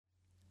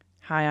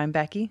Hi, I'm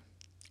Becky,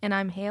 And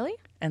I'm Haley.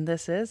 and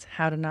this is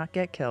How to Not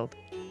Get Killed.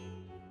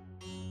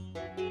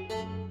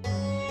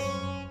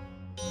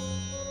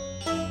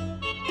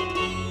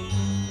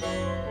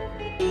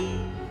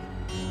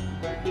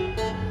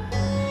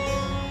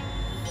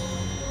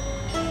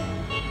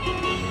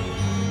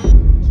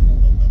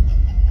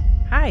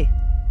 Hi,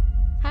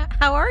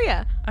 How are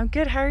you? I'm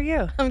good. How are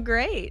you? I'm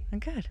great. I'm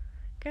good.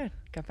 Good.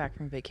 Got back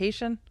from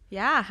vacation.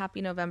 Yeah,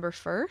 happy November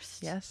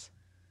 1st. Yes.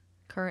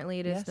 Currently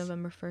it is Yes.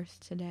 November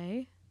 1st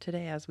today.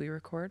 Today, as we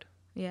record,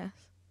 Yes.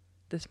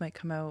 this might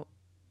come out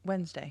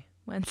Wednesday,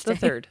 Wednesday. the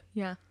 3rd.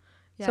 Yeah.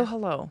 So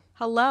hello.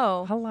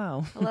 Hello.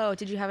 Hello. Hello.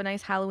 Did you have a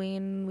nice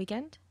Halloween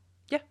weekend?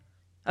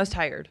 I was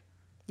tired.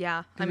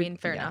 Yeah. I mean,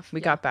 fair enough. We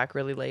got back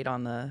really late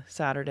on the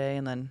Saturday,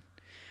 and then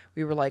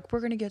we were like, we're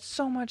going to get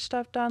so much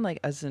stuff done, like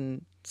as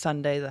in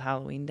Sunday, the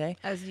Halloween day.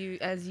 As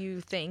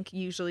you think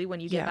usually when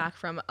you get Yeah. back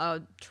from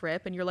a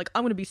trip and you're like,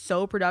 I'm going to be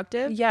so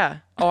productive. Yeah.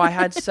 Oh, I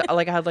had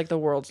the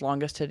world's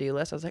longest to-do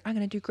list. I was like, I'm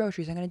going to do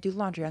groceries. I'm going to do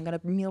laundry. I'm going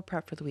to meal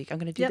prep for the week. I'm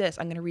going to do Yep. this.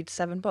 I'm going to read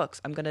 7 books.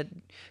 I'm going to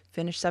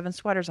finish 7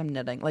 sweaters I'm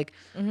knitting.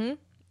 Mm-hmm.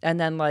 And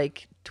then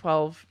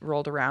 12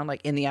 rolled around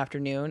in the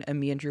afternoon,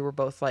 and me and Drew were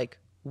both like,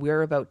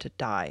 we're about to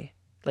die.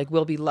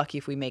 We'll be lucky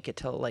if we make it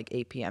till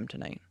 8 p.m.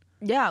 tonight.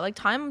 Yeah,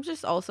 time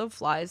just also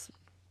flies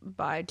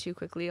by too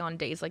quickly on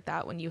days like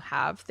that when you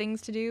have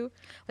things to do.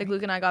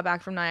 Luke and I got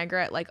back from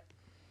Niagara at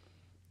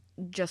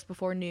just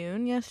before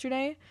noon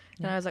yesterday,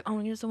 and I was like, oh, I'm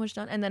gonna get so much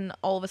done. And then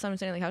all of a sudden I'm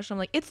sitting on the couch and I'm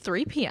like, it's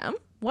 3 p.m.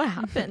 What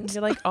happened?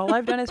 You're like, all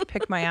I've done is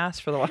pick my ass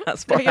for the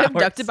last Did 4 I get hours.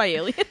 abducted by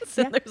aliens?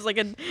 Yeah. And there's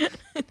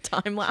a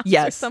time lapse or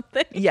Yes.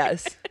 something.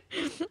 Yes.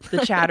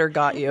 The chatter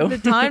got you. The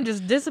time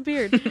just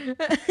disappeared.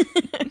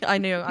 I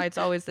knew. It's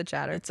always the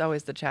chatter. It's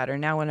always the chatter.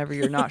 Now, whenever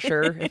you're not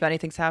sure if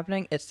anything's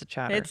happening, it's the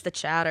chatter. It's the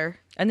chatter.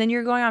 And then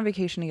you're going on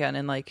vacation again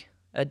in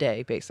a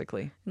day,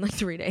 basically. In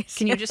 3 days.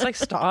 Can you just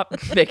stop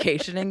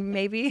vacationing,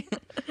 maybe?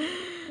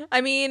 I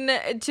mean,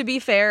 to be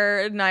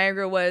fair,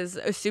 Niagara was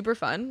super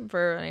fun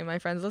for any of my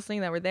friends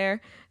listening that were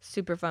there.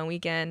 Super fun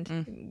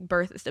weekend,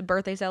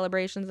 birthday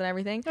celebrations and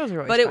everything. Those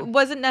are always but fun. it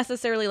wasn't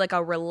necessarily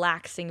a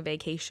relaxing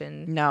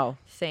vacation No,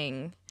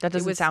 thing. that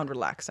doesn't was, sound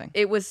relaxing.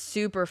 It was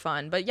super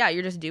fun, but yeah,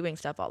 you're just doing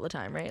stuff all the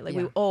time, right?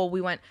 Yeah.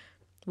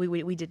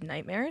 We did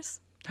nightmares.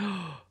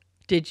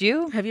 Did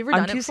you? Have you ever done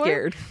it I'm too before?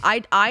 scared.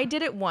 I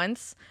did it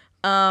once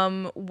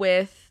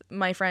with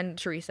my friend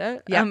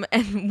Teresa. Yeah.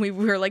 And we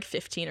were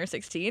 15 or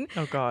 16.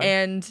 Oh, God.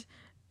 And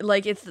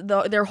it's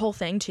their whole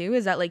thing too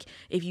is that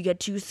if you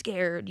get too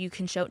scared you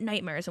can shout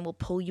nightmares and we'll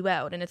pull you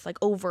out, and it's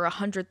over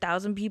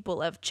 100,000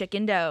 people have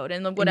chickened out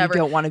and whatever. And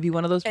you don't want to be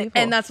one of those people.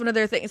 And that's one of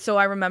their things. So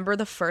I remember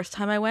the first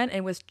time I went,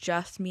 it was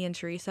just me and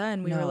Teresa,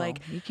 and we were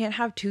like, you can't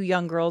have 2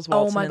 young girls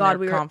oh waltzing my in God,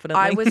 there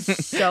confidently. I was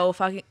so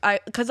fucking,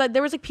 because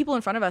there was people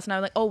in front of us, and I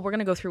was like, oh, we're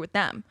gonna go through with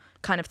them,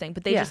 kind of thing.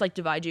 But they Yeah. just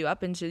divide you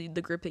up into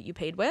the group that you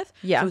paid with.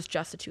 Yeah. So it was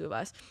just the 2 of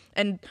us,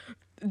 and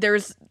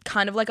there's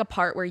kind of a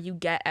part where you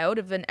get out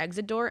of an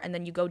exit door and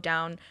then you go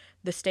down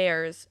the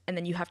stairs and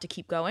then you have to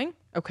keep going.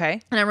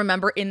 Okay. And I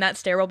remember in that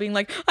stairwell being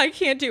like, I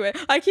can't do it.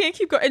 I can't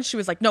keep going. And she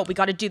was like, no, we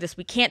got to do this.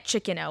 We can't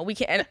chicken out. We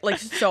can't, and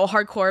so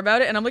hardcore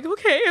about it. And I'm like,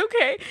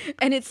 okay.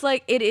 And it's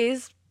it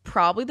is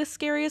probably the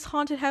scariest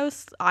haunted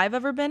house I've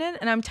ever been in.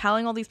 And I'm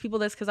telling all these people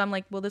this because I'm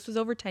like, well, this was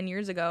over 10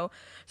 years ago.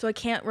 So I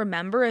can't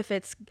remember if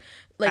it's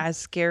as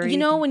scary.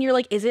 when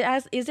you're is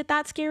it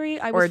that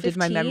scary? I was or did 15.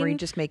 my memory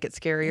just make it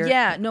scarier?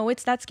 Yeah, no,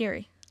 it's that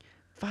scary.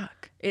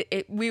 Fuck.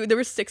 There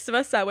were 6 of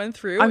us that went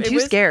through. I'm too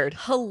scared.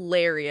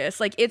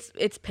 Hilarious.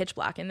 It's pitch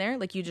black in there.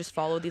 You just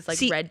follow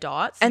these red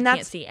dots and you that's,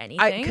 can't see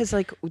anything. Because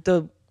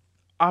the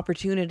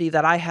opportunity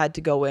that I had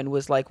to go in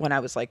was when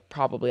I was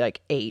probably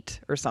 8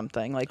 or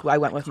something. I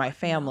went with my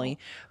family,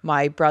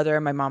 my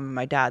brother, my mom, and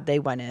my dad. They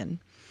went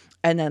in,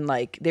 and then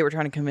they were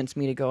trying to convince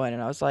me to go in,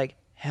 and I was like,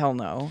 hell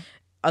no.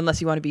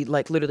 Unless you want to be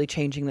literally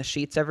changing the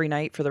sheets every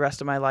night for the rest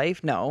of my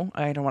life, no,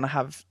 I don't want to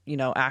have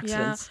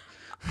accidents. Yeah.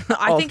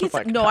 I think it's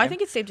time. I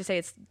think it's safe to say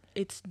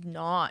it's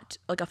not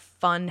a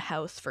fun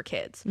house for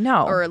kids.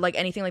 No. Or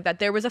anything like that.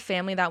 There was a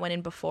family that went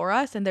in before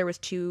us, and there was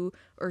 2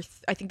 or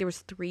I think there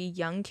was 3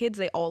 young kids.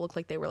 They all looked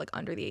like they were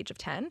under the age of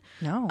 10.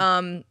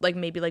 No.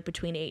 Maybe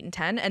between 8 and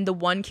 10. And the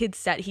one kid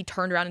he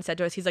turned around and said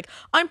to us, he's like,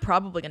 I'm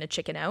probably gonna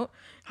chicken out.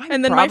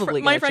 And then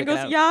my friend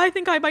goes, yeah, I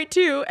think I might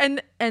too. And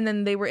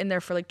then they were in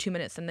there for 2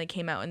 minutes, and they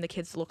came out, and the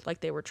kids looked like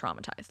they were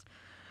traumatized.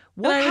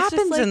 What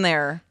happens in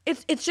there?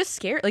 It's just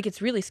scary. It's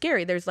really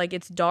scary. There's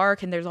it's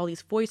dark and there's all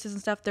these voices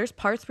and stuff. There's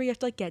parts where you have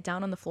to get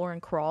down on the floor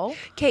and crawl.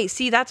 Okay,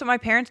 see, that's what my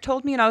parents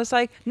told me, and I was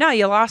like, no,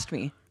 you lost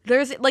me.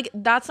 There's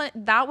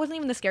that wasn't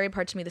even the scary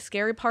part to me. The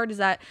scary part is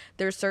that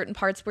there's certain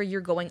parts where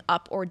you're going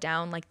up or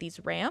down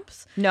these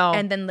ramps. No.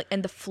 And then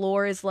the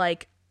floor is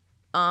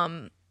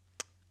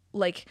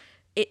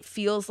it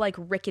feels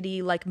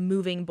rickety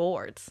moving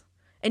boards.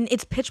 and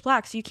it's pitch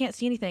black, so you can't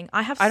see anything.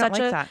 I have I don't such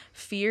like a that.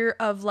 fear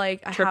of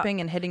like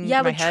Tripping and hitting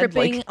yeah, my like head,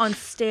 tripping like- on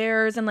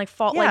stairs and like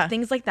fall, Yeah. like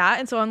things like that.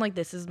 And so I'm like,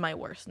 this is my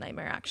worst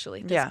nightmare.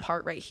 Actually, this Yeah.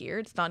 part right here.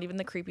 It's not even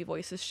the creepy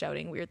voices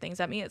shouting weird things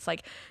at me. It's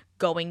like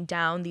going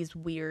down this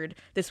weird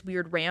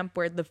ramp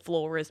where the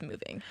floor is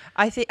moving.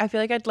 I feel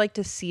like I'd like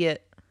to see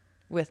it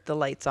with the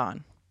lights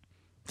on.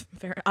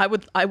 Fair. I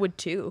would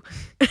too.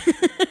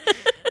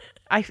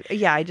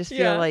 I just feel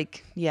Yeah.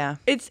 like, yeah.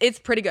 It's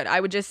pretty good. I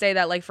would just say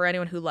that like for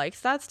anyone who likes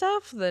that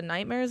stuff, the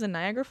nightmares in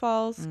Niagara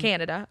Falls,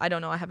 Canada. I don't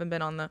know. I haven't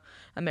been on the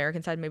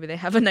American side. Maybe they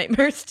have a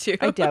nightmares too.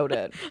 I doubt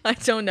it. I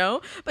don't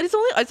know. But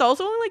it's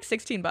also only like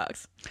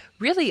 $16.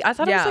 Really? I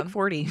thought it Yeah. was like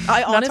 40. I That's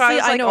why honestly,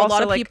 was I like, know a lot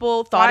also, of like,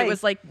 people thought why? it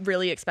was like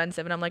really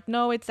expensive, and I'm like,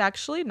 no, it's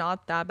actually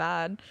not that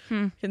bad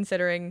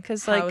considering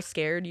 'Cause, how like-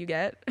 scared you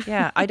get.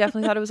 Yeah, I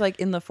definitely thought it was like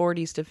in the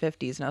 40s to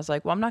 50s, and I was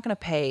like, well, I'm not gonna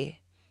pay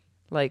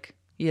like,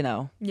 you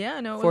know, Yeah,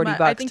 no, $40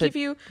 I think to if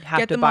you have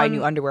get to them buy on,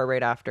 new underwear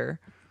right after.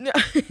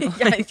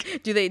 yeah,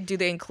 do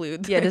they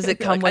include? Yeah, does it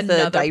come like with a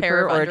another pair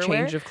diaper of or a underwear?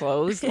 change of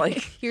clothes? Like,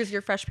 Here's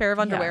your fresh pair of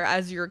underwear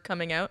as you're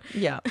coming out.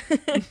 yeah.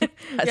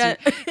 Yeah.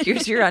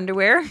 Here's your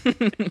underwear.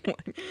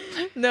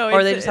 No,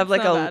 Or they it's- just have it's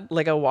like not a bad.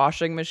 like a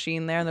washing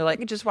machine there, and they're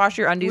like, just wash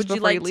your undies Would you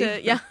before like leave.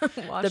 to, yeah,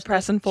 wash the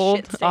press and fold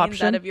shit stains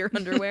option. out of your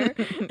underwear?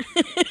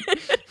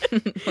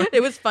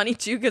 It was funny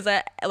too because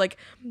I like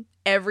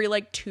every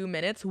like 2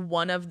 minutes,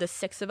 one of the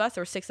six of us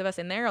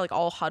in there, like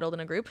all huddled in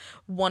a group.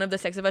 One of the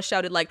six of us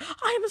shouted like,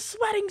 "I am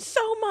sweating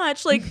so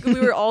much!" Like we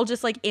were all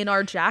just like in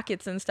our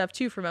jackets and stuff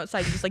too from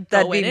outside, just like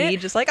That'd go be in me, it.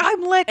 just like,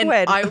 I'm And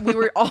liquid. we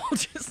were all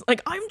just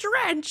like, I'm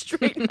drenched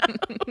right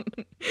now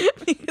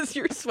because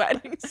you're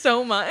sweating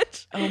so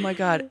much. Oh my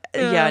god.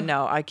 Yeah. Yeah,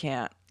 no, I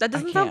can't. That I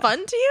doesn't sound can't.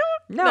 fun to you?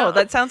 No,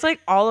 that sounds like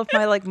all of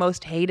my like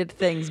most hated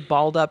things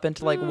balled up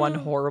into like one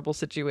horrible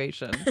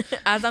situation.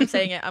 As I'm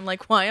saying it, I'm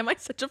like, why am I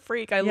such a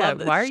freak? I Yeah, love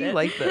this why are shit. you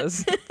like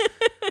this?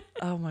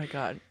 Oh my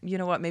god. You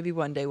know what? Maybe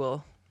one day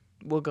we'll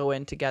go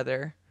in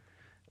together.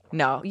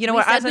 No, you know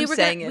what? As I'm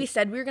saying we it,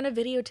 said we were gonna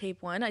videotape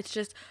one. It's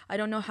just I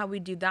don't know how we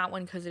do that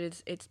one because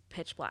it's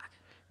pitch black.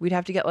 we'd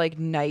have to get like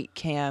night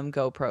cam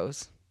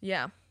GoPros.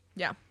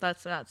 Yeah,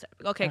 that's it.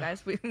 Okay,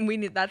 guys, we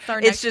need that's our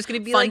It's next just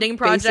gonna be funding like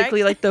project.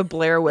 basically like the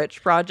Blair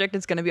Witch Project.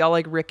 It's gonna be all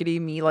like rickety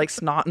me like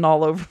snotting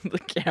all over the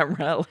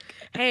camera. Like,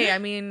 Hey, I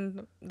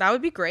mean that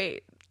would be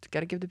great.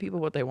 gotta give the people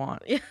what they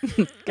want. Yeah.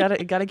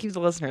 gotta keep the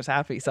listeners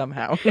happy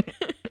somehow.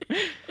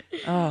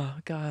 Oh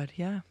god,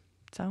 yeah.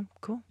 So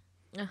cool.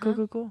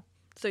 Cool.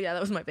 So yeah, that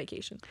was my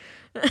vacation.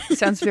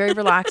 Sounds very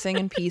relaxing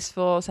and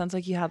peaceful. Sounds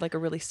like you had like a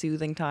really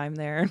soothing time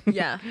there.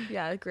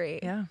 Yeah,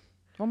 great. Yeah.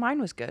 Well,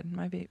 mine was good.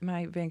 My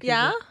Vancouver.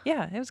 Yeah?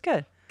 Yeah, it was good.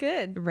 It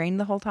Good. rained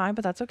the whole time,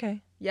 but that's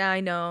okay. Yeah, I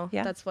know.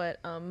 Yeah. That's what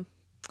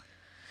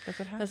That's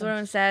what happened. That's what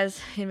everyone says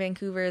in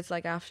Vancouver. It's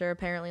like after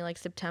apparently like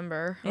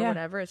September or Yeah.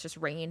 whatever, it's just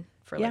rain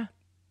for Yeah. like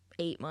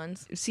 8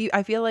 months. See,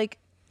 I feel like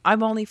I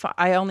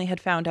only had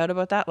found out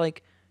about that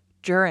like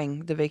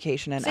during the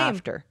vacation and Same.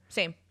 after.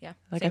 Same, yeah.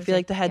 Like Same, I feel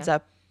like the same, heads yeah.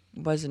 up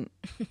wasn't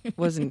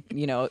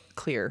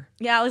clear.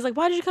 Yeah, I was like,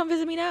 why did you come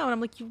visit me now? And I'm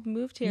like, you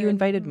moved here. You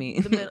invited me.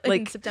 in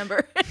Like-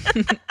 September.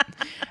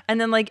 And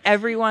then like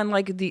everyone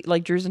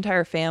like Drew's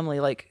entire family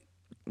like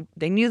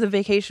they knew the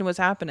vacation was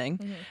happening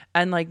Mm-hmm.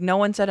 and like no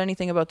one said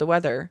anything about the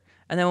weather.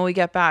 And then when we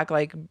get back,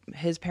 like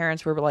his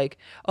parents were like,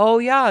 "Oh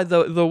yeah,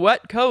 the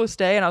wet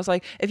coast, eh?" And I was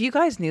like, "If you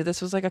guys knew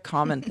this was like a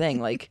common thing,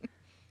 like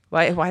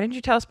why didn't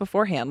you tell us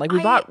beforehand? Like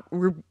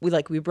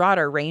we brought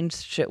our rain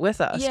shit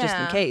with us just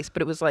in Yeah. case,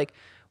 but it was like,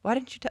 why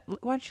didn't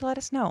you let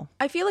us know?"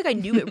 I feel like I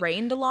knew it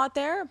rained a lot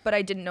there, but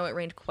I didn't know it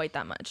rained quite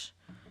that much.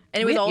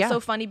 And it was also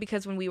funny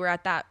because when we were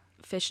at that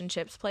fish and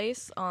chips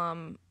place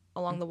along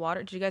the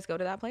water, did you guys go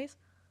to that place?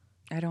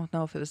 I don't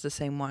know if it was the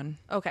same one.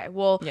 Okay,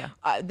 well, Yeah.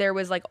 There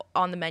was like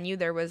on the menu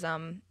there was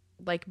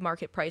like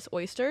market price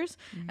oysters,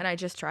 and I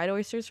just tried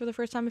oysters for the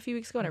first time a few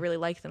weeks ago, and I really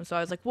liked them. So I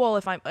was like, well,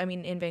 if I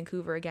mean in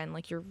Vancouver again,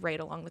 like you're right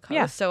along the coast,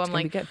 Yeah, so it's I'm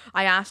gonna be like, good.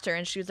 I asked her,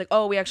 and she was like,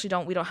 oh, we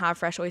don't have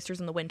fresh oysters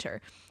in the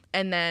winter,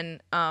 and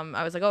then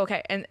I was like, oh,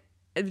 okay, and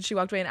she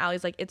walked away, and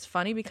Allie's like, it's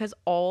funny because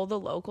all the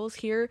locals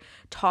here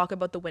talk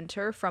about the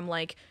winter from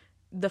like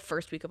the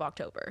first week of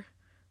October.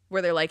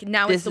 Where they're like,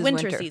 now This it's the is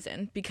winter winter.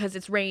 season because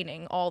it's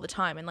raining all the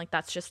time, and like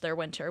that's just their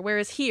winter.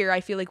 Whereas here,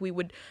 I feel like we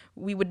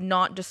would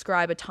not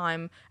describe a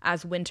time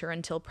as winter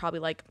until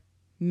probably like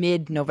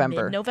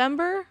Mid-November.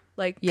 mid-November.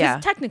 Like, 'cause Yeah.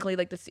 technically,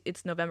 like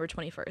it's November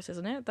 21st,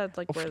 isn't it? That's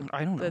like where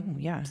I don't the know.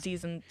 Yeah.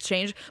 season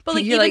changed. But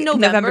like You're even like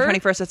November,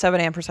 21st at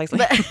 7 a.m. precisely.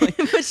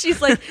 but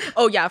she's like,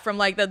 oh yeah, from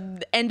like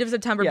the end of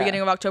September, Yeah.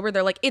 beginning of October,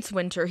 they're like, it's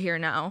winter here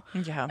now.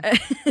 Yeah.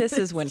 This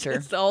is winter.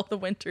 It's all the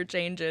winter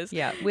changes.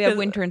 Yeah. We have 'Cause-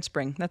 winter and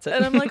spring. That's it.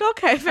 And I'm like,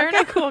 okay, fair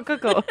enough. cool.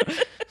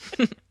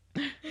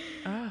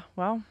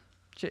 Well,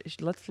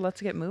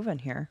 let's get moving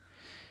here.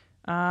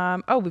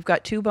 We've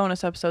got 2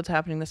 bonus episodes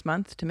happening this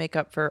month to make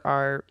up for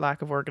our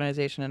lack of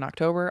organization in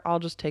October. I'll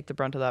just take the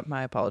brunt of that.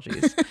 My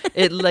apologies.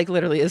 It like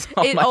literally is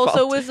all It my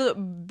also fault. was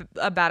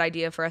a bad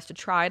idea for us to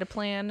try to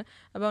plan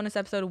a bonus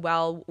episode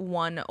while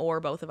one or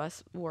both of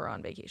us were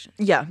on vacation.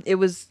 Yeah, it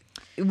was.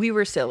 We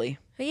were silly.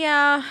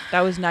 Yeah.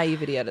 That was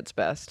naivety at its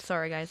best.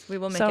 Sorry, guys. We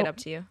will make So- it up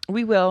to you.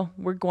 We will.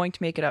 We're going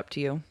to make it up to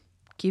you.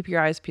 Keep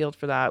your eyes peeled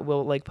for that.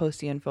 We'll like post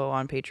the info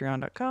on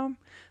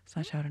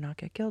patreon.com/how to not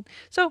get killed.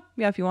 So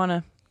yeah, if you want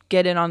to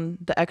get in on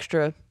the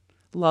extra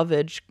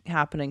lovage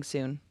happening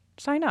soon,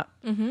 sign up.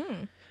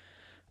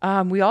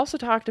 We also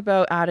talked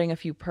about adding a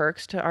few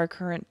perks to our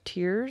current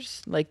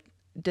tiers, like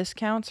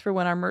discounts for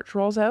when our merch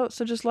rolls out.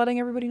 So just letting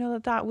everybody know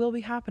that that will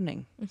be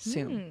happening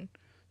soon.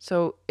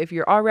 So if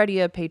you're already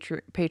a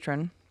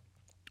patron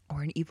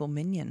or an evil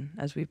minion,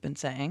 as we've been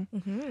saying,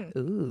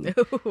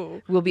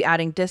 ooh, we'll be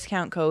adding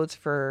discount codes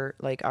for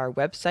like our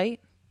website,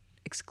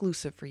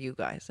 exclusive for you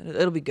guys. And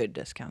it'll be good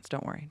discounts.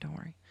 Don't worry.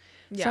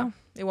 Yeah. So,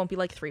 It won't be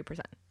like 3%.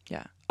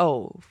 yeah.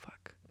 Oh,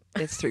 fuck.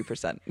 It's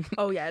 3%.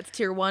 Oh, yeah. It's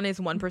tier 1 is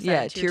 1%.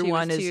 Yeah, tier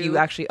 1 is 2. you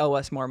actually owe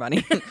us more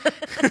money.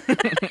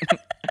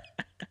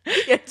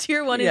 Yeah,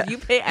 tier 1 is you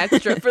pay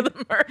extra for the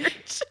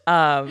merch.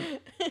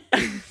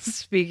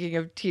 Speaking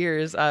of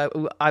tiers,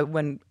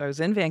 when I was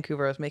in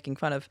Vancouver, I was making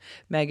fun of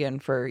Megan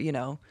for,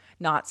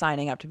 not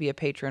signing up to be a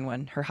patron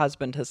when her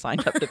husband has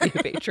signed up to be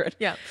a patron.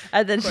 Yeah,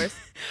 And then of course.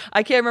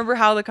 I can't remember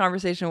how the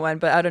conversation went,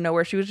 but out of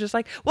nowhere, she was just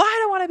like, well, I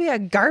don't want to be a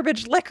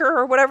garbage liquor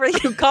or whatever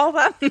you call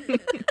them.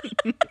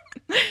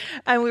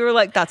 And we were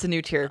like, that's a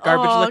new tier.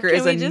 Garbage liquor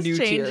is a new Can we just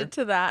change tier. it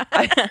to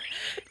that?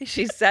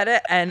 She said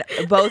it, and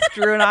both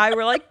Drew and I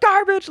were like,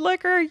 garbage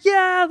liquor.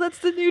 Yeah, that's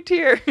the new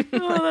tier.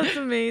 Oh, that's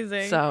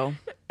amazing. So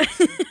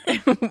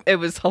it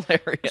was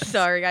hilarious.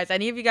 Sorry, guys.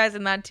 Any of you guys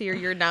in that tier,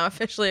 you're now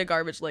officially a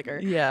garbage liquor.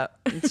 Yeah,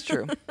 it's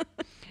true.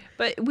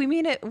 But we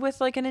mean it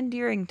with like an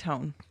endearing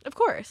tone. Of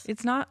course.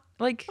 It's not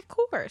like, Of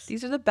course.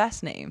 these are the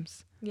best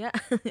names. Yeah.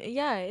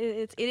 Yeah.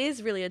 It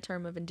is really a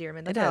term of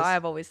endearment. That's It how is.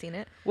 I've always seen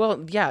it.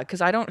 Well, yeah,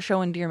 because I don't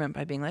show endearment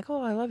by being like,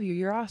 oh, I love you.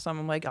 You're awesome.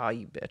 I'm like, oh,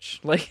 you bitch.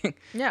 Like,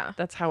 Yeah.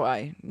 that's how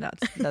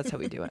that's how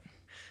we do it.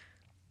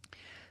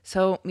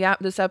 So, yeah,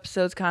 this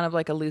episode's kind of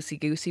like a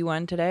loosey-goosey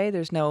one today.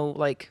 There's no,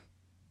 like,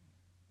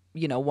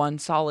 one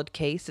solid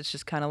case. It's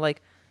just kind of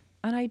like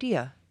an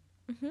idea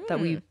that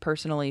we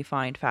personally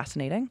find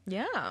fascinating.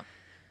 Yeah.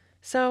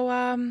 So,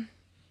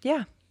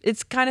 yeah,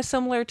 it's kind of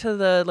similar to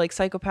the, like,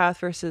 psychopath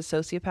versus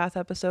sociopath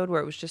episode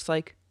where it was just,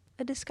 like,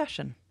 a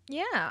discussion.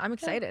 Yeah. I'm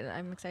excited.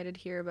 I'm excited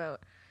to hear about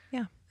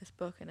Yeah. this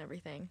book and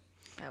everything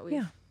that we've.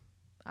 Yeah.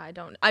 I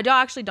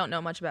actually don't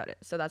know much about it.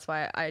 So that's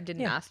why I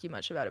didn't Yeah. ask you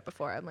much about it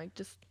before. I'm like,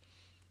 just.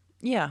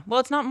 Yeah. Well,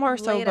 it's not more Lay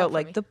so it out about, for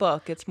like, me. the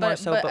book. It's more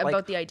so but about,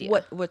 like, the idea.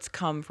 what's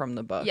come from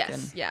the book. Yes.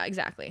 And, Yeah,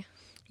 exactly.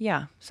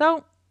 yeah.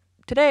 So,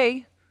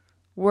 today,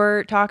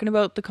 we're talking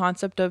about the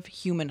concept of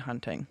human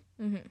hunting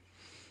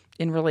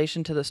in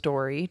relation to the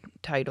story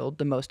titled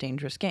The Most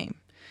Dangerous Game.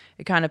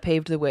 It kind of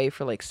paved the way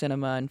for like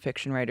cinema and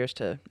fiction writers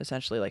to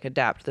essentially like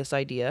adapt this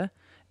idea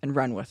and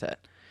run with it.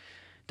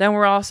 Then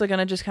we're also going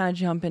to just kind of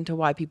jump into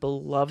why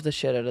people love the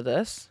shit out of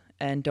this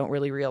and don't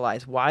really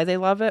realize why they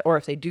love it, or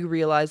if they do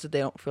realize that they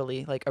don't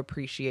fully like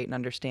appreciate and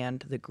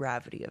understand the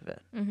gravity of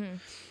it.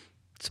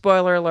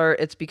 Spoiler alert,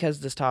 it's because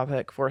this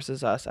topic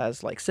forces us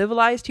as like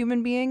civilized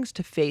human beings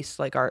to face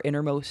like our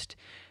innermost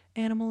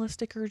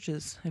animalistic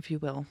urges, if you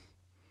will.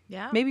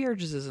 Yeah. Maybe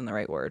urges isn't the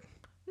right word.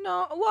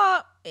 No.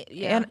 Well.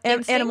 Yeah.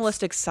 Instincts.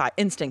 Animalistic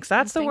instincts.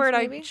 That's the word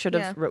Instincts, I maybe? should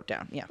have Yeah. wrote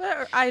down. Yeah.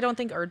 But I don't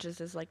think urges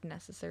is like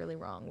necessarily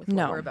wrong with what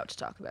No. we're about to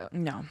talk about.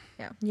 No.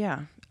 Yeah. Yeah.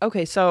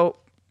 Okay, so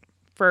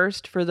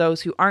first, for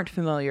those who aren't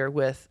familiar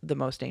with The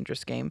Most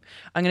Dangerous Game,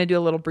 I'm going to do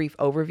a little brief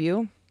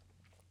overview.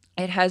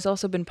 It has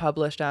also been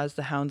published as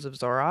The Hounds of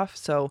Zoroff,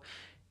 so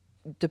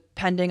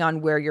depending on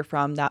where you're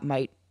from, that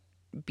might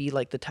be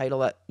like the title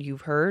that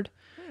you've heard,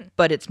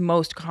 but it's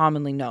most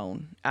commonly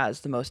known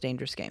as The Most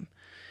Dangerous Game.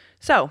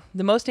 So,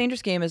 The Most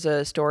Dangerous Game is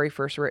a story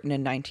first written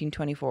in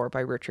 1924 by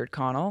Richard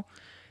Connell.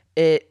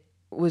 It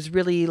was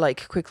really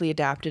like quickly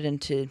adapted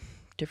into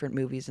different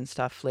movies and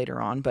stuff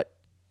later on, but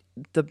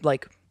the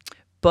like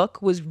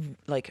book was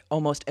like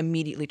almost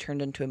immediately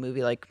turned into a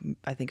movie, like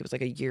I think it was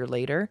like a year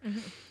later,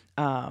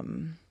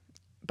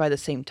 by the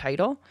same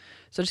title.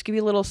 So just give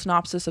you a little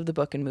synopsis of the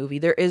book and movie.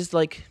 There is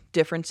like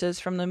differences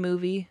from the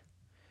movie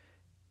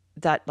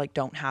that like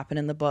don't happen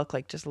in the book,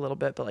 like just a little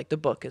bit, but like the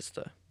book is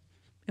the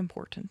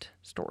important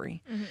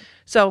story.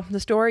 So the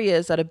story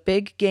is that a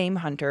big game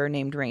hunter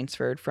named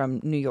Rainsford from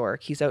New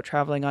York, he's out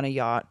traveling on a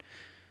yacht.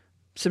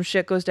 Some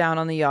shit goes down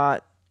on the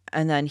yacht,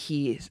 and then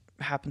he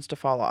happens to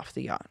fall off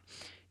the yacht.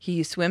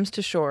 He swims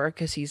to shore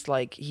because he's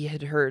like, he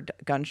had heard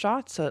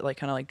gunshots, so it like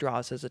kind of like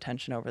draws his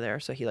attention over there.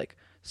 So he like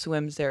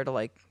swims there to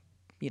like,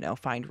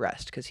 find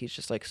rest because he's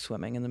just like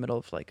swimming in the middle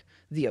of like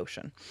the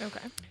ocean. Okay.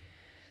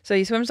 So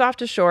he swims off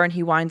to shore and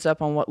he winds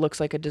up on what looks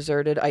like a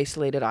deserted,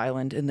 isolated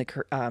island in the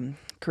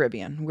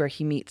Caribbean, where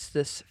he meets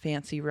this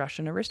fancy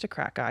Russian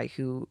aristocrat guy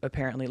who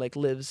apparently like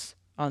lives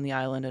on the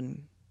island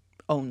and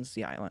owns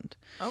the island.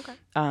 Okay.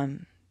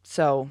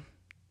 So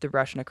the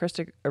Russian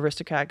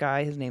aristocrat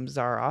guy, his name's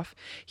Zaroff,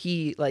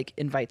 he like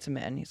invites him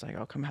in. He's like,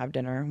 "Oh, come have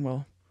dinner and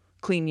we'll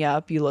clean you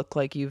up. You look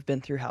like you've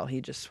been through hell."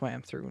 He just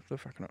swam through the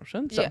fucking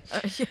ocean. So,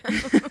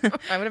 Yeah.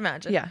 I would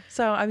imagine. yeah.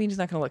 So, I mean, he's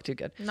not going to look too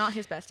good. Not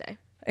his best day.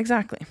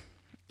 Exactly.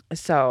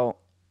 So,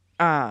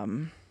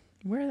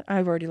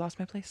 I've already lost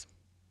my place.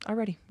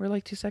 Already. We're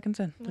like 2 seconds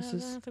in. That's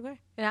okay.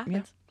 It happens.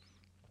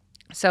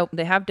 Yeah. So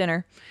they have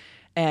dinner,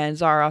 and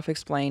Zaroff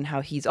explained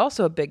how he's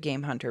also a big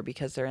game hunter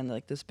because they're in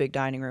like this big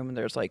dining room and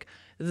there's like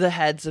the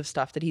heads of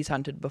stuff that he's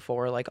hunted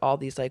before, like all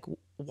these like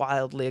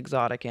wildly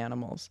exotic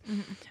animals.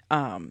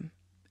 And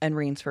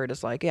Rainsford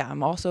is like, yeah,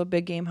 I'm also a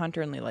big game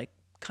hunter, and they like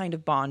kind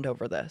of bond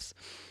over this.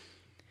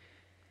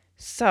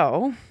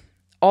 So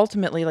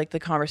ultimately, like the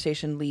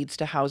conversation leads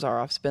to how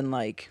Zaroff's been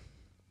like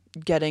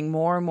getting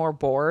more and more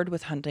bored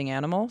with hunting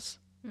animals,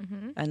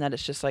 and that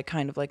it's just like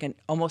kind of like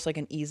almost like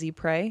an easy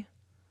prey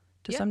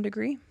to some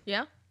degree.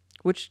 Yeah.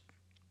 Which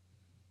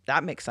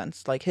that makes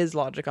sense. Like his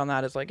logic on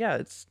that is like, yeah,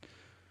 it's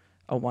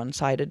a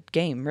one-sided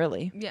game,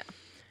 really. Yeah.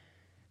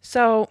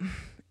 So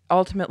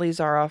ultimately,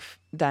 Zaroff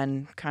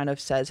then kind of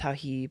says how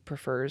he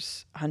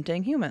prefers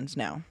hunting humans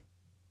now.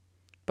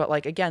 But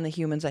like, again, the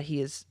humans that he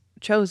has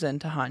chosen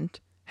to hunt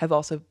have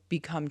also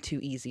become too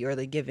easy, or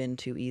they give in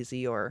too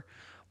easy or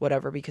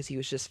whatever, because he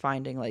was just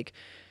finding like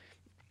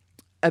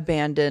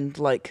abandoned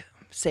like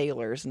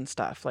sailors and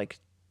stuff, like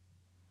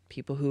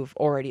people who've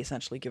already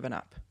essentially given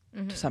up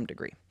to some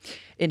degree,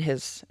 in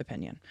his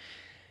opinion.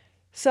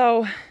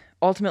 So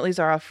ultimately,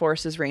 Zaroff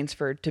forces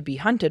Rainsford to be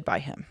hunted by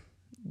him.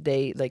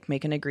 They like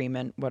make an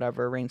agreement,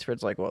 whatever.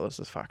 Rainsford's like, well, this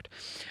is fucked.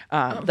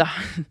 The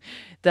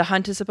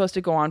hunt is supposed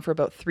to go on for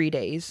about 3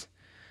 days.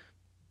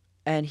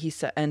 And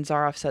and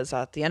Zaroff says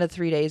at the end of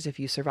 3 days, if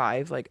you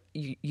survive, like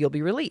you'll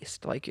be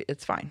released. Like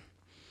it's fine.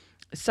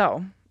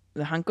 So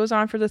the hunt goes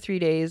on for the 3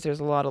 days. There's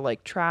a lot of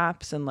like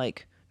traps and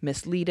like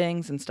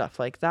misleadings and stuff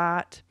like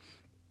that.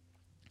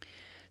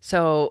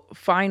 So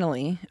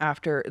finally,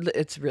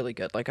 it's really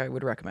good. Like I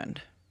would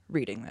recommend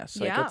reading this.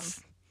 Like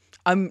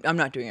I'm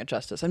not doing it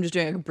justice. I'm just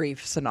doing a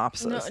brief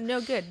synopsis.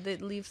 No,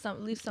 good. Leave some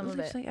of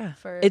it. Yeah.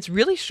 For... It's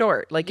really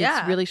short. Like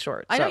it's really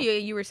short. I know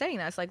you were saying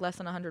that it's like less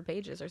than 100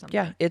 pages or something.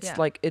 Yeah, it's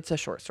like it's a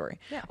short story.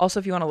 Yeah. Also,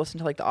 if you want to listen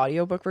to like the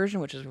audiobook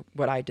version, which is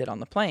what I did on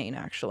the plane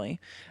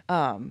actually,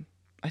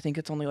 I think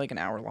it's only like an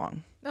hour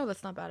long. No,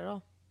 that's not bad at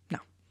all. No.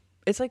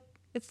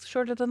 It's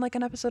shorter than like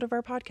an episode of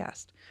our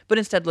podcast. But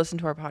instead, listen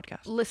to our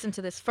podcast. Listen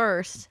to this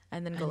first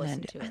and then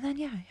listen to it. And then,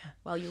 yeah.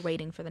 While you're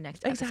waiting for the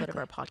next episode of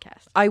our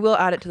podcast. I will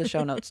add it to the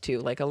show notes too,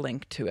 like a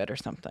link to it or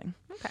something.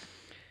 Okay.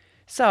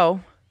 So,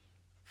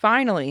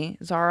 finally,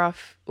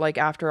 Zaroff, like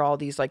after all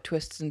these like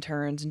twists and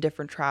turns and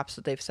different traps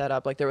that they've set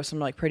up, like there was some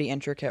like pretty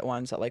intricate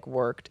ones that like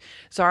worked.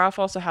 Zaroff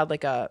also had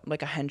like a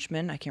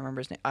henchman, I can't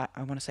remember his name, I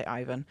want to say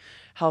Ivan,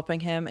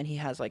 helping him, and he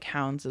has like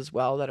hounds as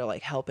well that are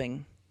like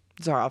helping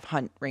Zaroff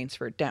hunt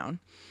Rainsford down.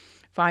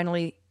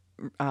 Finally,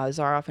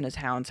 Zaroff and his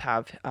hounds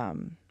have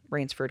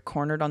Rainsford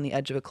cornered on the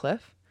edge of a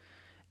cliff,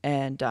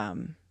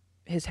 and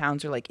his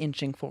hounds are like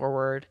inching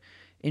forward,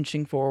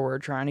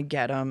 trying to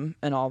get him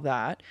and all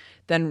that.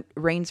 Then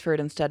Rainsford,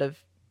 instead of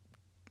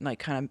like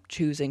kind of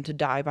choosing to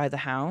die by the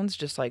hounds,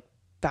 just like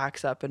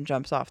backs up and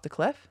jumps off the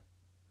cliff.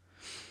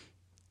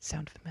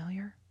 Sound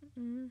familiar?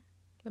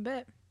 A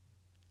bit.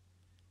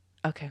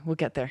 Okay, we'll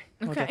get there.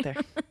 We'll get there.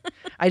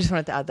 I just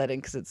wanted to add that in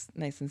because it's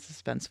nice and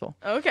suspenseful.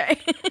 Okay.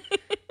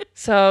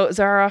 So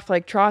Zaroff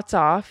like trots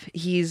off.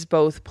 He's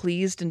both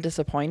pleased and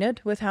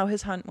disappointed with how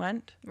his hunt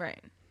went.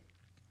 Right.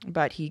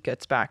 But he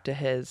gets back to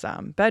his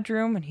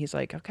bedroom and he's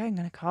like, okay, I'm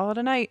going to call it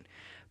a night.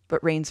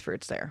 But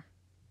Rainsford's there.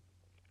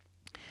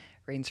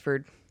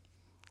 Rainsford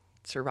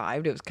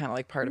survived. It was kind of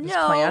like part of his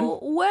plan. No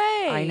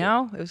way. I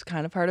know. It was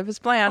kind of part of his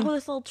plan. Oh,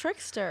 this little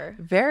trickster.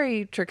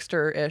 Very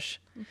trickster-ish.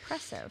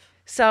 Impressive.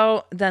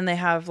 So then they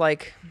have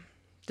like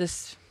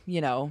this,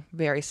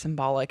 very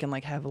symbolic and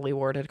like heavily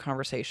worded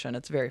conversation.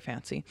 It's very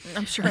fancy.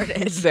 I'm sure it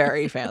is. It's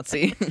very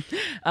fancy.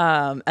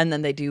 And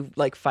then they do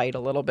like fight a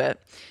little bit.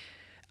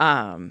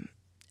 And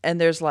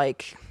there's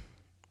like,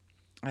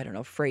 I don't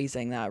know,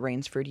 phrasing that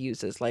Rainsford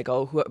uses, like,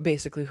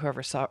 basically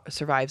whoever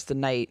survives the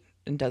night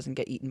and doesn't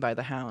get eaten by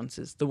the hounds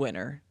is the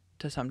winner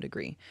to some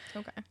degree.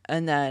 Okay.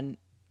 And then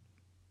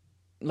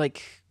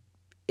like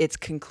it's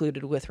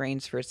concluded with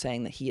Rainsford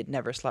saying that he had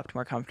never slept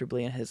more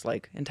comfortably in his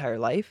like entire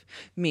life,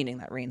 meaning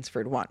that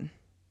Rainsford won.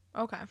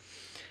 Okay.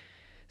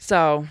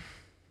 So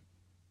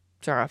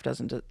Zaroff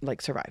doesn't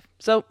like survive.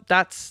 So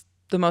that's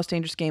the Most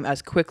Dangerous Game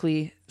as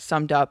quickly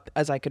summed up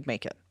as I could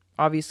make it.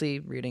 Obviously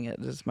reading it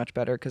is much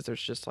better because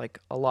there's just like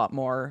a lot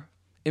more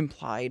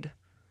implied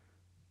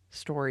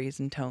stories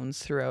and tones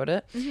throughout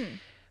it. Mm-hmm.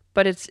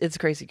 But it's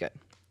crazy good.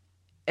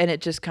 And it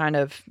just kind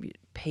of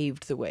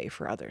paved the way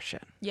for other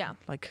shit. Yeah.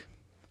 Like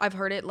I've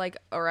heard it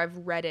or I've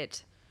read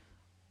it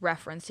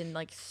referenced in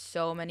like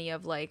so many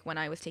of like when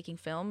I was taking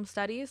film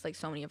studies, like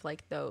so many of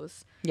like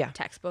those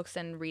textbooks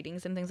and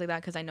readings and things like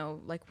that, because I know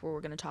like we're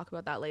going to talk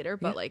about that later,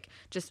 but like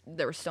just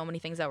there were so many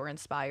things that were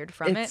inspired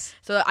from it.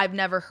 So I've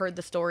never heard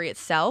the story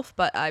itself,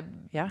 but I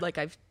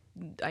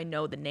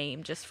know the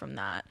name just from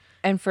that.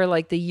 And for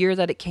like the year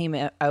that it came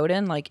out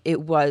in, like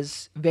it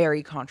was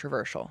very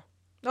controversial.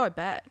 Oh, I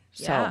bet.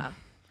 So,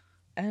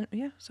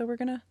 so we're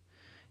gonna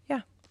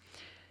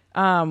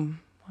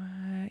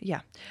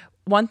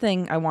one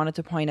thing I wanted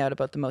to point out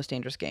about the Most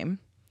Dangerous Game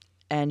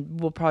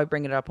and we'll probably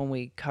bring it up when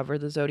we cover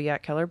the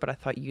Zodiac Killer, but I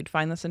thought you'd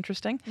find this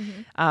interesting.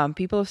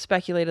 People have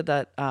speculated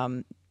that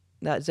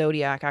that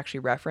Zodiac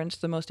actually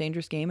referenced The Most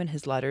Dangerous Game in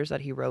his letters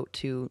that he wrote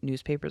to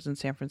newspapers in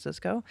San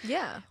Francisco.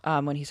 Yeah.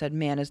 When he said,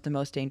 "Man is the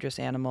most dangerous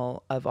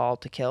animal of all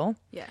to kill."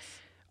 Yes.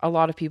 A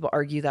lot of people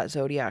argue that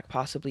Zodiac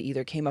possibly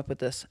either came up with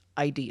this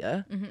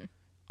idea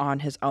on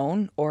his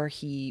own, or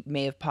he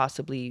may have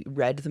possibly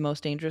read The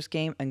Most Dangerous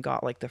Game and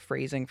got like the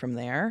phrasing from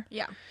there.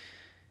 Yeah.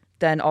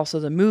 Then also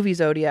the movie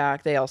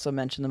Zodiac, they also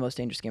mentioned The Most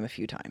Dangerous Game a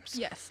few times.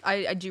 Yes.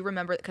 I do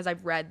remember because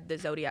I've read the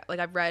Zodiac. Like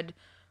I've read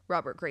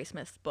Robert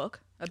Graysmith's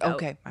book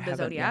about I the haven't,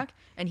 Zodiac,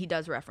 and he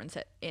does reference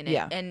it in it,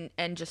 Yeah.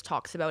 and just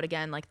talks about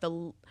again like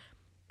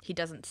he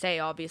doesn't say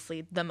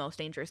obviously The Most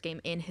Dangerous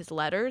Game in his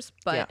letters,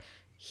 but Yeah.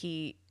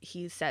 he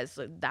says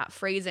that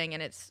phrasing,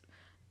 and it's,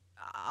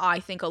 I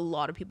think a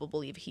lot of people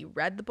believe he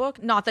read the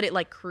book, not that it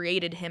like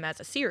created him as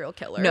a serial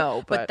killer,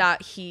 No, but but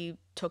that he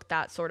took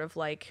that sort of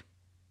like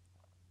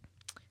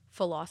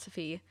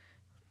philosophy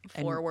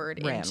And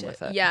forward ran into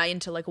with it.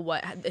 into like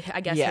what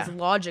I guess Yeah. his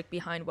logic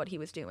behind what he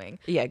was doing.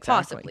 Yeah,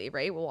 exactly. Possibly,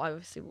 right? Well,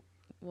 obviously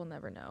we'll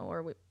never know,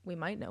 or we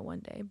might know one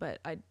day, but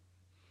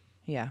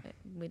Yeah.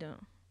 we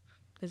don't.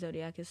 The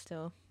Zodiac is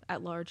still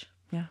at large.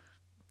 Yeah.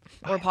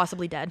 Or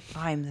possibly dead.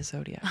 I'm the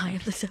Zodiac. I am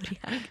the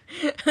Zodiac.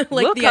 Like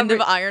We'll the end of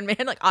cover- Iron Man.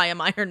 Like I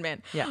am Iron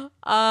Man. Yeah.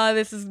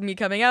 This is me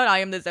coming out. I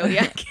am the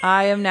Zodiac.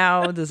 I am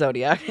now the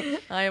Zodiac.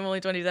 I am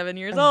only 27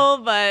 years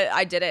old, but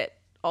I did it.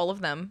 All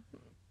of them.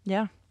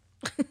 Yeah.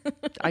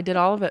 I did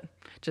all of it.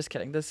 Just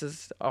kidding. This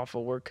is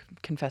awful. We're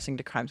confessing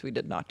to crimes we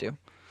did not do.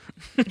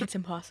 It's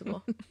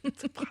impossible.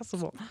 It's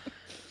impossible.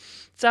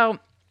 So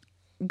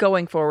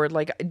going forward,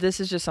 like this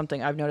is just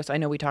something I've noticed. I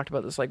know we talked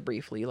about this like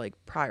briefly, like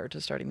prior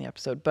to starting the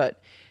episode,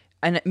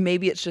 and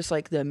maybe it's just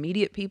like the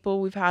immediate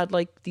people we've had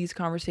like these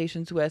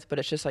conversations with, but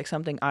it's just like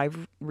something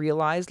I've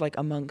realized like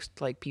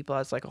amongst like people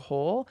as like a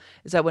whole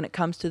is that when it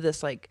comes to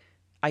this like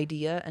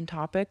idea and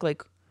topic,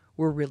 like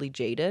we're really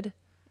jaded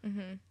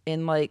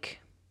in like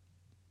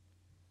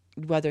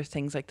whether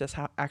things like this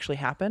actually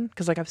happen.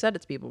 Because like I've said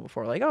it to people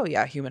before, like, oh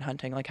yeah, human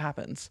hunting like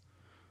happens.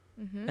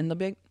 And they'll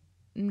be like,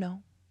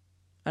 no.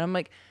 And I'm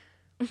like,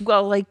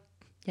 well, like,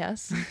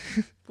 yes.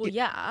 Well,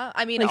 yeah.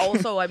 I mean,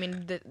 also, I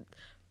mean,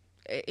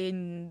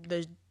 in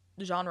the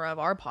genre of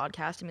our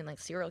podcast, I mean, like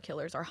serial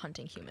killers are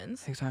hunting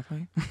humans.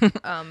 Exactly.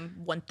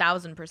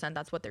 1000%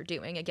 that's what they're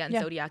doing. Again,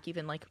 Yeah. Zodiac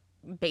even like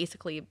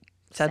basically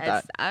Said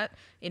says that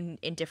in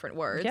different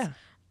words. Yeah.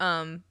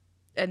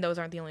 And those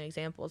aren't the only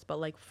examples, but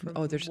like for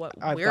what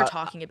I've we're got-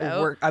 talking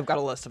about. I've got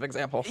a list of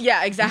examples.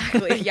 Yeah,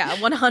 exactly. Yeah,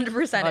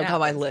 100%. I got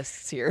my happens.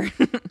 lists here.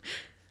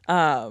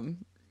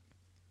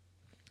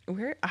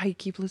 Where I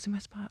keep losing my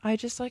spot. I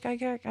just like I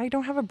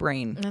don't have a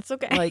brain. That's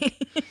okay.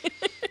 Like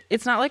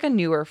it's not like a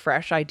new or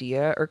fresh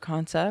idea or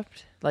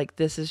concept. Like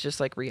this is just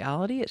like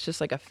reality. It's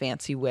just like a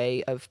fancy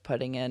way of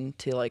putting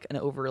into like an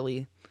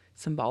overly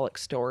symbolic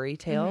story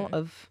tale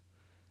of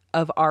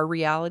our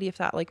reality, if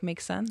that like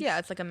makes sense. Yeah,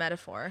 it's like a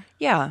metaphor.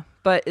 Yeah,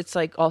 but it's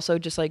like also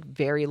just like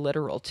very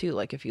literal too.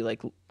 Like if you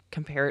like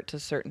compare it to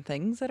certain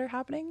things that are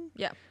happening,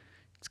 Yeah.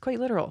 it's quite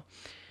literal.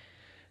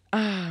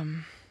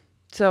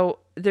 So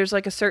there's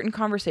like a certain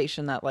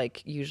conversation that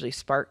like usually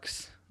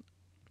sparks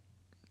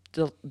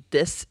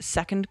this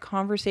second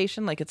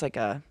conversation. Like it's like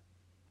I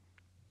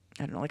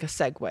don't know, like a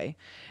segue.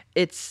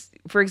 It's,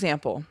 for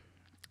example,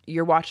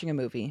 you're watching a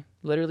movie,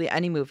 literally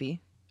any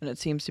movie, and it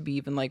seems to be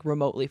even like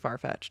remotely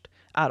far-fetched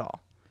at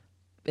all.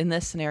 In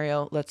this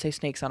scenario, let's say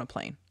Snakes on a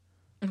Plane.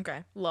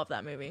 Okay. Love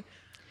that movie.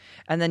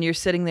 And then you're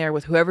sitting there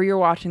with whoever you're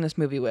watching this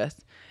movie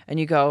with, and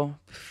you go,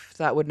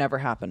 that would never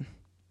happen.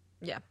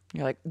 Yeah.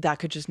 You're like, that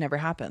could just never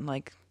happen.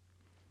 Like,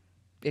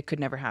 it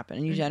could never happen.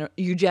 And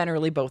you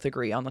generally both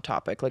agree on the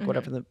topic, like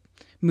whatever the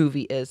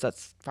movie is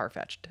that's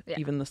far-fetched,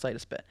 even the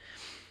slightest bit.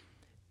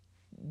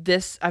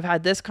 I've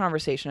had this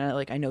conversation, and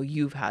like I know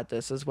you've had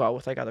this as well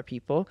with like other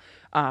people.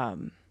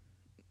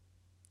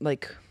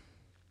 Like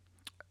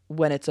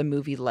when it's a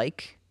movie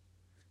like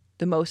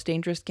The Most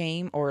Dangerous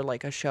Game, or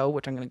like a show,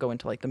 which I'm going to go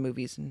into like the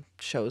movies and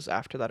shows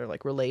after that are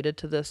like related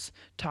to this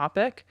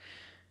topic,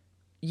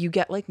 you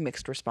get like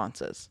mixed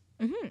responses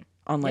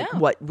on like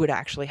what would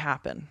actually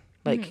happen.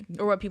 Like,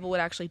 or what people would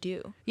actually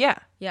do. yeah.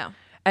 Yeah.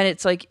 And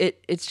it's like,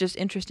 it's just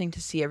interesting to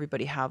see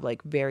everybody have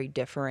like very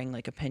differing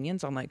like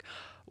opinions on like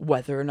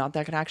whether or not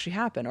that could actually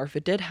happen, or if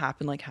it did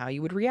happen, like how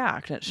you would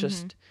react. And it's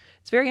just,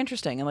 it's very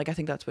interesting. And like, I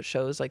think that's what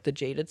shows like the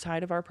jaded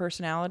side of our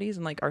personalities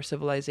and like our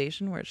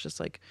civilization, where it's just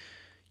like,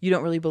 you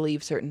don't really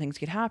believe certain things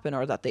could happen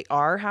or that they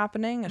are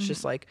happening. It's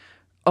just like,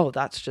 oh,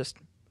 that's just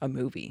a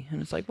movie.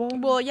 And it's like,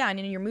 Well, yeah, and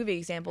in your movie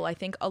example, I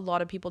think a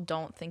lot of people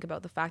don't think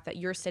about the fact that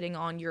you're sitting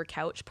on your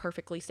couch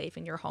perfectly safe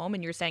in your home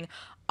and you're saying,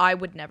 I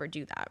would never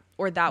do that,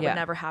 or that would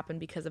never happen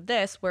because of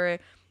this, where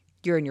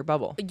you're in your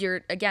bubble.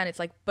 again, it's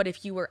like, but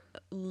if you were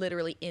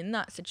literally in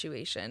that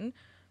situation,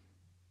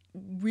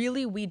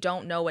 really, we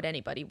don't know what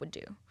anybody would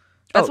do.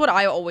 That's what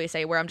I always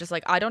say, where I'm just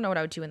like, I don't know what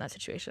I would do in that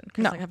situation.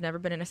 Because No. like, I've never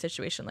been in a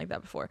situation like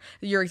that before.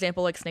 Your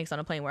example, like snakes on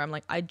a plane, where I'm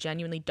like, I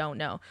genuinely don't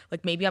know.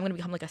 Like, maybe I'm going to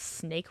become like a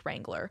snake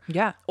wrangler.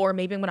 Yeah. Or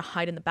maybe I'm going to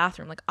hide in the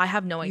bathroom. Like, I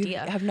have no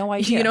idea. I have no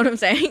idea. You know what I'm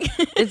saying?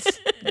 It's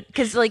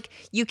because like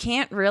you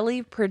can't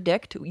really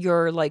predict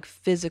your like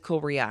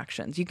physical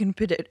reactions. You can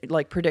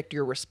predict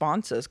your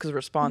responses, because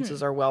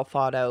responses are well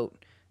thought out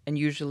and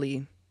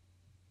usually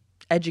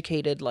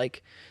educated.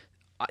 Like,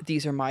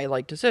 these are my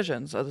like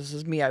decisions. This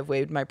is me. I've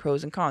weighed my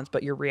pros and cons.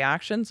 But your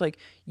reactions, like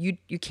you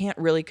can't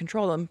really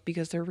control them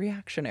because they're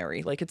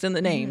reactionary. Like, it's in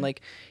the name.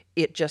 Like,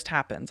 it just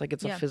happens. Like,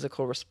 it's a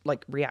physical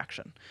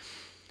reaction.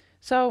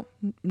 So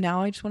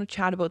now I just want to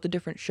chat about the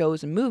different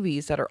shows and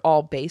movies that are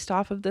all based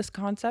off of this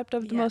concept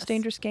of the most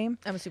dangerous game.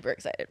 I'm super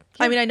excited.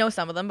 I mean, I know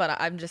some of them, but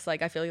I'm just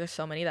like, I feel like there's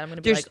so many that I'm going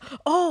to be There's- like,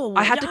 oh,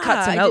 I had to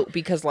cut some out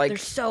because like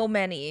there's so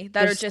many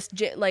that are just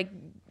like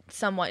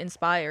somewhat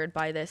inspired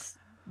by this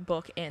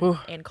book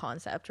and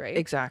concept, right?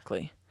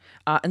 exactly.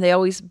 And they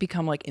always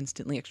become like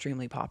instantly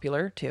extremely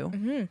popular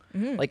too,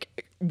 like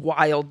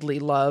wildly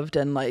loved,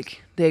 and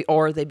like they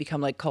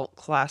become like cult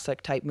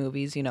classic type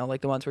movies, you know,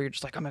 like the ones where you're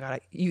just like, oh my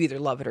god, you either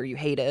love it or you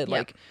hate it,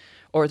 like,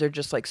 or they're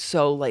just like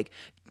so like,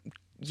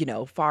 you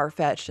know,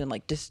 far-fetched and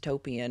like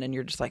dystopian, and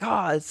you're just like,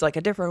 oh, it's like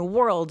a different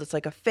world, it's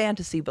like a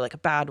fantasy but like a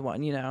bad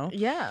one, you know.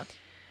 Yeah.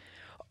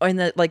 And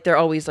that, like, they're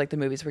always like the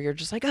movies where you're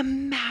just like,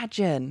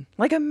 imagine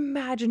if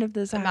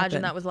this happened.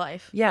 Imagine that was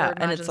life. Yeah, Or and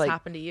imagine it's this like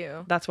happened to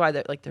you. that's why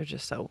they're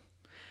just so.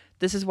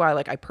 This is why,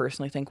 like, I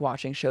personally think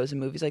watching shows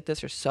and movies like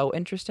this are so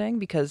interesting,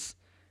 because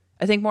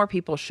I think more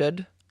people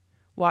should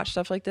watch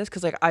stuff like this.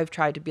 Because like I've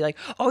tried to be like,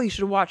 oh, you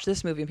should watch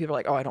this movie, and people are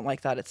like, oh, I don't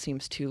like that. It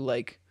seems too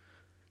like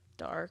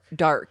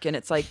dark, and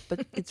it's like,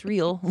 but it's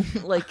real.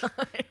 Like,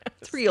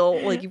 it's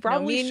real. Like, you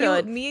probably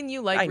should. Me and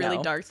you like really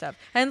dark stuff.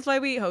 Hence why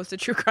we host a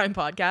true crime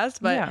podcast.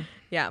 But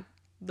yeah,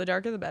 the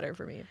darker the better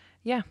for me.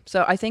 Yeah.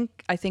 So I think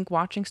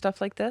watching stuff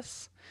like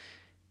this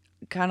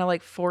kind of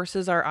like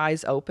forces our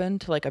eyes open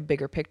to like a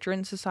bigger picture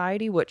in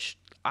society, which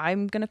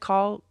I'm going to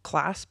call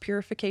class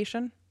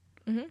purification.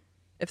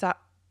 If that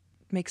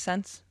makes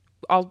sense.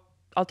 I'll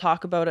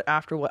talk about it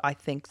after what I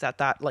think that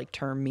like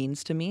term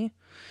means to me.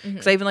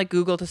 Because I even like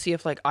Google to see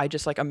if like I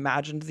just like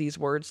imagined these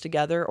words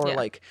together, or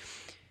like,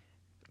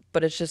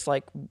 but it's just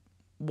like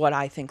what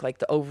I think like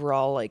the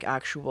overall like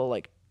actual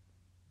like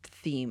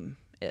theme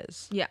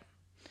is. Yeah.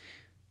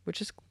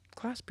 Which is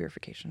class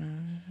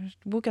purification.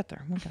 We'll get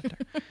there.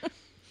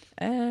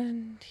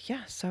 And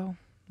yeah, so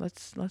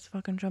let's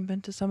fucking jump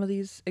into some of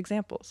these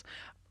examples.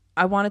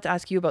 I wanted to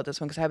ask you about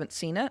this one because I haven't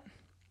seen it.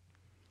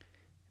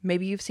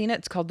 Maybe you've seen it.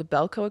 It's called The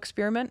Belko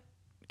Experiment.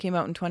 Came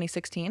out in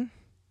 2016.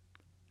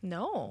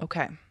 No.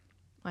 Okay.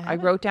 I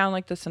wrote down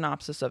like the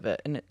synopsis of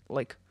it, and it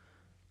like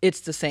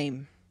it's the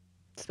same.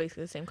 It's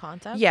basically the same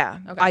concept. Yeah.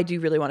 Okay. I do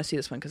really want to see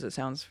this one because it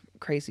sounds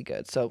crazy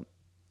good. So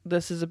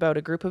this is about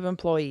a group of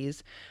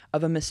employees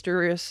of a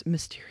mysterious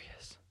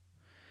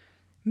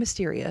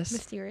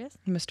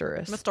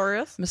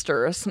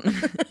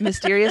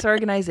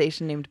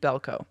organization named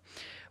Belko.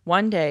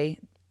 One day,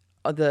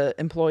 the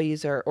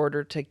employees are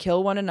ordered to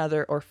kill one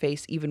another or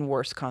face even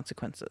worse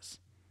consequences.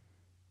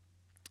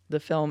 The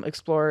film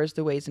explores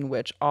the ways in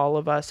which all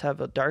of us have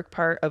a dark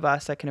part of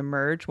us that can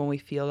emerge when we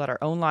feel that our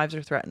own lives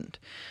are threatened,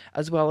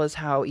 as well as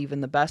how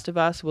even the best of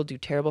us will do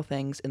terrible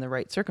things in the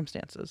right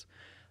circumstances.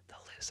 The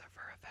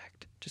Lucifer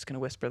effect. Just going to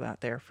whisper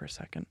that there for a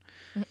second.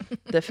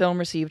 The film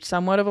received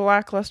somewhat of a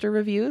lackluster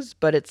reviews,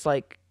 but it's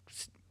like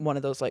one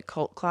of those like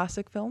cult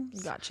classic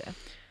films. Gotcha.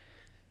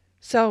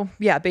 So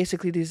yeah,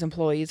 basically these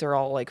employees are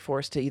all like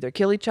forced to either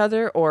kill each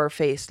other or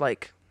face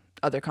like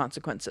other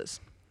consequences,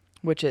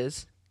 which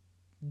is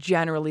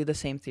generally the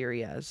same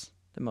theory as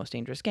The Most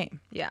Dangerous Game.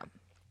 Yeah.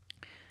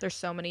 There's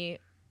so many.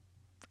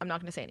 I'm not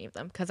going to say any of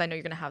them because I know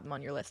you're going to have them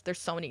on your list. There's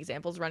so many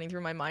examples running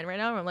through my mind right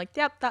now. Where I'm like,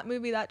 yep, that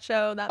movie, that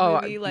show, that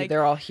movie. Like,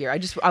 they're all here.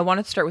 I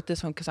wanted to start with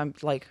this one because I'm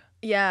like,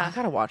 yeah, I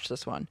got to watch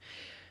this one.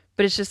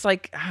 But it's just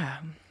like,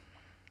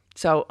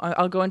 so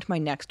I'll go into my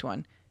next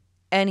one.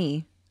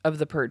 Any of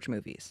the Purge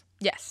movies.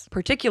 Yes.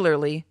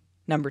 Particularly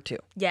number 2.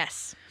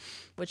 Yes.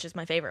 Which is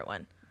my favorite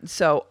one.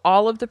 So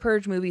all of the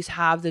Purge movies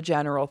have the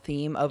general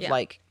theme of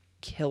like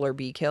kill or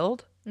be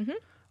killed.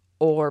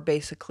 Or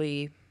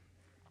basically,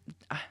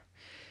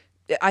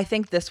 I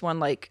think this one,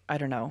 like, I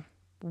don't know,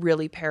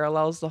 really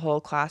parallels the whole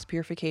class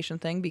purification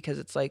thing, because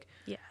it's like,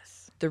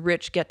 yes, the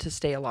rich get to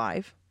stay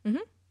alive.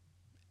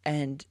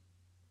 And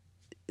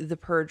the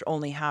purge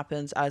only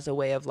happens as a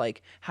way of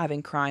like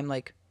having crime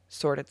like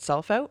sort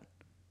itself out.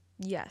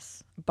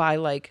 Yes. By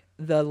like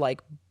the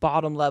like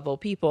bottom level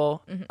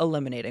people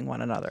eliminating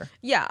one another.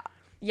 Yeah.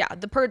 Yeah.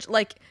 The Purge,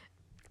 like,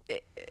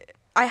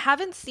 I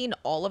haven't seen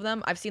all of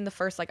them. I've seen the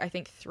first, like, I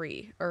think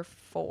 3 or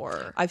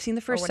 4. I've seen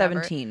the first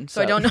 17.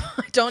 So I don't know.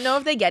 I don't know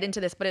if they get into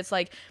this, but it's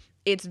like,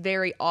 it's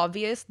very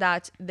obvious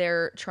that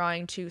they're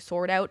trying to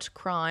sort out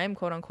crime,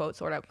 quote unquote,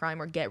 sort out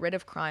crime or get rid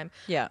of crime.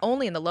 Yeah.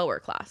 Only in the lower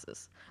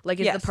classes. Like,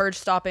 is the Purge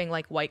stopping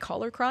like white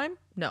collar crime?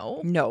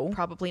 No.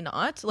 Probably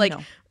not. Like,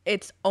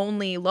 it's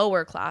only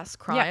lower class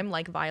crime,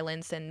 like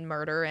violence and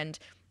murder and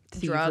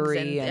drugs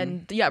Thievery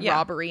and yeah.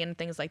 robbery and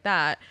things like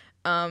that.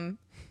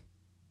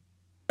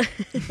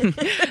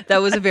 That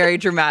was a very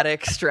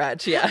dramatic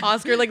stretch. Yeah.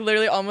 Oscar like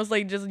literally almost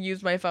like just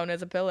used my phone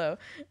as a pillow.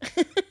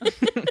 I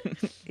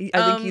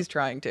think he's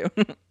trying to.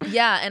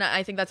 Yeah, and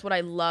I think that's what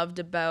I loved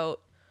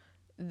about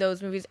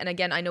those movies. And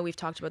again, I know we've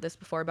talked about this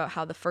before about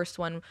how the first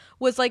one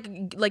was like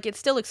it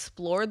still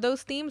explored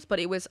those themes, but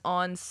it was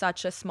on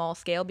such a small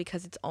scale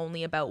because it's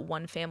only about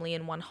one family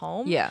in one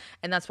home. Yeah.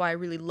 And that's why I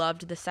really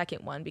loved the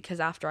second one,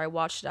 because after I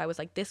watched it, I was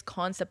like, this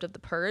concept of the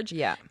purge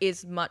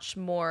is much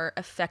more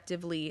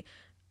effectively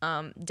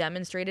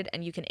demonstrated,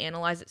 and you can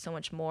analyze it so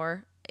much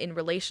more in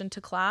relation to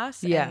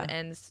class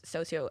and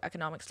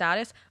socioeconomic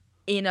status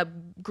in a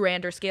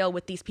grander scale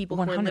with these people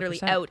who are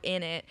literally out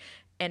in it.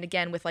 And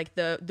again, with like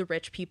the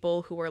rich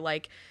people who are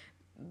like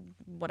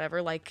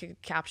whatever, like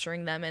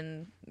capturing them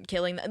and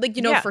killing them, like,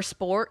 you know, for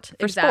sport.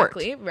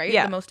 Exactly. Right.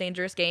 Yeah. The most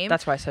dangerous game.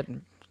 That's why I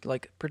said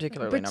like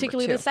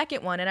particularly the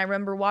second one. And I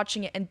remember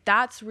watching it, and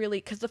that's really,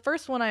 because the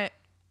first one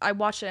I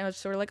watched it and I was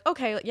sort of like,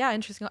 okay, yeah,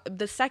 interesting.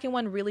 The second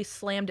one really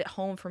slammed it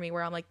home for me,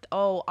 where I'm like,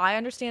 oh, I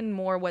understand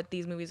more what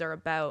these movies are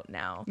about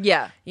now.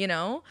 Yeah. You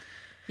know?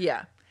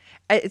 Yeah.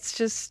 It's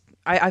just,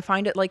 I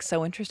find it like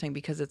so interesting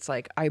because it's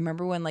like, I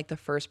remember when like the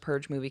first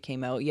Purge movie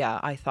came out. Yeah.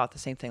 I thought the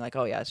same thing. Like,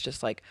 oh yeah, it's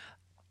just like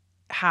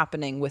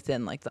happening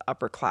within like the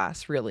upper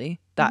class,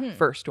 really, that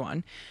first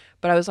one.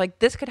 But I was like,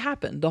 this could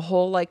happen. The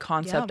whole like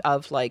concept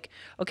of like,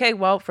 okay,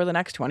 well, for the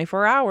next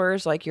 24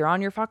 hours, like you're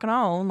on your fucking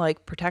own,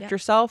 like protect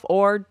yourself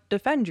or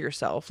defend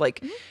yourself.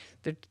 Like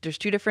there's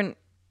two different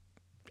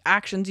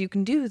actions you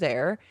can do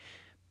there.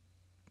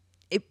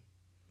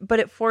 But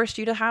it forced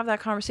you to have that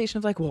conversation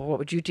of like, well, what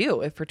would you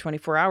do if for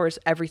 24 hours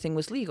everything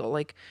was legal?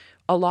 Like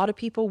a lot of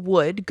people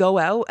would go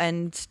out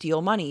and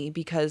steal money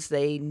because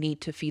they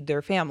need to feed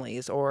their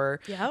families,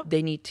 or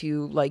they need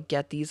to like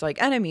get these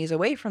like enemies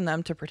away from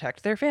them to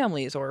protect their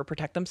families or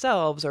protect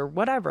themselves or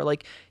whatever.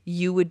 Like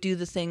you would do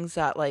the things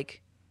that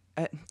like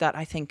that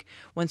I think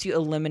once you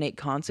eliminate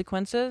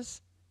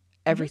consequences,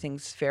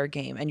 everything's fair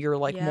game, and your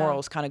like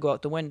morals kind of go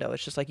out the window.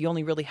 It's just like you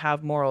only really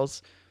have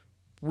morals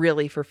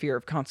really for fear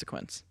of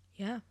consequence.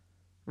 Yeah.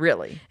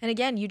 Really. And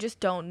again, you just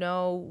don't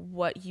know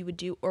what you would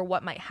do or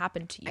what might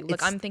happen to you.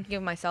 Like I'm thinking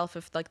of myself,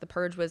 if like the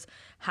purge was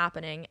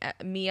happening,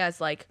 me as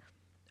like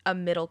a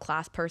middle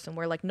class person,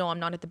 where like, no, I'm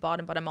not at the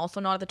bottom, but I'm also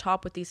not at the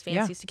top with these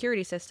fancy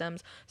security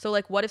systems. So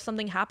like, what if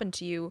something happened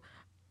to you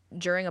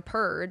during a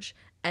purge,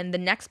 and the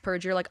next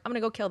purge you're like, I'm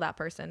gonna go kill that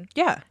person?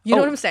 Yeah. You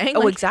know what I'm saying?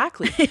 Oh, like,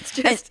 exactly. It's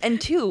just and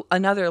two,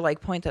 another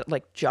like point that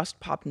like just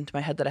popped into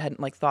my head that I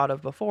hadn't like thought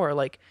of before.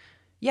 Like,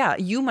 yeah,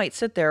 you might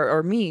sit there,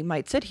 or me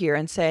might sit here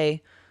and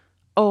say,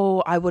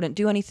 oh, I wouldn't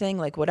do anything,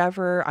 like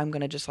whatever, I'm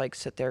gonna just like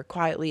sit there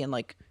quietly and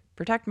like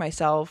protect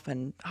myself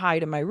and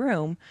hide in my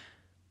room.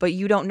 But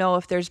you don't know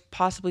if there's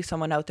possibly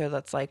someone out there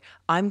that's like,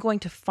 I'm going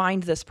to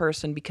find this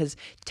person because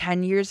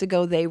 10 years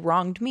ago they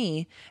wronged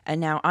me, and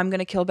now I'm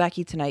gonna kill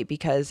Becky tonight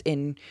because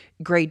in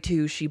grade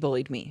 2 she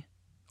bullied me,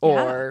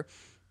 or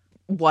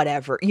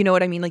whatever. You know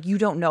what I mean? Like you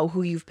don't know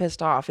who you've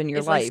pissed off in your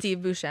life. Like Steve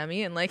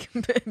Buscemi and like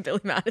Billy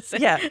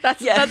Madison. Yeah.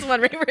 That's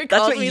one right where he That's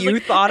calls what me. you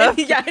like, thought of?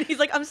 Yeah, and he's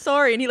like, I'm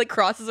sorry, and he like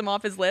crosses him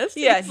off his list.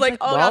 Yeah, he's like,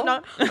 oh,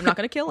 well, I'm not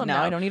gonna kill him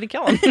now. I don't need to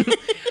kill him.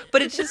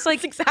 But it's just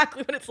like, that's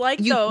exactly what it's like.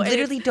 you though.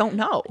 literally don't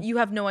know. You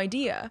have no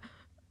idea.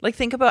 Like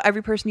think about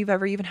every person you've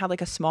ever even had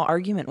like a small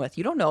argument with.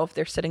 You don't know if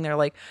they're sitting there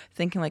like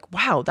thinking like,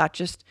 wow, that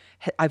just,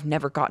 I've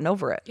never gotten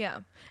over it.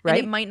 Yeah. Right.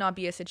 And it might not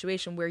be a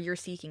situation where you're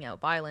seeking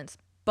out violence,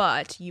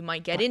 but you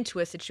might get into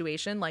a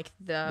situation like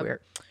the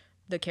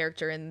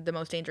character in The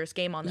Most Dangerous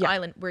Game on the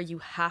island, where you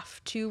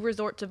have to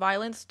resort to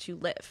violence to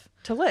live.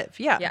 To live,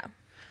 yeah. Yeah.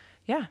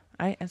 Yeah.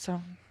 And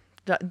so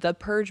the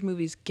Purge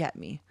movies get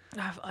me.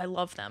 I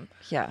love them.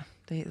 Yeah,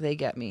 they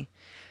get me.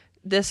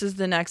 This is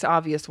the next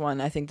obvious one.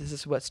 I think this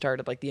is what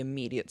started like the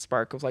immediate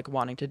spark of like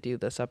wanting to do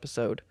this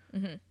episode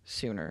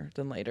sooner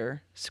than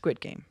later. Squid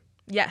Game.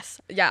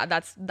 Yes. Yeah,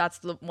 that's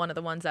one of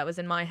the ones that was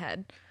in my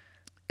head.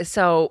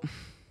 So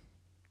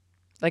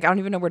like I don't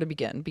even know where to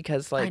begin,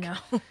 because like I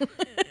know.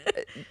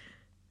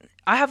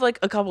 I have like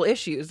a couple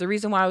issues. The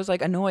reason why I was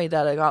like annoyed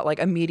that I got like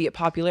immediate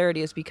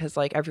popularity is because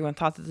like everyone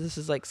thought that this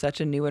is like such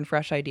a new and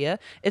fresh idea.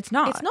 It's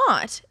not. It's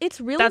not.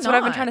 It's really That's not. what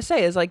I've been trying to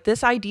say, is like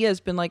this idea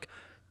has been like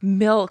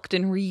milked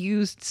and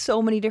reused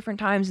so many different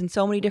times in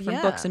so many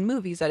different books and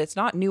movies that it's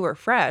not new or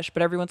fresh,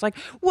 but everyone's like,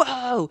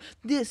 whoa,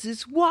 this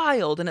is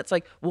wild. And it's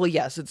like, well,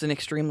 yes, it's an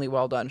extremely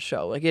well done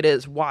show. Like it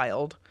is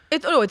wild.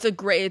 It's a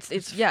great,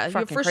 it's yeah, for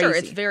fucking sure. crazy.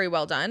 It's very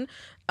well done.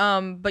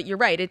 But you're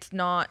right. It's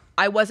not,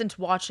 I wasn't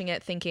watching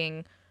it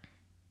thinking,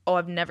 oh,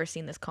 I've never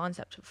seen this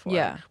concept before.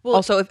 Yeah. Well,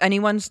 Also, if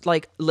anyone's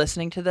like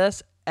listening to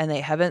this and they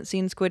haven't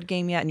seen Squid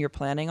Game yet and you're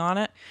planning on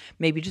it,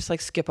 maybe just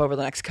like skip over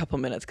the next couple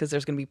minutes, because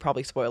there's going to be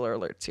probably spoiler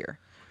alerts here.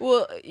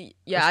 well,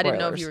 yeah, I didn't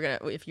know if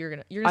spoilers. you're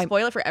gonna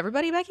spoil it for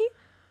everybody, Becky.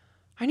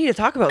 I need to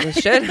talk about this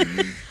shit.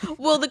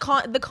 Well, the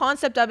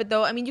concept of it,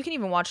 though, I mean, you can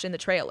even watch it in the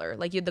trailer.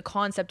 Like the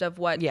concept of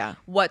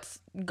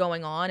what's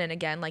going on, and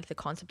again, like the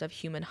concept of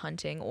human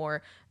hunting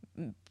or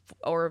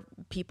or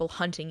people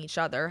hunting each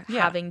other,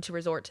 Yeah. having to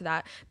resort to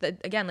that. That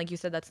again, like you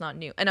said, that's not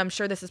new. And I'm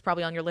sure this is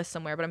probably on your list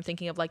somewhere, but I'm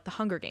thinking of like the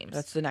Hunger Games.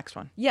 That's the next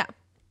one. Yeah.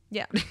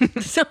 Yeah.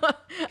 So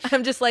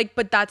I'm just like,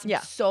 but that's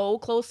Yeah. so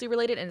closely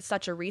related and it's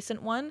such a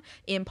recent one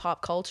in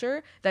pop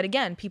culture that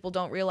again, people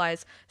don't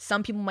realize.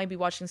 Some people might be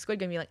watching Squid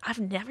Game and be like, I've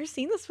never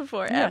seen this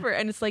before ever.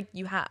 And it's like,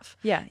 you have.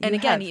 Yeah, And you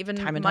again, have, even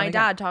time and my time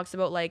again. dad talks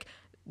about like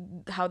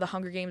how the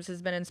Hunger Games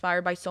has been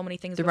inspired by so many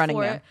things. The before Running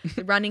Man. it.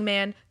 The Running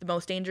Man, The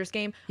Most Dangerous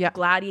Game, Yeah.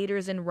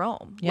 Gladiators in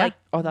Rome. Yeah. Like,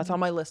 Oh, that's on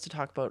my list to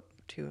talk about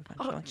too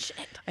eventually. oh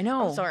shit. I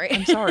know. I'm sorry.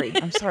 I'm sorry.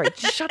 I'm sorry.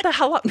 Just shut the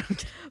hell up.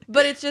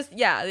 But it's just,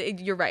 yeah,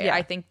 you're right. Yeah.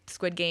 I think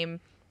Squid Game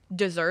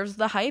deserves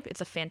the hype.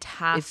 It's a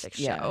fantastic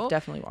show. Yeah,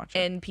 definitely watch it.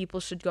 And people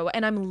should go.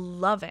 And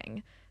I'm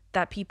loving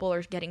that people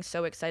are getting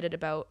so excited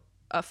about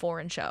a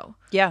foreign show.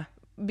 Yeah.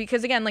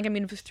 Because again, like, I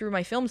mean, through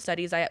my film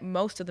studies,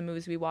 most of the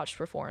movies we watched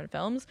were foreign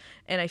films.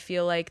 And I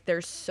feel like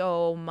there's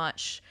so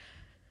much,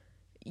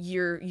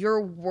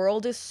 your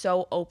world is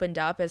so opened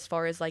up as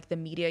far as like the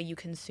media you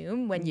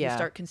consume when you Yeah.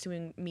 start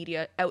consuming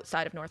media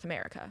outside of North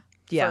America.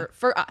 Yeah.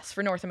 For us,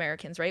 for North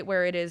Americans, right?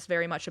 Where it is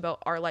very much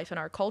about our life and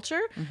our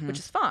culture, which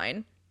is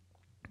fine.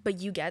 But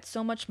you get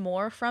so much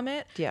more from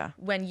it Yeah.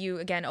 when you,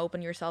 again,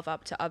 open yourself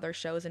up to other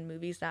shows and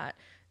movies that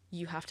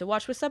you have to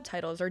watch with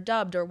subtitles or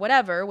dubbed or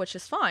whatever, which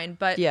is fine.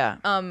 But Yeah.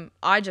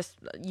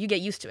 you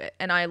get used to it.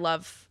 And I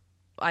love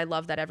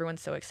that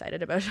everyone's so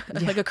excited about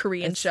like a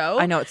Korean show.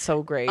 I know, it's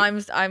so great.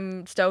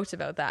 I'm stoked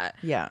about that.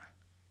 Yeah.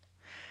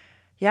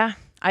 Yeah.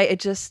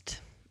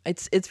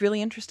 It's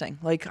really interesting.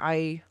 Like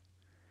I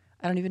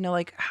don't even know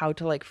like how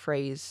to like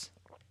phrase.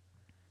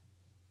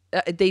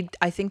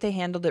 I think they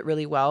handled it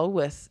really well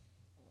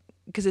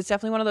because it's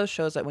definitely one of those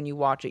shows that when you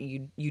watch it,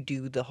 you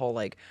do the whole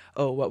like,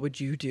 oh, what would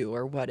you do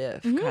or what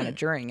if kind of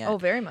during it. Oh,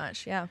 very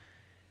much. Yeah.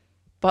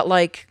 But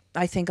like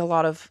I think a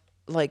lot of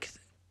like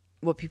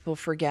what people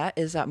forget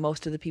is that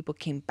most of the people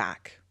came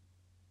back.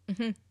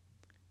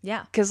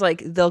 Yeah. Because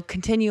like they'll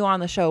continue on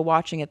the show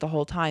watching it the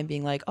whole time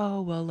being like,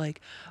 oh well, like,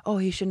 oh,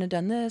 he shouldn't have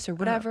done this or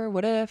whatever,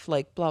 what if,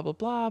 like blah blah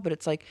blah. But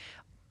it's like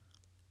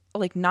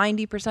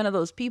 90% of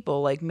those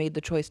people like made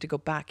the choice to go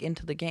back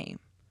into the game.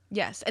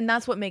 Yes, and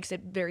that's what makes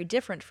it very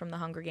different from the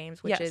Hunger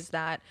Games, which Yes. is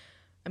that,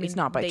 I mean, It's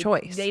not by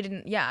choice. They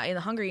didn't. Yeah, in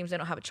the Hunger Games, they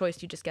don't have a choice.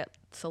 You just get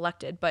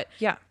selected. But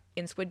Yeah,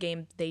 in Squid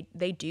Game, they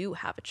do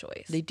have a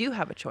choice. they do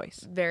have a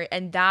choice.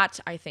 And that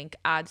I think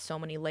adds so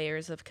many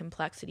layers of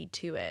complexity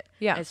to it.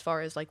 Yeah. As far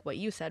as like what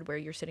you said, where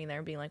you're sitting there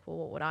and being like, well,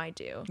 what would I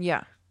do?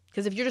 Yeah,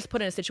 Because if you're just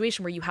put in a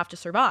situation where you have to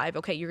survive,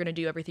 okay, you're gonna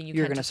do everything you're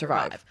can gonna to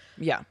survive.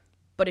 Yeah,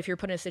 But if you're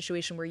put in a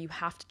situation where you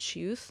have to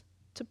choose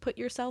to put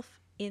yourself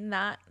in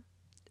that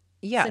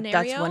yeah. That's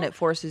when scenario? it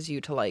forces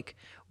you to like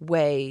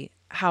weigh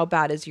how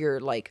bad is your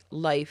like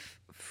life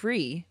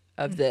free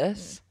of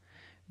this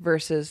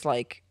versus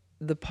like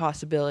the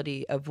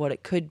possibility of what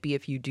it could be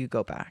if you do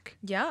go back.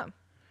 Yeah.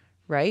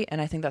 Right. And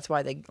I think that's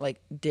why they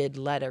like did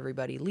let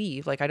everybody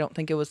leave. Like I don't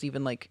think it was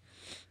even like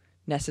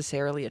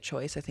necessarily a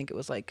choice. I think it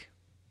was like,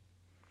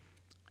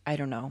 I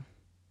don't know,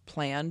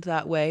 planned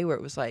that way where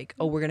it was like,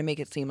 oh, we're gonna make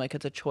it seem like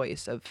it's a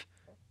choice of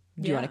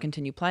do you want to Yeah.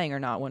 continue playing or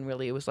not, when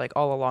really it was like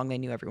all along they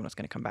knew everyone was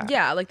gonna come back.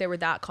 Yeah, like they were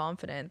that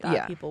confident that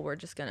Yeah. people were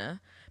just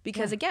gonna,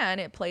 because again,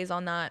 it plays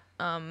on that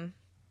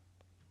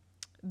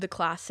the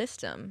class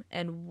system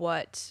and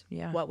what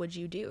would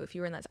you do if you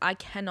were in that? I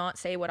cannot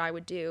say what I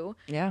would do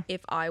Yeah.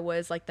 if I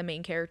was like the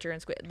main character in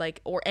Squid,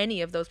 like, or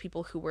any of those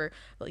people who were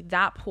like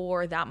that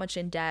poor, that much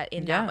in debt,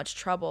 in Yeah. that much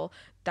trouble,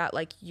 that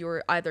like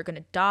you're either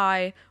gonna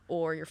die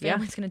or your Yeah.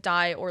 family's gonna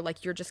die or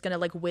like you're just gonna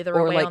like wither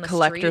Or away like on the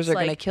collectors streets. are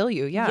gonna Like, kill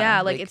you. Yeah.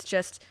 yeah, like it's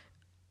just,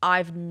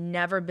 I've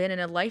never been in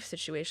a life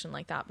situation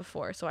like that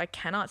before, so I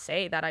cannot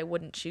say that I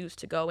wouldn't choose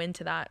to go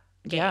into that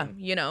game. Yeah.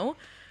 You know?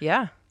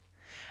 Yeah.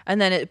 And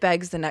then it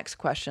begs the next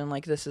question.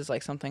 Like this is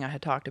like something I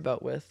had talked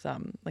about with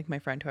like my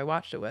friend who I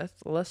watched it with,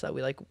 Alyssa.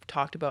 We like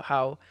talked about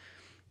how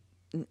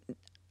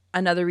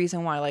another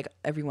reason why like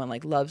everyone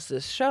like loves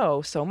this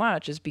show so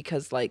much is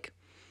because like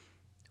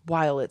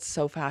while it's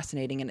so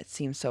fascinating and it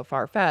seems so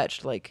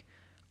far-fetched, like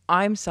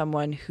I'm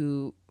someone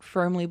who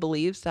firmly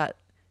believes that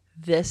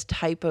this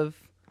type of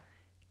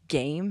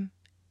game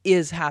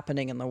is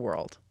happening in the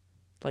world,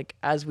 like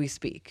as we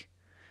speak.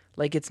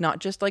 Like it's not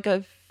just like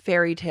a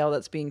fairy tale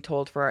that's being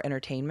told for our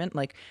entertainment.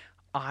 Like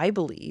I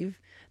believe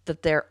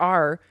that there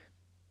are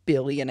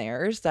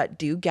billionaires that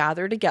do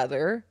gather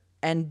together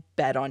and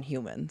bet on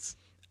humans.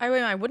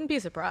 I wouldn't be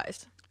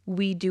surprised.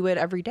 We do it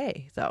every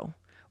day though.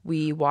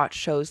 We watch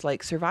shows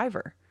like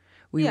Survivor.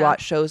 We Yeah.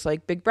 watch shows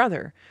like Big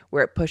Brother,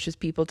 where it pushes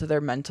people to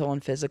their mental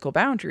and physical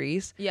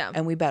boundaries. Yeah.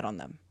 And we bet on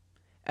them.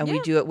 And we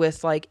Yeah. do it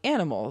with like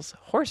animals,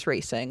 horse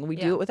racing. We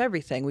Yeah. do it with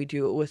everything. We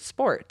do it with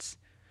sports.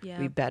 Yeah.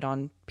 We bet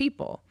on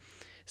people.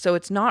 So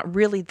it's not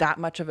really that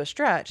much of a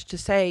stretch to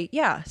say,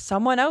 yeah,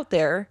 someone out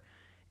there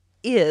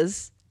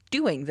is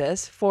doing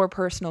this for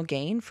personal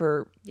gain,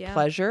 for Yeah.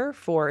 pleasure,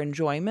 for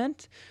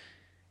enjoyment.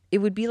 It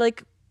would be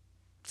like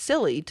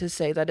silly to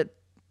say that it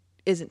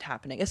isn't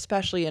happening,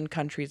 especially in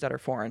countries that are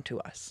foreign to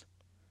us.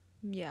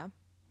 Yeah.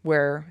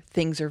 where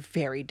things are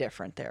very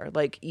different there.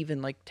 Like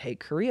even like take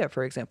Korea,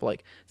 for example,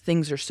 like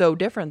things are so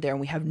different there and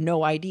we have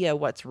no idea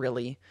what's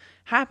really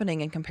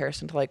happening in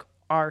comparison to like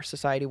our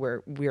society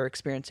where we're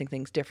experiencing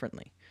things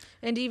differently.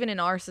 And even in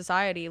our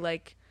society,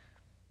 like,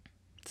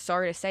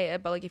 sorry to say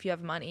it, but like if you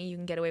have money, you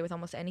can get away with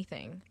almost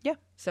anything. Yeah.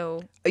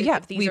 So Yeah,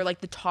 if these are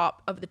like the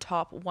top of the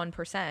top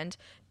 1%,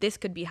 this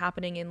could be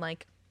happening in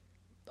like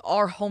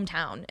our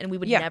hometown and we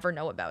would never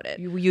know about it.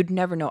 You'd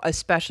never know,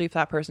 especially if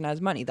that person has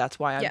money. That's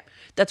why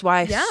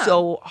I Yeah.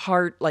 so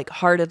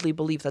heartedly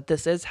believe that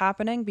this is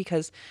happening,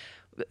 because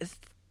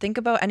think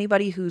about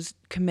anybody who's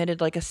committed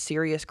like a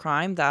serious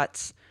crime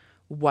that's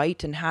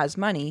white and has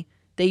money.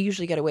 They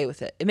usually get away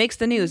with it. It makes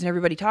the news and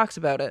everybody talks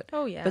about it.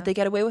 Oh, yeah. But they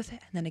get away with it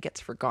and then it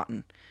gets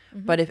forgotten.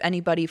 But if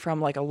anybody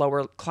from like a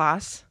lower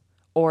class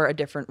or a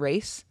different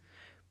race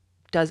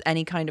does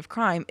any kind of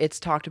crime, it's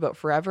talked about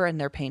forever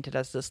and they're painted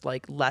as this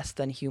like less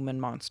than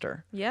human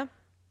monster. Yeah.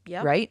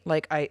 Yeah. Right?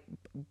 Like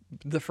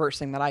the first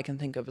thing that I can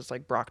think of is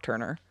like Brock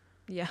Turner.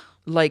 Yeah.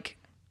 Like,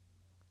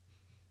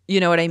 you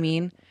know what I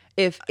mean?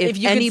 If you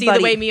anybody, can see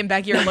the way me and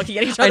Becky are looking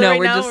at each other know, right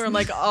we're now, just- we're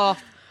like, oh,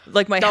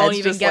 like my don't head's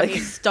even just get like, me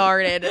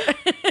started.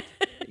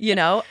 you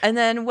know. And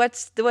then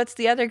what's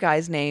the other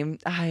guy's name?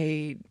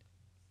 I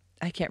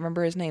can't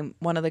remember his name.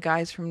 One of the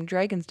guys from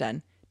Dragon's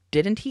Den.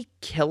 Didn't he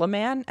kill a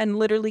man and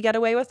literally get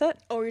away with it?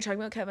 Oh, you're talking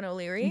about Kevin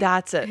O'Leary?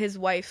 That's it. His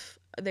wife,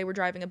 they were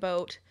driving a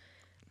boat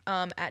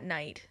at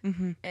night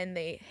and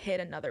they hit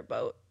another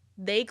boat.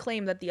 They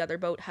claim that the other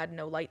boat had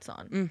no lights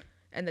on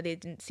and that they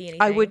didn't see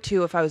anything. I would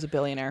too if I was a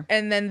billionaire.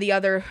 And then the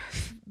other,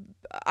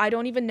 I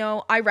don't even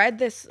know. I read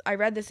this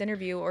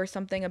interview or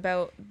something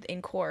about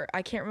in court.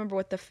 I can't remember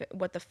what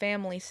the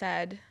family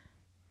said.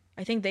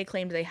 I think they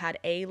claimed they had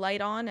a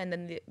light on, and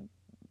then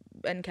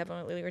and Kevin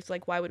O'Leary was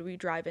like, why would we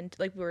drive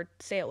into, like, we were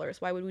sailors,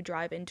 why would we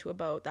drive into a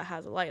boat that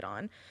has a light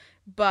on?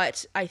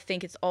 But I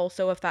think it's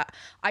also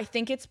I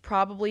think it's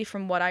probably,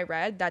 from what I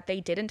read, that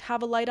they didn't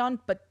have a light on,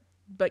 but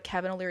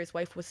Kevin O'Leary's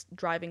wife was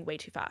driving way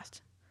too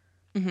fast.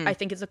 I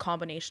think it's a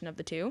combination of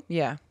the two.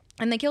 Yeah.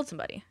 And they killed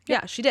somebody.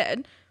 Yeah, she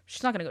did.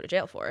 She's not going to go to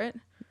jail for it.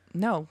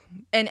 No.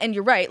 And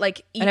you're right.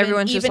 Like, even,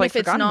 everyone's just, even like, if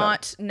it's forgotten about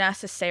not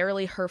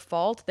necessarily her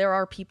fault, there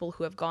are people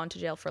who have gone to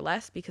jail for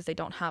less because they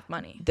don't have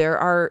money. There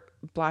are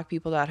black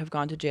people that have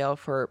gone to jail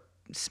for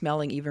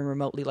smelling even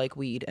remotely like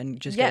weed and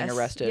just getting Yes,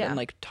 arrested yeah. and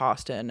like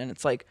tossed in, and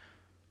it's like,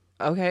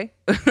 okay.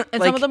 And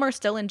Like, some of them are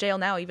still in jail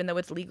now, even though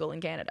it's legal in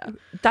Canada.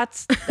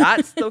 that's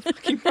the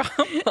fucking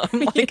problem.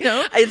 Like, You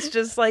know? it's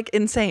just like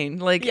insane.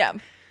 Like, Yeah.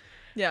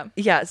 Yeah.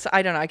 yeah. So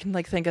I don't know. I can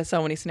like think of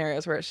so many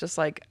scenarios where it's just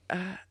like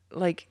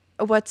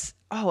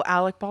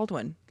Alec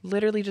Baldwin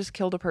literally just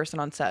killed a person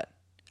on set.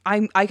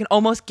 I can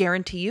almost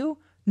guarantee you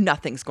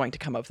nothing's going to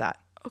come of that.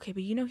 Okay,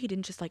 but you know he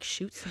didn't just like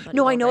shoot somebody.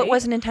 No, I though, know right? it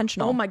wasn't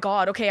intentional. Oh my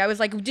god. Okay, I was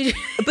like, do you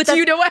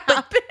that's- know what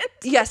happened?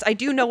 Yes, I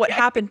do know what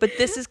happened, but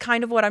this is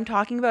kind of what I'm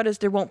talking about, is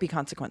there won't be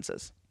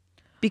consequences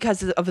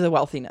because of the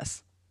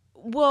wealthiness.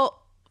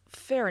 Well,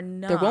 fair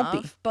enough. won't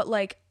be. But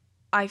like,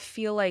 I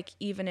feel like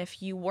even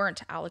if you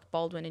weren't Alec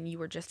Baldwin and you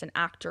were just an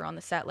actor on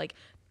the set, like,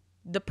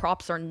 the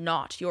props are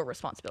not your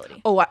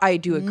responsibility. Oh, I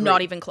do agree.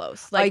 Not even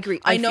close. Like, I agree.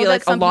 I I know feel that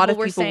like a some lot of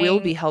were people will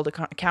be held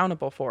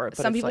accountable for it.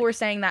 But some it's people like, were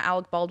saying that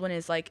Alec Baldwin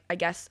is like, I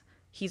guess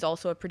he's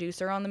also a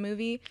producer on the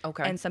movie.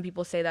 Okay. And some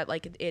people say that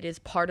like it is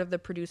part of the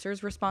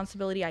producer's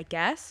responsibility, I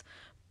guess.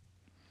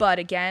 But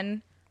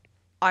again,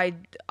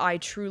 I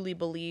truly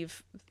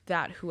believe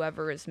that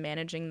whoever is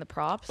managing the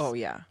props. Oh,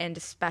 yeah. And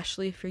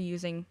especially if you're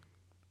using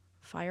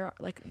fire,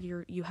 like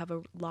you have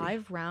a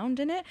live round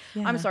in it.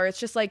 Yeah. I'm sorry, it's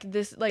just like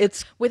this, like,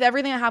 It's- with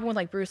everything that happened with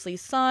like Bruce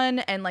Lee's son,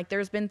 and like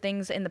there's been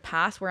things in the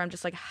past where I'm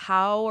just like,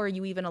 how are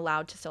you even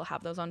allowed to still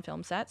have those on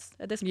film sets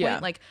at this point? Yeah.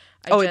 Like,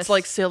 it's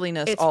like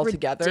silliness it's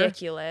altogether.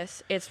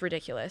 ridiculous. It's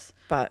ridiculous.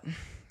 But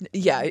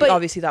yeah, But-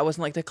 obviously that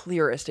wasn't like the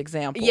clearest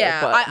example.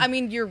 Yeah, but I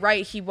mean, you're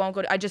right. He won't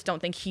go to, I just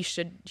don't think he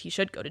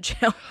should go to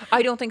jail.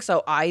 I don't think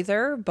so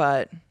either.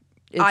 But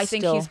it's I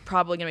think still, he's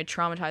probably gonna be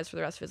traumatized for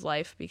the rest of his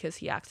life because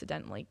he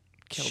accidentally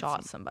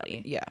shot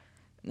somebody. yeah,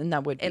 and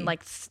that would be, And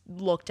like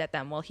looked at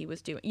them while he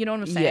was doing, you know what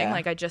I'm saying? Yeah.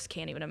 Like, I just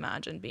can't even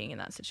imagine being in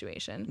that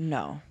situation.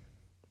 no,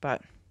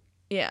 but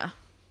Yeah.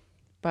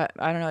 I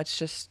don't know. It's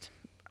just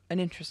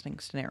an interesting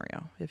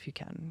scenario if you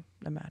can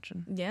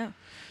imagine. Yeah.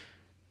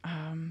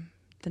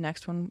 The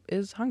next one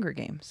is Hunger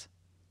Games.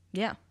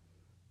 Yeah.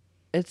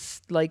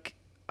 It's like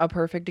a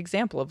perfect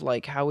example of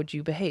like how would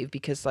you behave,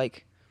 because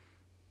like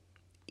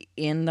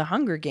in the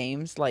Hunger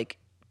Games, like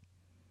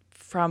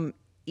from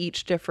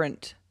each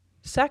different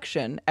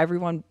section,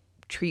 everyone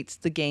treats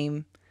the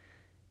game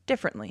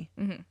differently.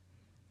 Mm-hmm.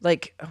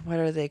 Like, what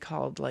are they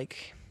called?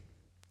 Like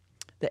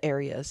the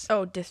areas.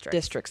 Oh,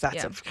 districts. That's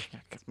Yeah.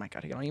 it. My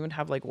God, I don't even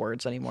have like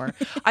words anymore.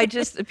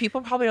 People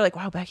probably are like,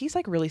 wow, Becky's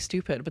like really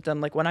stupid. But then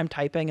like when I'm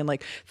typing and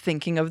like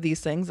thinking of these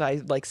things,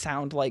 I like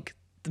sound like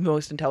the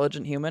most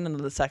intelligent human. And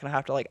then the second I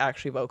have to like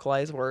actually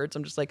vocalize words,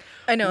 I'm just like,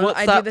 I know, what's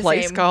I do that the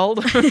place same.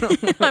 called?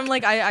 I'm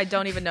like, I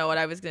don't even know what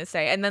I was going to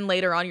say. And then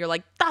later on, you're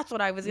like, that's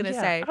what I was going to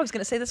say. I was going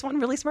to say this one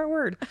really smart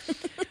word.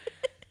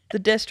 the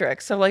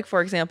districts. So like,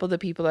 for example, the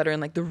people that are in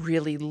like the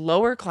really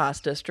lower class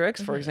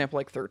districts, for example,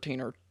 like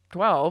 13 or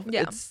 12,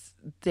 Yeah.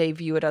 they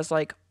view it as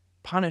like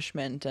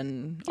punishment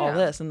and all Yeah.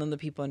 this. And then the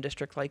people in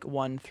district like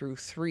 1 through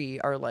 3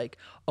 are like,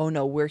 oh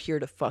no, we're here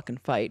to fucking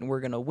fight and we're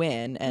going to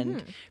win.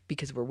 And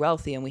because we're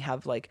wealthy and we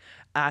have like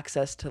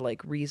access to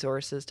like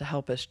resources to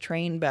help us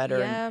train better.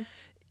 Yeah. And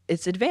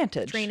it's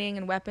advantage. Training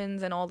and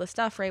weapons and all the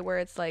stuff, right? Where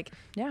it's like,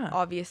 Yeah.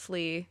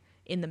 obviously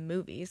in the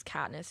movies,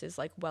 Katniss is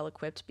like well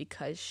equipped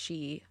because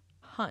she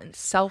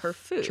hunts her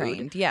food.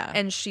 Self-trained, yeah.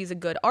 And she's a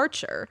good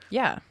archer.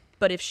 Yeah.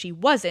 But if she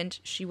wasn't,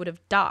 she would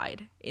have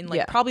died in like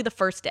Yeah. probably the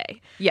first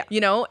day. Yeah. You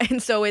know?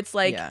 And so it's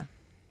like Yeah.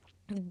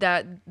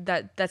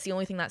 that's the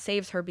only thing that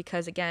saves her,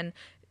 because again,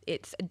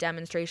 it's a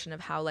demonstration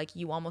of how like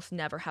you almost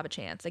never have a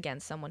chance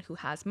against someone who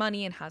has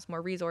money and has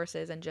more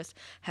resources and just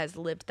has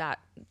lived that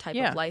type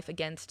Yeah. of life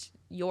against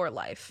your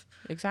life,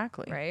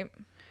 Exactly. right?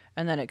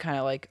 And then it kind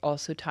of like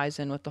also ties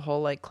in with the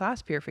whole like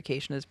class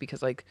purification, is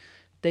because like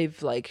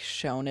they've like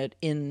shown it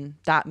in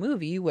that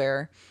movie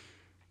where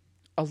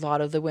a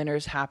lot of the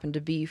winners happen to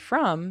be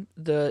from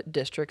the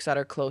districts that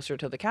are closer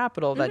to the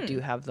capital that do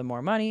have the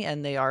more money,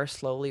 and they are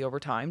slowly over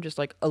time just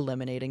like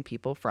eliminating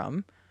people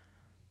from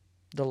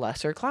the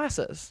lesser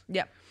classes.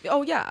 Yeah.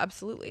 Oh yeah,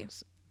 absolutely.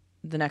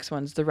 The next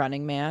one's The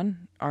Running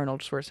Man,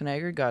 Arnold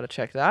Schwarzenegger. Got to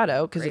check that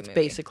out because Great it's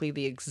movie. basically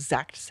the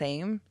exact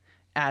same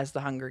as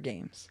the Hunger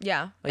Games.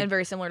 Yeah. Like, and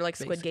very similar to like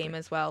Squid basically. Game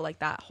as well, like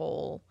that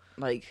whole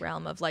Like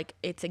realm of like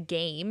it's a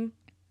game,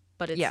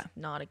 but it's Yeah.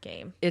 not a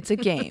game. it's a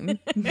game.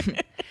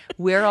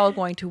 We're all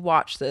going to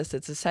watch this.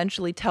 It's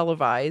essentially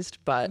televised,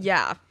 but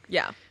Yeah.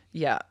 Yeah.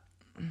 yeah.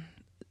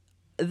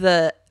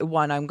 The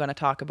one I'm going to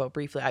talk about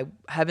briefly, I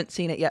haven't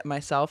seen it yet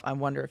myself. I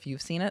wonder if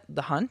you've seen it.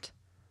 The Hunt.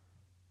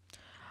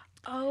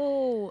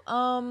 Oh,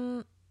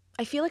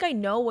 I feel like I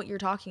know what you're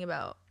talking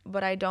about,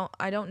 but I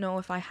don't know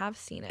if I have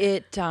seen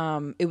it.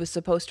 It was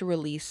supposed to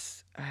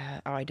release.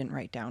 I didn't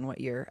write down what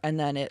year, and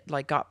then it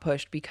like got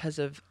pushed because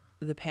of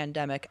the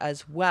pandemic,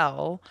 as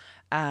well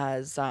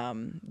as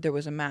there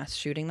was a mass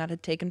shooting that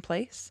had taken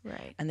place,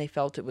 Right. and they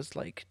felt it was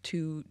like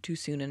too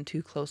soon and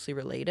too closely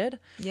related.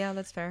 Yeah,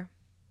 that's fair.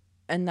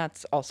 And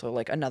that's also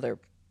like another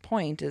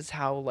point, is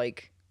how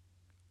like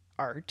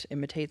art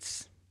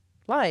imitates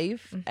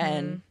life,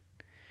 and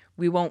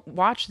we won't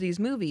watch these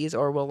movies,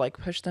 or we'll like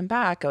push them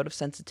back out of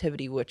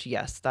sensitivity, which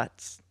yes,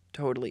 that's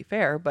totally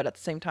fair, but at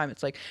the same time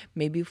it's like,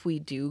 maybe if we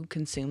do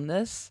consume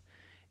this,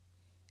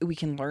 we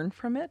can learn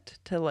from it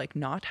to like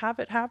not have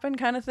it happen,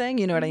 kind of thing,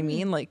 you know what I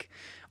mean? Like,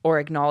 or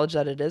acknowledge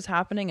that it is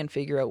happening and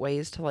figure out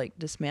ways to like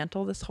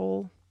dismantle this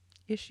whole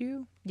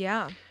issue.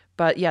 Yeah.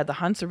 But yeah, The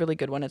Hunt's a really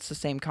good one. It's the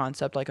same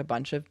concept, like a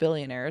bunch of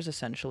billionaires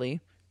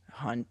essentially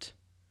hunt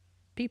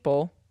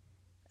people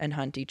and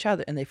hunt each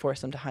other, and they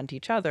force them to hunt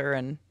each other,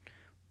 and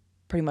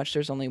pretty much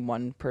there's only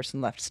one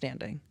person left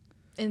standing.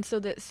 And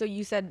so so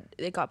you said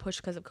it got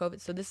pushed because of COVID.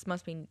 So this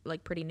must be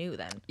like pretty new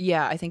then.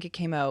 Yeah, I think it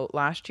came out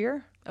last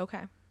year.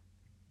 Okay.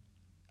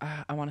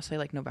 I want to say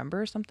like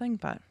November or something,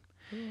 but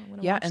Ooh, I'm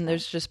gonna yeah, watch and that.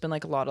 there's just been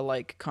like a lot of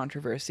like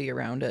controversy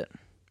around it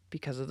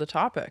because of the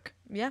topic.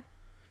 Yeah.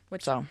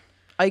 Which So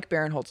Ike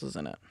Barinholtz is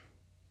in it,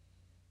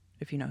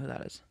 if you know who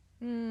that is.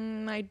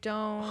 I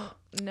don't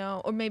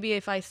know. Or maybe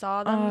if I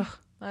saw them,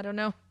 I don't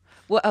know.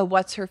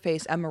 What's her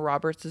face? Emma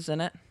Roberts is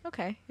in it.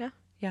 Okay. Yeah.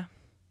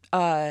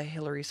 Yeah.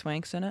 Hilary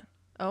Swank's in it.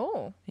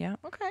 Oh. Yeah.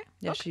 Okay.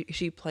 Yeah, Okay.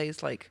 she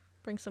plays like,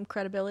 Bring some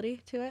credibility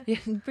to it. yeah,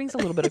 it brings a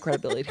little bit of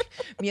credibility.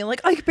 Me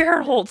like, Ike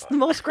Barinholtz, the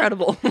most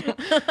credible.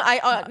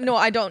 No,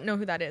 I don't know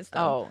who that is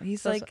though. Oh,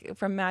 he's That's- like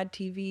from Mad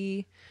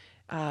TV,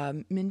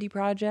 Mindy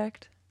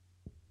Project.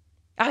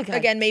 Okay.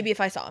 Again, maybe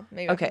if I saw him.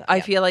 Maybe if Okay, saw- I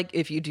yeah. feel like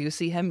if you do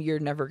see him, you're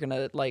never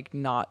gonna like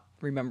not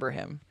remember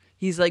him.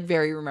 He's like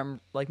very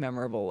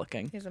memorable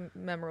looking. He has a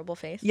memorable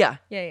face. Yeah.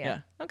 Yeah.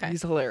 Okay.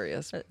 He's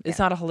hilarious. It's yeah.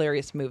 not a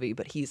hilarious movie,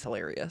 but he's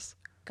hilarious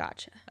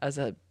Gotcha. as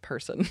a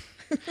person.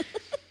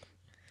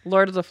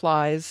 Lord of the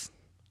Flies.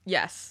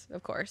 Yes,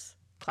 of course.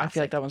 I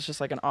feel like that one's just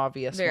like an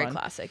obvious Very one.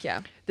 classic.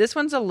 Yeah. This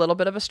one's a little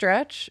bit of a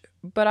stretch,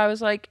 but I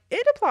was like,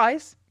 it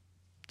applies.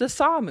 The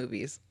Saw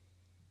movies,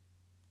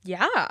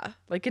 Yeah.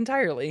 like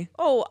entirely.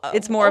 Oh,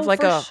 It's more of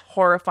like for a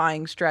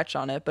horrifying stretch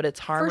on it, but it's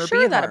harm for or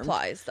sure be that harmed.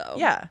 applies though.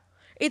 Yeah.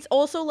 It's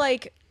also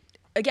like,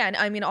 again,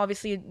 I mean,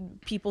 obviously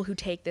people who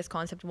take this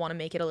concept want to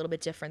make it a little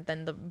bit different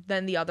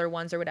than the other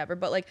ones or whatever.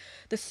 But like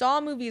the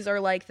Saw movies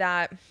are like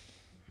that.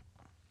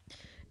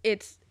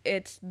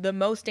 It's the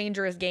most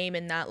dangerous game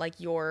in that like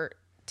you're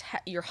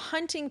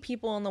hunting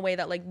people in the way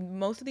that like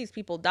most of these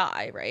people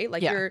die, right?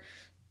 Like Yeah. you're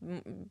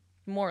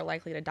more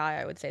likely to die,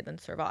 I would say, than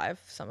survive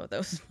some of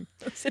those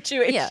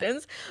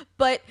situations.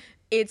 But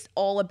it's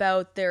all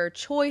about their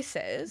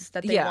choices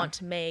that they Yeah. want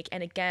to make.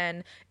 And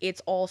again,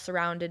 it's all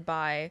surrounded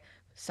by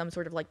some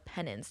sort of like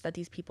penance that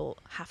these people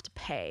have to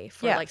pay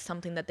for Yeah. like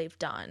something that they've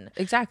done.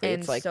 Exactly. And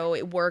It's like, so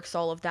it works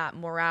all of that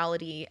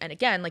morality. And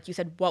again, like you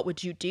said, what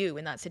would you do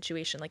in that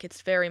situation? Like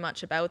it's very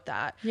much about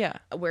that. yeah.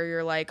 Where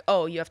you're like,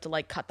 oh, you have to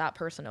like cut that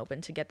person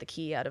open to get the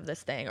key out of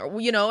this thing, or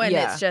you know, and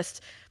Yeah. it's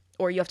just,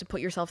 or you have to put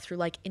yourself through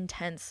like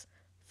intense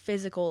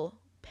physical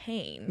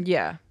pain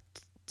Yeah.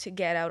 to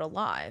get out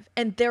alive.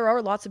 And there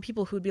are lots of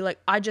people who'd be like,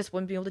 I just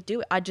wouldn't be able to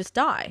do it. I'd just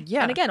die.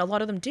 Yeah. And again, a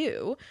lot of them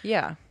do.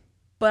 Yeah.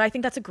 But I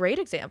think that's a great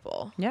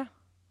example. Yeah.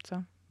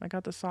 So I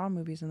got the Saw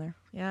movies in there.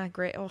 Yeah,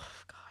 great. Oh,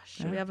 gosh.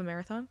 Should we have a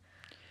marathon?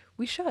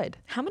 We should.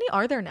 How many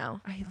are there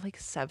now? I like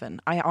 7.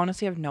 I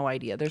honestly have no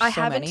idea. There's I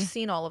so haven't many.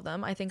 seen all of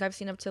them. I think I've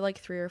seen up to like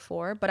 3 or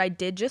 4. But I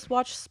did just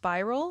watch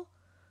Spiral.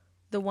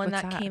 The one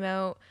What's that that? came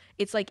out.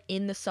 It's like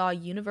in the Saw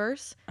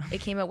universe. It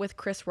came out with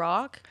Chris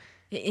Rock.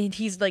 And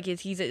he's like,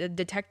 he's a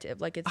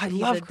detective. Like I he's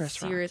love a Chris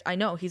Rock. serious. I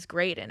know, he's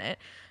great in it.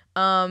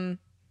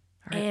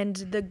 And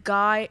the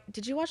guy,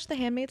 did you watch The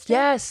Handmaid's Tale?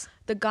 Yes.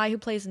 The guy who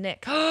plays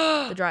Nick,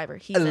 the driver.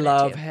 He's I in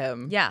love it too.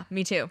 him. Yeah,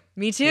 me too.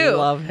 Me too.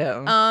 Love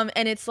him.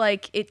 And it's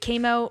like, it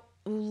came out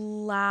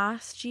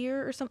last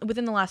year or something.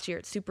 Within the last year,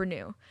 it's super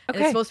new. And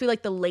Okay. it's supposed to be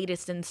like the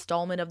latest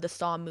installment of the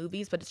Saw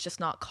movies, but it's just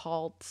not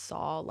called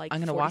Saw like I'm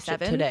going to watch it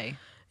 47. today.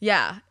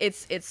 Yeah,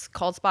 it's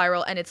called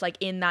Spiral, and it's like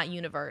in that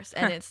universe,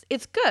 and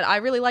it's good. I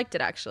really liked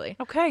it actually.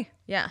 Okay.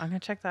 Yeah, I'm going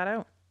to check that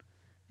out.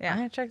 I'm yeah.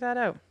 going to check that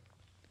out.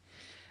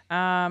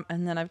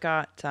 And then I've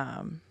got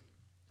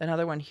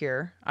another one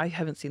here. I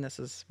haven't seen this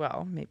as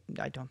well. Maybe,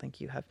 I don't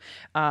think you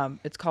have.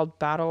 It's called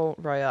Battle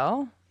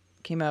Royale.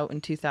 Came out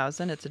in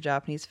 2000. It's a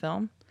Japanese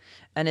film.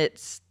 And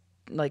it's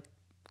like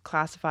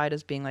classified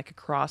as being like a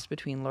cross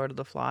between Lord of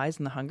the Flies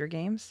and the Hunger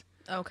Games.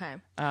 Okay.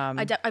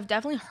 I've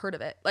definitely heard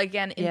of it. Like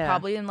again, Yeah.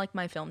 probably in like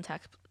my film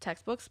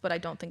textbooks, but I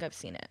don't think I've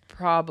seen it.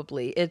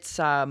 Probably. It's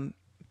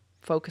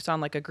focused on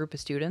like a group of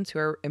students who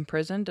are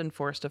imprisoned and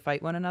forced to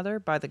fight one another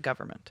by the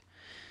government.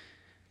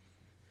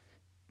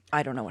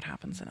 I don't know what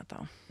happens in it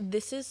though.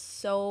 This is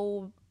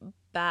so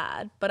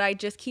bad, but I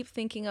just keep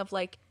thinking of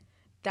like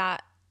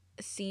that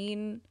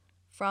scene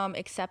from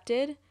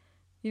Accepted.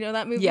 You know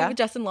that movie Yeah. with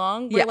Justin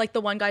Long where Yeah. like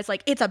the one guy's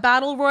like, it's a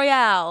battle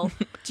royale.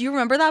 Do you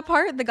remember that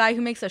part? The guy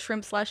who makes a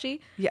shrimp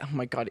slushy? Yeah. Oh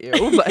my God. Ew.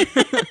 But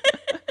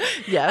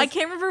yes. I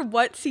can't remember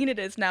what scene it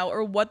is now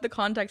or what the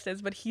context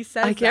is, but he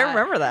says I can't that.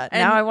 remember that.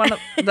 And- Now I want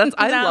to. That's.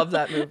 I now- love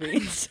that movie.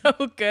 It's so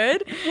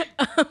good.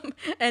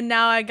 And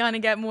now I kind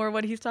of get more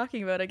what he's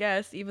talking about, I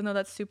guess, even though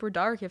that's super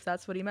dark if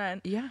that's what he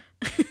meant. Yeah.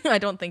 I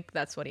don't think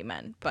that's what he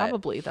meant, but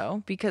Probably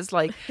though, because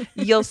like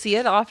you'll see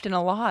it often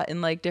a lot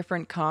in like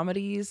different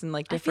comedies and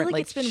like I feel different like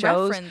like it's been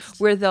shows referenced.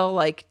 where they'll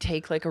like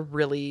take like a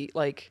really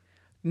like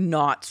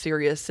not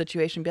serious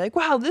situation and be like,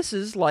 wow, this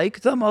is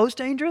like the most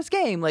dangerous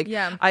game. Like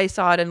Yeah. I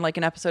saw it in like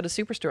an episode of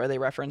Superstore. They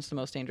referenced the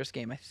most dangerous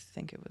game. I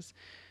think it was.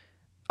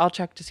 I'll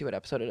check to see what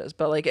episode it is,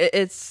 but like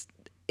it's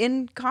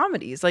in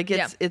comedies, like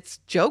it's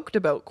joked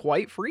about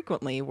quite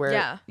frequently.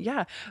 Where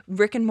Yeah.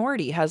 Rick and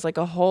Morty has like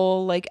a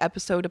whole like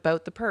episode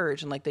about the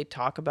Purge, and like they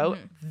talk about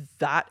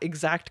that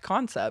exact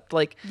concept.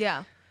 Like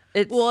yeah.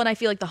 it's Well, and I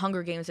feel like the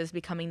Hunger Games is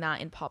becoming that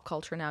in pop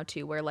culture now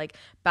too, where like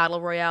Battle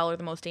Royale or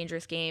the most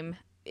dangerous game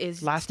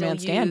is Last still Man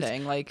used,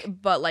 Standing. Like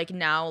but like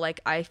now, like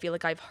I feel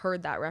like I've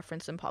heard that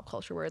reference in pop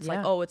culture where it's like,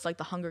 Yeah. oh, it's like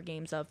the Hunger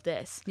Games of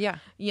this, yeah,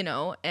 you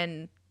know,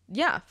 and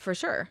yeah, for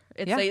sure,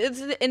 it's Yeah. like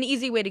it's an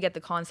easy way to get the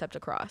concept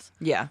across.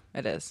 yeah,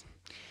 it is.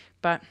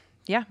 But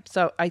yeah,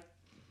 so I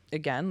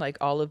again like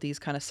all of these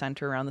kind of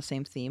center around the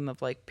same theme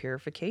of like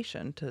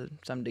purification to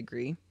some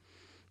degree,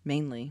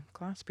 mainly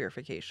class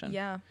purification.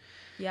 Yeah,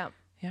 yeah.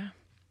 Yeah.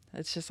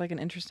 It's just like an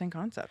interesting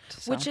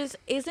concept. So. Which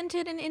isn't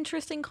it an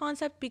interesting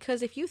concept?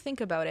 Because if you think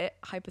about it,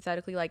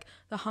 hypothetically, like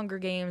the Hunger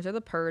Games or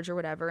the Purge or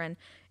whatever, and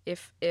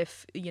if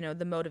you know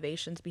the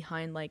motivations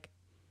behind like,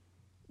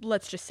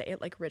 let's just say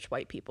it like rich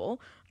white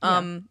people,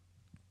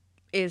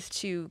 is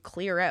to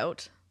clear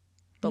out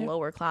the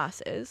lower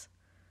classes,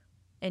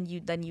 and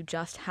then you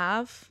just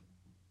have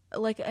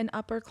like an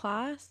upper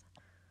class.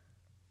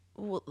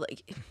 Well,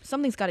 like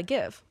something's got to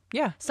give.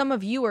 yeah. Some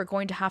of you are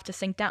going to have to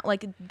sink down.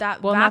 Like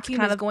that Well, and that's vacuum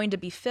kind is of- going to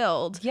be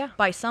filled Yeah.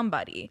 by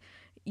somebody.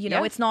 You know,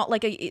 Yeah. it's not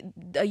like a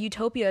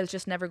utopia is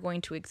just never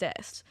going to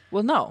exist.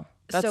 Well, no.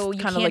 That's So you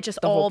kind can't of like just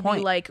the whole all be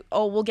point. like,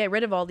 oh, we'll get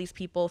rid of all these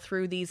people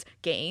through these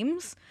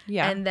games.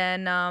 Yeah. And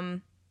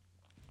then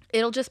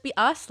it'll just be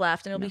us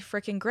left and it'll be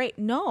freaking great.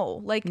 No.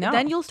 Like No.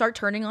 then you'll start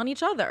turning on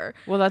each other.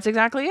 Well, that's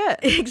exactly it.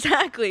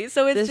 Exactly.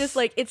 So it's This- just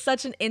like it's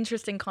such an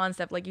interesting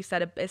concept, like you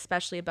said,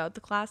 especially about the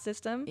class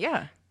system.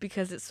 Yeah.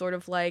 Because it's sort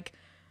of like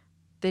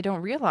They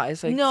don't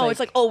realize. Like, no, it's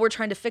like, oh, we're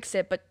trying to fix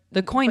it, but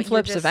the coin but you're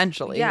flips just-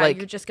 eventually. Yeah, like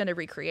you're just gonna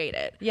recreate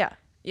it. yeah.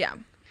 Yeah,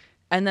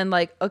 And then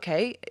like,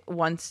 okay,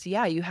 once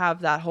you have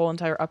that whole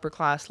entire upper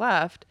class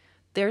left,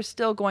 there's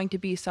still going to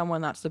be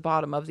someone that's the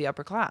bottom of the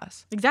upper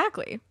class.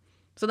 exactly.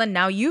 So then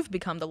now you've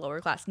become the lower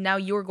class. Now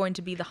you're going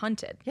to be the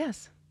hunted.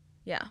 Yes.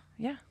 Yeah,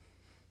 Yeah.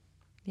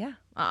 Yeah.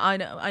 I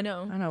know. I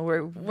know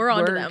We're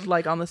onto them.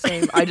 like on the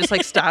same. I just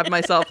like stabbed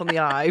myself in the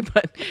eye,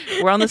 but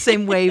we're on the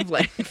same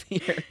wavelength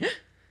here.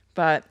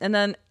 But and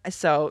then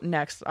so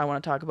next I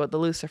want to talk about the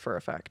Lucifer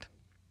effect.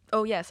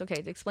 Oh yes.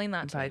 Okay. Explain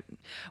that. To me.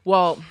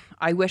 Well,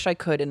 I wish I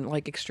could in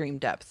like extreme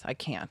depth. I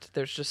can't.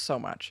 There's just so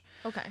much.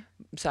 Okay.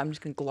 So I'm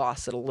just gonna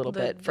gloss it a little The,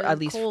 bit for the at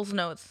least. Cole's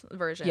Notes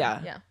version.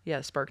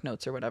 Yeah. Spark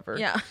Notes or whatever.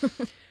 Yeah.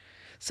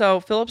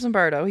 So Philip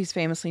Zimbardo, he's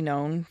famously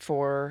known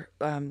for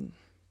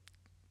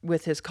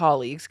with his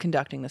colleagues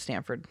conducting the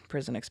Stanford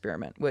Prison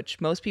Experiment, which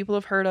most people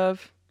have heard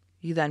of.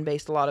 He then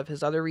based a lot of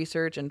his other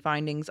research and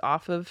findings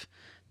off of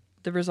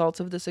the results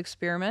of this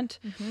experiment.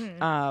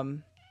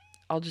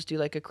 I'll just do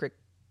like a quick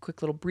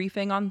little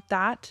briefing on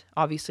that.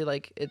 Obviously,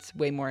 like it's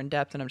way more in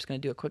depth, and I'm just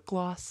going to do a quick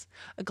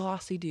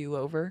glossy do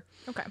over.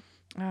 Okay.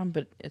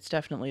 But it's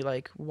definitely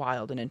like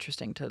wild and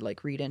interesting to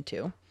like read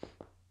into.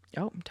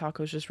 Oh,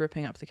 Taco's just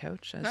ripping up the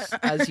couch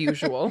as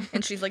usual.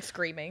 And she's like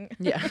screaming.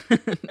 Yeah.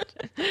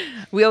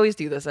 We always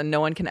do this and no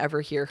one can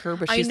ever hear her,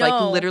 but she's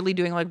like literally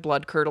doing like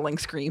blood curdling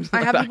screams.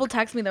 I have people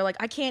text me, they're like,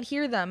 I can't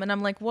hear them. And I'm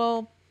like,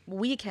 well,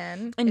 we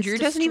can. And Drew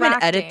doesn't even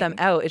edit them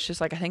out. It's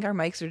just like, I think our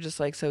mics are just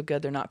like so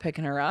good they're not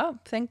picking her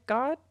up. Thank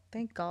God.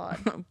 Thank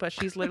God. But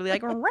she's literally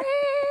like,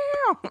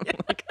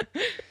 like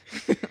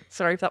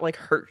sorry if that like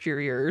hurt your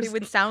ears. It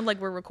would sound like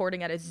we're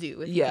recording at a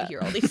zoo if you could hear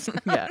all these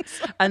sounds. Yeah.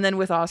 And then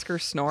with Oscar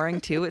snoring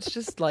too, it's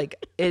just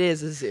like it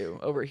is a zoo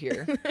over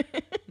here.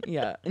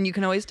 Yeah. And you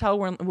can always tell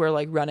when we're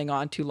like running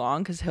on too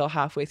long because he'll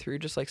halfway through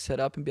just like sit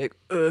up and be like,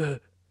 ugh,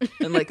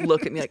 and like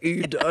look at me like, are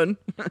you done?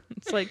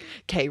 It's like,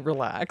 okay,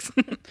 relax.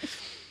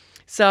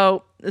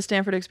 So the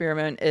Stanford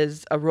experiment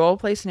is a role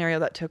play scenario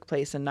that took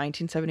place in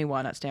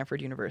 1971 at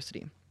Stanford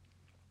University.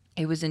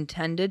 It was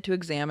intended to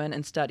examine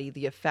and study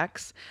the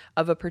effects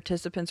of a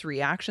participant's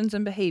reactions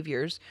and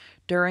behaviors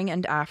during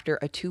and after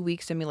a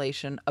 2-week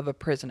simulation of a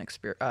prison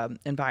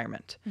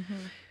environment.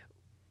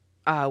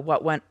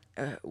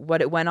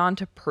 What it went on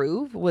to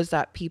prove was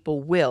that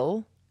people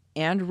will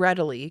and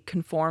readily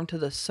conform to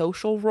the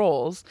social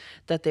roles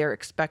that they're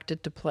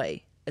expected to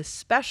play,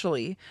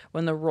 especially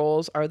when the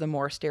roles are the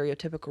more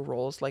stereotypical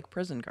roles like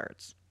prison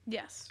guards.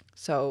 Yes.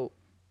 So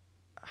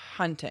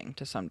hunting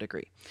to some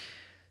degree.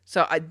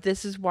 So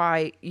this is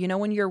why, you know,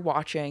 when you're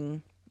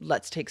watching,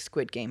 let's take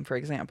Squid Game, for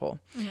example,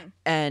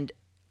 and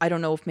I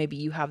don't know if maybe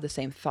you have the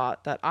same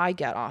thought that I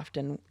get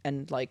often.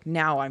 And like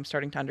now I'm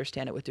starting to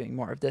understand it with doing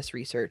more of this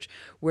research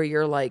where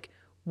you're like,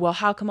 well,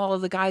 how come all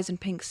of the guys in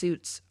pink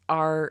suits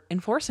are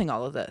enforcing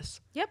all of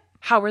this? Yep.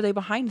 How are they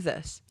behind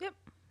this? Yep.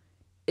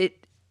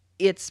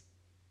 It's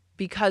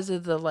because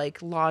of the like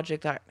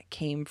logic that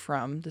came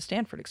from the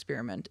Stanford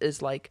experiment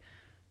is like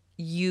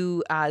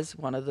you as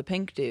one of the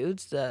pink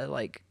dudes, the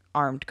like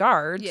armed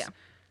guards,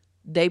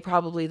 they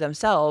probably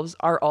themselves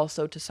are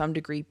also to some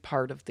degree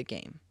part of the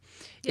game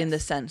in the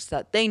sense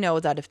that they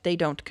know that if they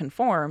don't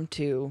conform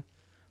to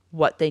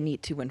what they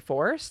need to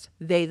enforce,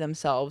 they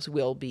themselves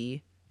will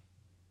be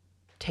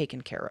taken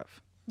care of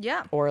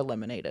or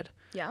eliminated.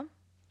 Yeah.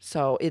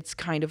 So it's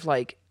kind of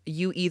like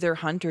you either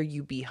hunt or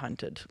you be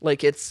hunted.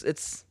 Like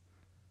it's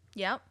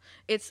yeah.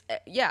 It's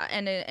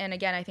and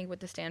again, I think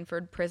with the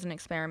Stanford prison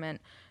experiment,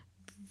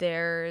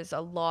 there's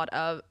a lot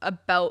of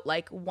about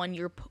like when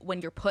you're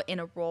put in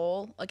a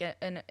role like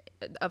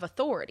of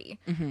authority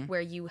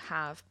where you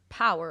have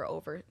power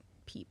over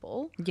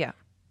people. Yeah.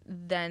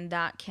 Then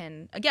that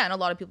can, again, a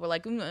lot of people are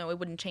like, no, it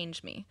wouldn't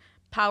change me.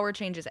 Power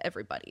changes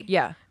everybody.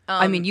 Yeah.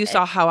 I mean, you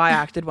saw how I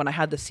acted when I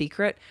had the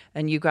secret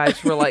and you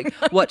guys were like,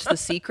 what's the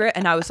secret?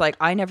 And I was like,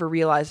 I never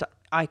realized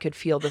I could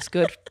feel this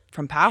good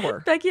from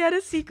power. Becky had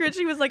a secret.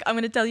 She was like, I'm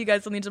going to tell you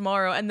guys something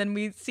tomorrow. And then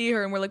we see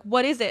her and we're like,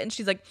 what is it? And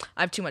she's like,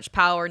 I have too much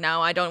power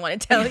now. I don't want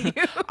to tell you.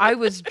 I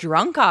was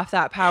drunk off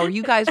that power.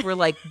 You guys were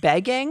like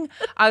begging.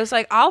 I was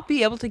like, I'll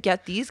be able to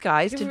get these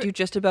guys to do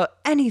just about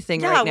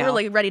anything right now. Yeah, we're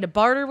like ready to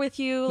barter with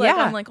you. Like,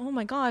 I'm like, oh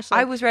my gosh.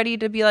 Like, I was ready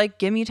to be like,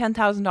 give me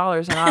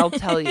 $10,000 and I'll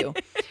tell you.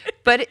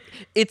 But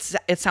it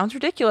sounds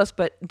ridiculous,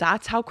 but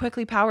that's how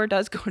quickly power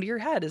does go to your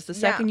head is the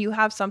second you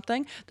have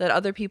something that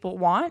other people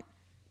want,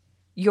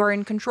 you're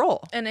in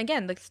control. And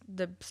again,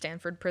 the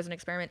Stanford prison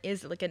experiment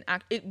is like an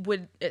act.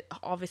 It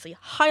obviously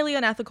highly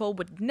unethical,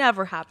 would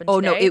never happen today. Oh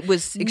no, it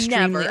was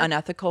extremely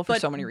unethical for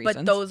so many reasons.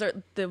 But those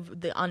are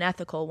the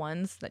unethical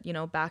ones that, you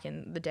know, back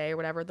in the day or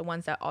whatever, the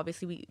ones that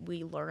obviously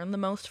we learn the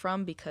most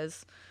from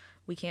because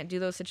we can't do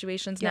those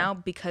situations now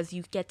because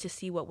you get to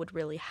see what would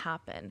really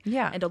happen.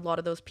 Yeah. And a lot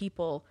of those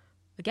people,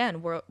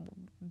 again, were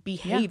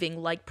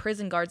behaving like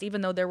prison guards,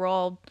 even though they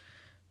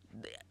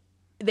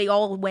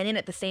all went in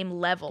at the same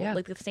level,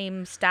 like the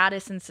same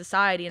status in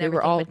society and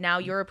everything. But now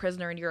you're a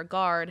prisoner and you're a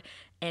guard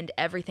and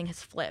everything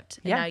has flipped.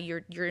 And now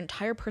your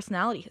entire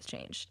personality has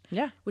changed.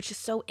 Yeah. Which is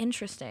so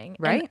interesting.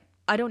 Right. And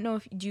I don't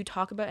know do you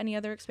talk about any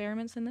other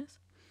experiments in this?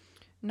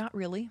 Not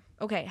really.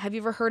 Okay. Have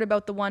you ever heard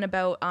about the one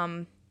about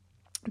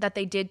that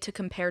they did to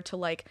compare to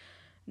like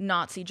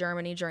Nazi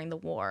Germany during the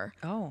war?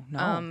 Oh,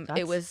 no.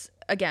 It was,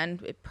 again,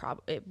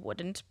 it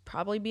wouldn't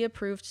probably be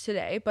approved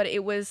today, but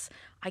it was,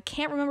 I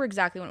can't remember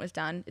exactly when it was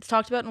done. It's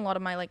talked about in a lot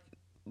of my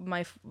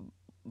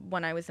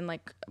when I was in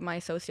like my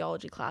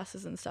sociology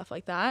classes and stuff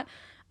like that,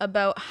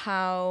 about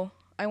how,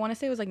 I want to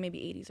say it was like maybe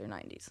 80s or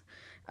 90s.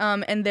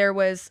 And there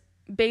was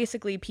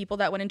basically people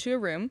that went into a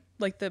room,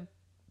 like the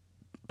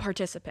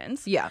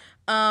participants. Yeah.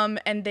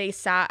 And they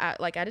sat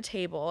at a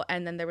table,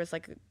 and then there was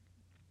like,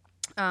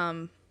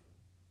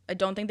 I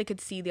don't think they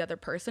could see the other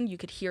person. You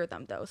could hear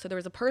them though. So there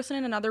was a person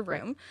in another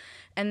room,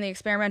 and the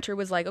experimenter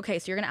was like, okay,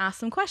 so you're going to ask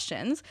them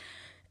questions,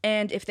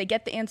 and if they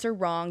get the answer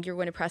wrong, you're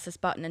going to press this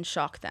button and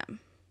shock them.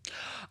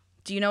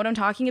 Do you know what I'm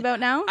talking about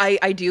now?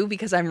 I do,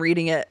 because I'm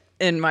reading it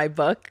in my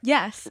book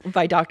Yes.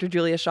 by Dr.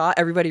 Julia Shaw.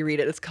 Everybody read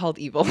it. It's called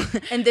Evil.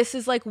 And this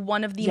is like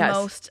one of the Yes.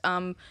 most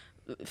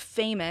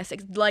famous,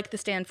 like the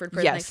Stanford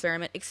Prison Yes.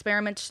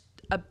 experiment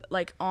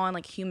like on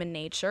like human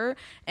nature,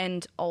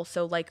 and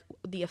also like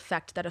the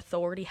effect that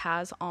authority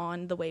has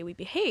on the way we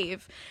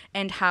behave,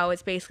 and how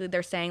it's basically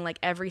they're saying like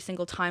every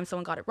single time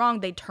someone got it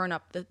wrong, they turn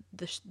up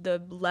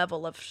the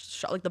level of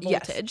like the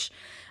Yes. voltage.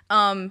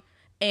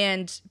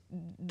 And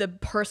the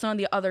person on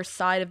the other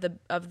side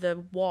of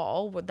the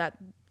wall that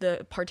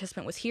the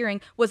participant was hearing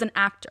was an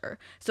actor.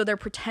 So they're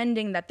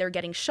pretending that they're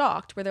getting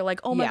shocked, where they're like,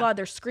 oh my Yeah. God,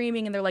 they're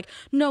screaming, and they're like,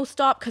 no,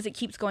 stop, because it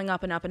keeps going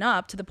up and up and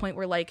up, to the point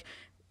where like,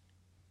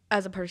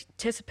 as a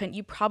participant,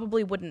 you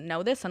probably wouldn't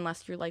know this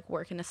unless you're like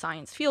work in a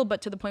science field,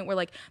 but to the point where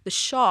like the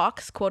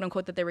shocks, quote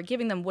unquote, that they were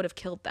giving them would have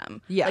killed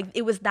them. Yeah. Like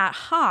it was that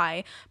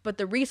high, but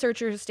the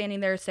researchers are standing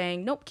there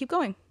saying, nope, keep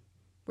going.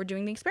 We're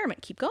doing the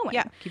experiment. Keep going.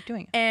 Yeah, keep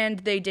doing it. And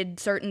they did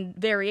certain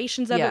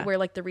variations of Yeah. it, where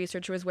like the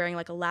researcher was wearing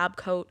like a lab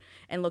coat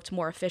and looked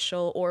more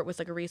official, or it was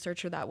like a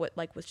researcher that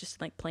was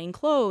just like plain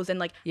clothes, and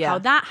like Yeah. how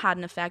that had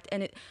an effect.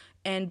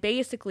 And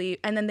basically,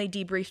 and then they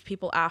debriefed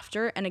people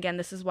after. And again,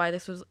 this is why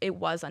it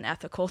was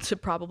unethical to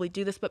probably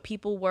do this, but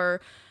people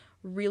were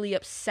really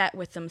upset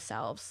with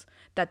themselves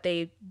that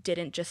they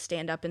didn't just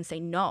stand up and say,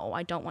 no,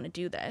 I don't want to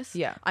do this.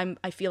 Yeah.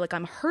 I feel like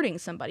I'm hurting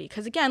somebody.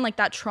 Because again, like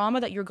that trauma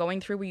that you're going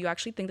through, where you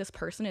actually think this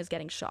person is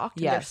getting shocked,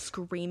 and they're Yes.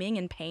 screaming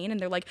in pain, and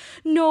they're like,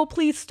 no,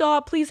 please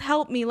stop, please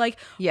help me, like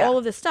Yeah. all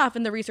of this stuff.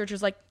 And the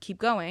researcher's like, keep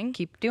going.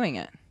 Keep doing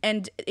it.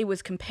 And it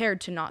was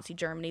compared to Nazi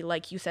Germany,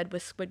 like you said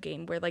with Squid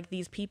Game, where like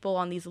these people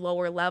on these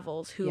lower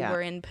levels who Yeah.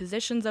 were in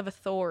positions of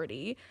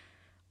authority,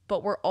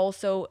 but were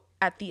also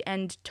at the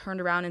end turned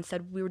around and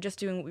said, we were just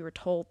doing what we were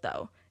told,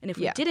 though. And if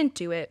we Yeah. didn't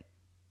do it,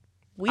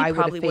 we I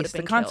probably would would have have faced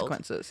been the killed.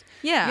 consequences.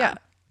 Yeah. Yeah.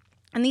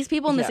 And these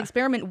people in this Yeah.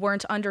 experiment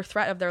weren't under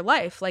threat of their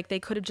life. Like they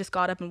could have just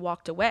got up and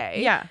walked away.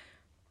 Yeah.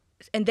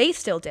 And they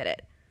still did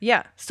it.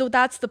 Yeah. So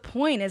that's the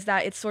point, is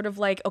that it's sort of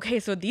like, okay,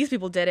 so these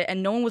people did it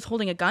and no one was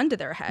holding a gun to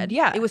their head.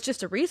 Yeah. It was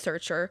just a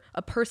researcher,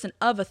 a person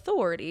of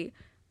authority,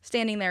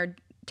 standing there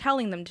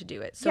telling them to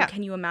do it. So Yeah.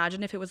 can you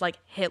imagine if it was like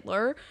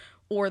Hitler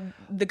or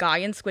the guy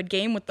in Squid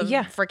Game with the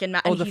Yeah. freaking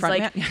Oh, and the he's front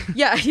like, man?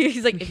 yeah,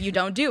 he's like, if you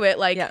don't do it,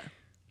 like, Yeah.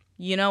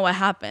 you know what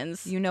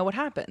happens. You know what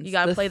happens. You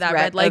got to The play that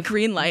threat red light, of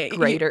green light.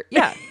 Greater.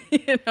 Yeah.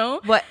 You know?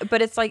 But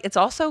it's like, it's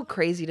also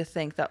crazy to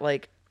think that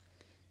like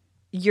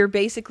you're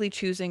basically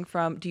choosing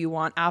from, do you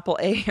want apple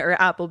A or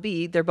apple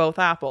B? They're both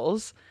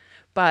apples,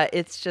 but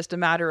it's just a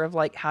matter of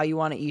like how you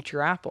want to eat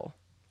your apple,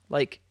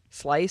 like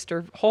sliced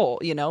or whole,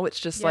 you know. It's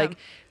just Yeah. like,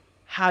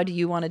 how do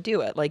you want to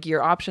do it? Like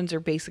your options are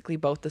basically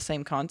both the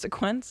same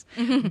consequence,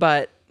 Mm-hmm.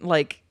 but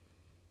like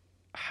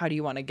how do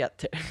you want to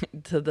get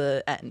to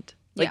the end?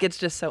 Like Yeah. it's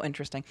just so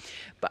interesting.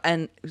 But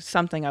and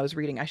something I was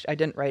reading, I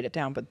didn't write it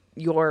down, but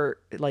your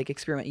like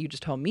experiment you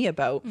just told me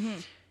about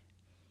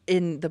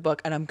in the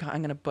book, and I'm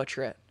gonna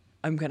butcher it.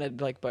 I'm gonna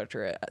like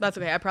butcher it. That's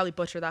okay. I probably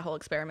butchered that whole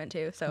experiment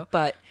too. So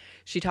But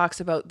she talks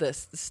about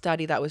this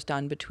study that was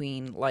done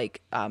between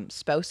like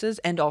spouses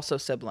and also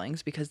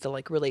siblings, because the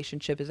like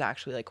relationship is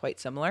actually like quite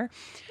similar.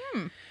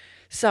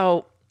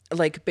 So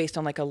like based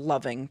on like a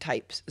loving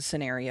type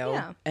scenario.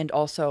 Yeah. And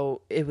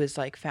also it was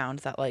like found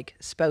that like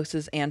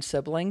spouses and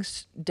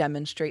siblings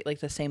demonstrate like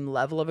the same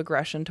level of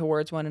aggression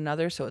towards one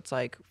another. So it's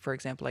like, for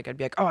example, like I'd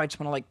be like, oh, I just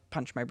want to like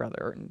punch my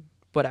brother and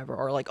whatever,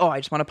 or like, oh, I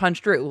just want to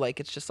punch Drew.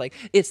 Like it's just like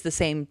it's the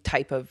same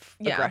type of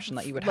aggression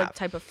that you would like have.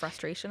 type of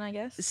frustration, I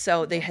guess.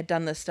 So they had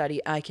done this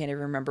study. I can't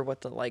even remember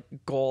what the like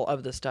goal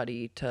of the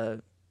study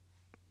to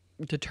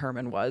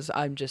determine was.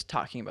 I'm just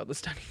talking about the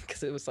study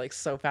because it was like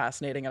so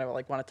fascinating and I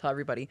like want to tell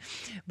everybody.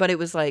 But it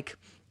was like,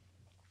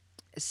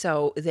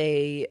 so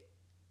they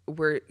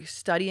were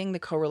studying the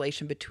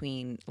correlation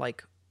between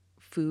like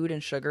food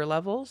and sugar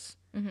levels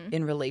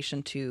in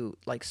relation to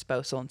like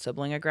spousal and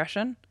sibling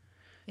aggression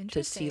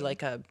to see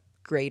like a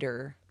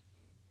greater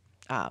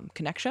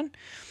connection.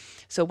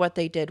 So what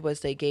they did was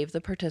they gave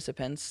the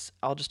participants,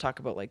 I'll just talk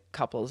about like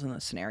couples in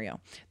this scenario.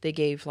 They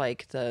gave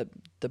like the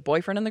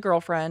boyfriend and the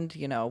girlfriend,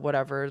 you know,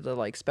 whatever, the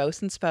like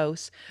spouse and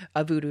spouse,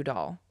 a voodoo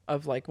doll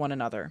of like one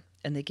another.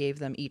 And they gave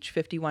them each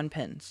 51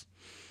 pins.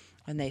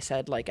 And they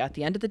said like at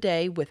the end of the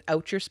day,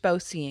 without your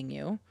spouse seeing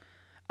you,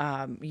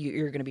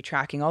 you're going to be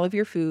tracking all of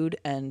your food.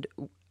 And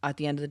at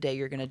the end of the day,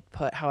 you're going to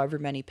put however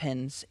many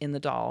pins in the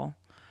doll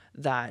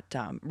that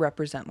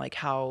represent like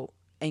how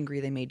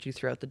angry they made you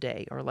throughout the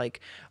day, or like,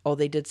 oh,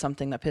 they did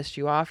something that pissed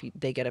you off,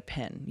 they get a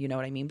pin, you know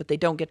what I mean? But they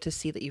don't get to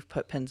see that you've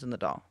put pins in the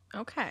doll.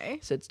 Okay.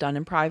 So it's done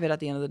in private at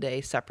the end of the day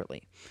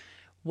separately.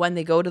 When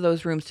they go to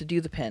those rooms to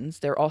do the pins,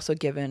 they're also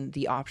given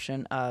the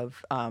option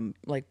of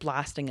like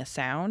blasting a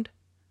sound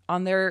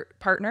on their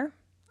partner,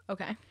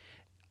 Okay.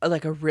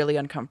 like a really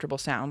uncomfortable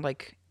sound,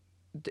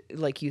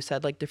 like you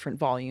said, like different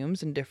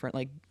volumes and different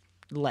like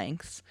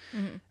lengths.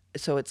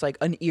 So it's like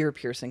an ear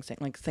piercing thing,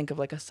 like think of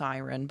like a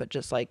siren, but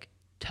just like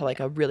to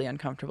like a really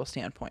uncomfortable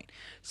standpoint.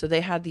 So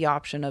they had the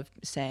option of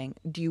saying,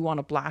 do you want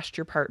to blast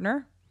your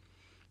partner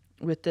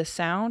with this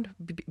sound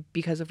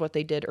because of what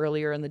they did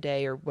earlier in the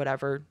day or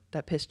whatever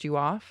that pissed you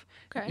off.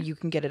 Okay. You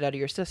can get it out of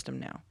your system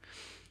now.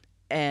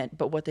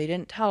 But what they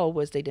didn't tell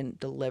was they didn't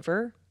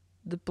deliver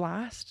the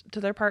blast to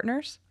their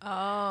partners.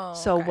 Oh.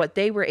 So okay. what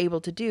they were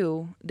able to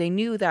do, they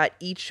knew that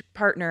each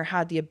partner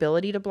had the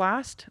ability to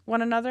blast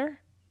one another,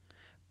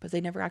 but they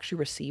never actually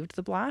received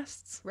the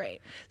blasts.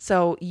 Right.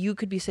 So you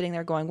could be sitting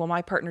there going, well,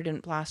 my partner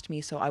didn't blast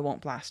me, so I won't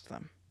blast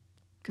them.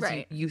 Because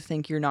Right. you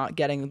think you're not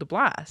getting the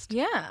blast.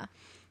 Yeah.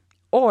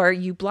 Or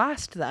you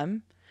blast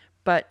them,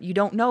 but you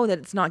don't know that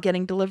it's not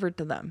getting delivered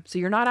to them. So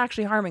you're not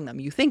actually harming them.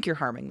 You think you're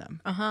harming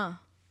them. Uh-huh.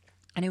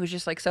 And it was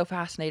just like so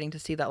fascinating to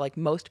see that like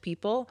most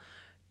people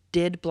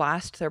did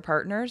blast their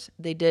partners.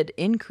 They did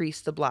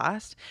increase the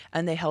blast,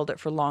 and they held it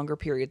for longer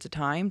periods of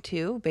time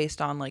too,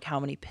 based on like how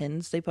many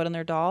pins they put in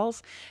their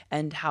dolls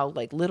and how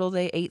like little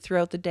they ate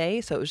throughout the day.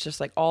 So it was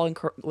just like all in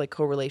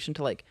correlation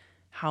to like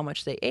how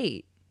much they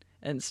ate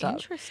and stuff.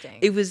 Interesting.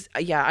 It was,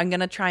 yeah, I'm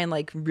going to try and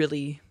like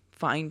really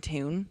fine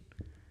tune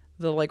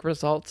the like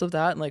results of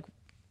that and like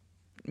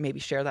maybe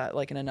share that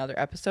like in another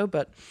episode.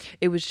 But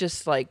it was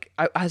just like,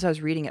 as I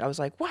was reading it, I was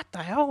like, what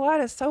the hell?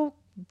 That is so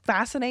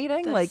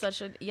fascinating. That's like,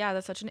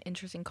 that's such an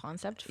interesting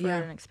concept for Yeah.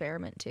 an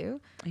experiment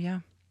too. yeah.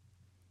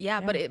 Yeah,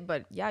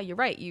 but yeah, you're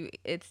right.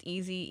 It's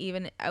easy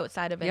even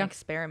outside of an Yeah.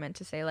 experiment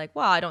to say like,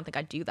 well, I don't think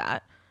I'd do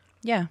that,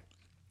 Yeah.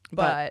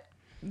 but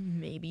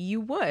maybe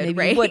you would, Maybe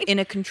right? you would in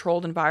a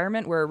controlled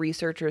environment where a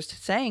researcher is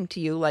saying to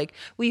you, like,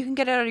 well, you can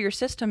get it out of your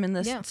system in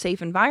this Yeah.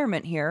 safe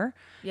environment here.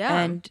 Yeah.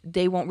 And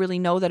they won't really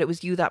know that it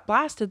was you that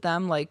blasted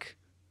them. Like,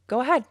 go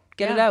ahead,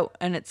 get it Yeah. out.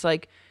 And it's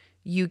like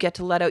you get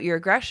to let out your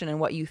aggression in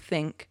what you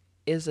think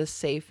is a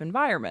safe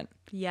environment.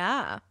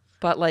 Yeah.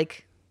 But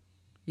like,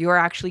 you're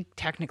actually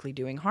technically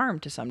doing harm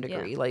to some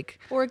degree. Yeah. Like,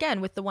 Or again,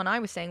 with the one I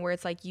was saying, where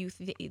it's like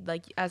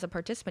like as a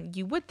participant,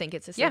 you would think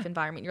it's a safe Yeah.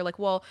 environment. You're like,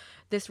 well,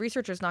 this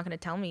researcher is not going to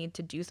tell me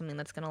to do something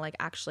that's going to like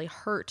actually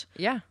hurt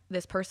yeah.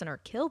 this person or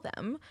kill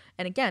them.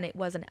 And again, it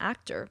was an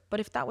actor, but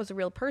if that was a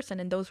real person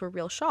and those were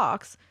real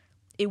shocks,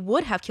 it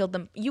would have killed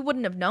them. You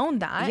wouldn't have known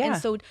that. Yeah.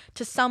 And so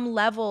to some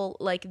level,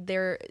 like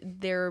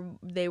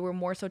they were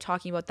more so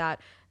talking about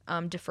that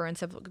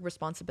deference of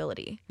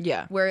responsibility.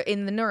 Yeah. Where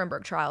in the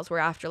Nuremberg trials, where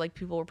after like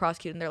people were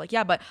prosecuted and they're like,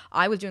 yeah, but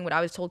I was doing what I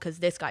was told because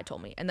this guy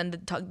told me. And then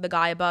the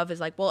guy above is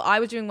like, well,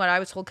 I was doing what I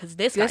was told because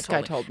this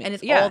guy told me. And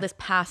it's Yeah. all this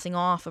passing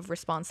off of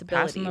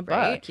responsibility, Passing the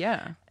right? buck.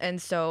 Yeah. And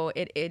so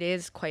it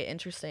is quite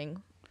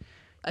interesting.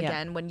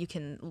 Again, when you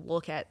can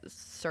look at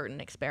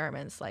certain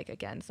experiments, like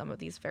again, some of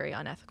these very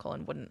unethical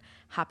and wouldn't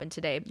happen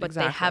today, but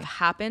they have Exactly.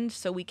 happened,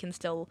 so we can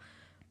still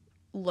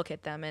look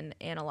at them and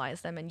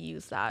analyze them and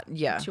use that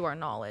Yeah. to our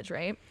knowledge,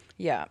 right?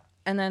 Yeah.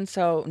 And then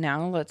so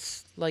now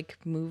let's like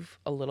move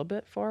a little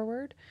bit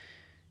forward.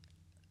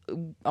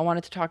 I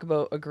wanted to talk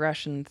about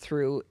aggression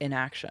through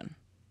inaction,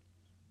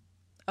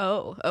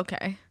 Oh,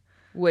 okay.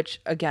 which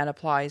again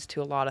applies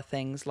to a lot of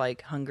things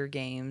like Hunger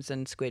Games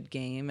and Squid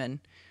Game and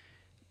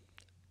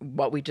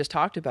what we just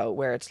talked about,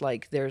 where it's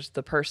like there's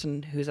the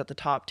person who's at the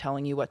top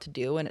telling you what to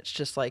do, and it's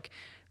just like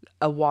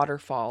a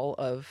waterfall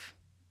of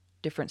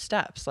different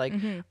steps. Like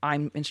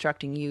I'm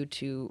instructing you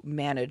to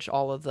manage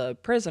all of the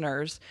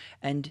prisoners,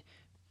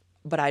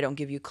 but I don't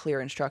give you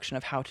clear instruction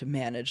of how to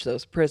manage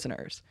those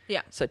prisoners.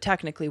 Yeah. So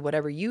technically,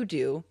 whatever you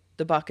do,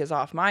 the buck is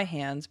off my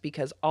hands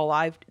because all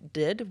I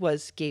did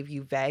was gave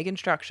you vague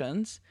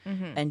instructions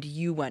and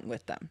you went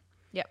with them.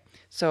 Yep.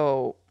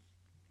 So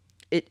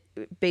it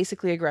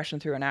basically aggression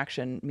through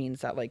inaction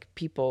means that like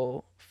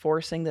people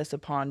forcing this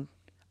upon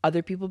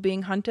other people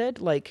being hunted,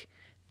 like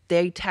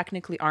they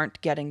technically aren't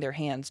getting their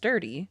hands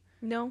dirty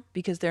No.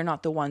 because they're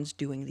not the ones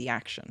doing the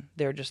action.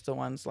 They're just the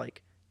ones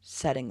like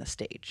setting the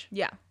stage.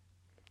 Yeah.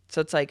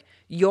 So it's like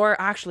you're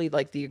actually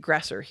like the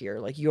aggressor here.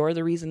 Like you're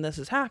the reason this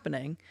is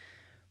happening,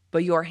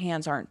 but your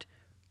hands aren't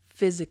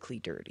physically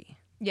dirty.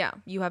 Yeah.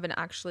 You haven't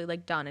actually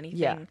like done anything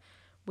Yeah.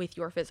 with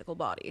your physical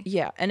body.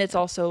 Yeah, and it's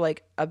also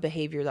like a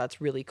behavior that's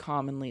really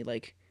commonly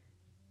like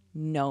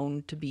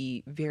known to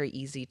be very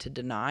easy to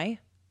deny.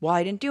 Well,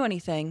 I didn't do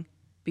anything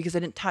because I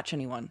didn't touch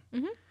anyone.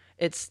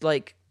 It's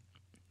like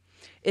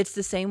it's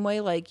the same way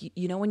like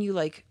you know when you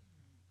like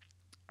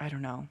I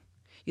don't know.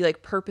 You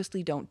like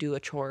purposely don't do a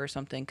chore or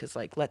something because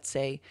like let's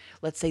say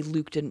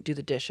Luke didn't do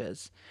the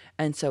dishes,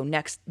 and so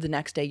the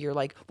next day you're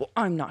like, well,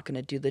 I'm not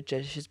gonna do the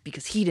dishes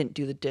because he didn't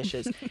do the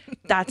dishes.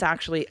 That's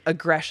actually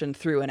aggression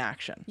through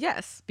inaction.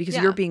 Yes. Because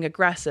Yeah. you're being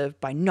aggressive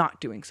by not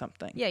doing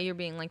something. Yeah, you're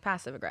being like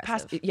passive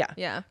aggressive. Yeah.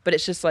 Yeah. But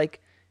it's just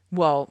like,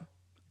 well,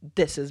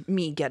 this is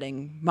me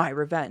getting my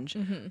revenge.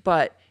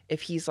 But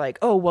if he's like,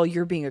 oh, well,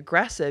 you're being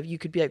aggressive, you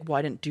could be like, well,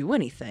 I didn't do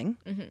anything.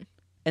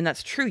 And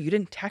that's true. You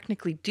didn't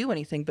technically do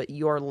anything, but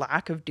your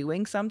lack of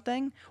doing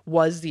something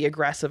was the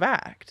aggressive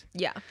act.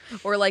 Yeah.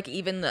 Or like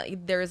even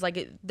there's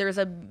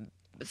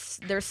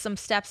some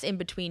steps in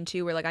between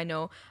too where like I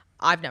know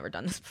I've never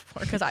done this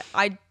before because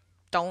I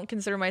don't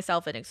consider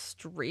myself an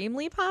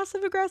extremely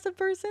passive aggressive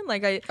person.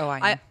 Like I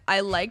am. I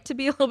like to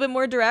be a little bit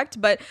more direct,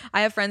 but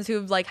I have friends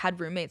who've like had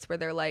roommates where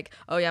they're like,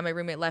 oh yeah, my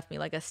roommate left me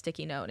like a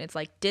sticky note and it's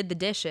like did the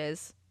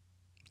dishes.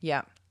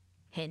 Yeah.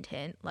 hint,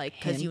 hint, like,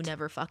 because you Hint.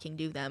 never fucking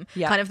do them,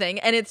 Yeah. kind of thing.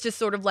 And it's just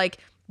sort of like,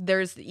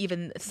 there's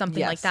even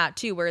something like Yes. that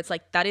too, where it's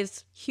like, that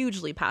is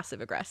hugely passive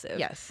aggressive.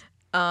 Yes.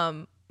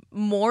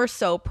 More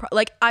so,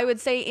 like, I would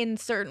say in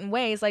certain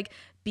ways, like,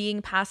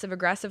 being passive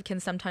aggressive can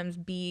sometimes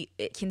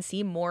it can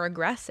seem more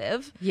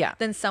aggressive Yeah.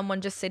 than someone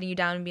just sitting you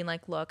down and being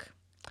like, look,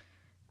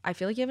 I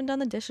feel like you haven't done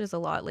the dishes a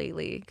lot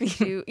lately.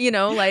 Could you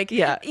know, like,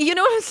 Yeah. you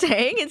know what I'm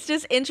saying? It's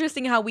just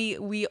interesting how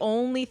we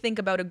only think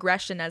about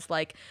aggression as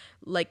like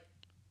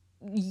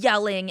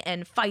yelling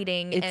and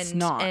fighting It's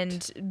not.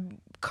 and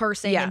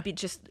cursing Yeah. and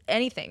just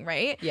anything,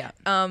 right? Yeah.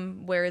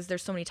 Whereas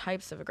there's so many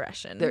types of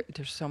aggression.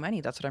 There's so many.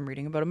 That's what I'm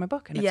reading about in my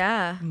book. And it's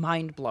Yeah.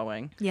 mind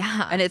blowing.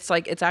 Yeah. And it's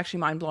like, it's actually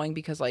mind blowing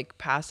because like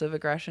passive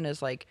aggression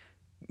is like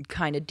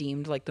kind of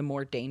deemed like the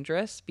more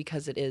dangerous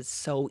because it is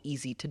so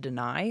easy to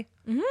deny,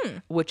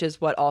 which is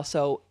what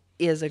also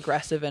is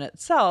aggressive in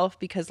itself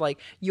because like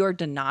your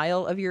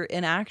denial of your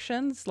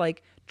inactions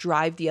like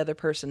drive the other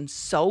person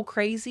so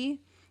crazy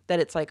that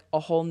it's like a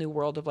whole new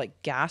world of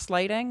like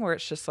gaslighting where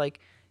it's just like,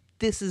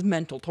 this is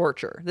mental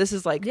torture. This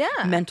is like Yeah.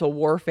 mental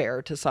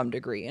warfare to some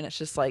degree. And it's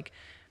just like,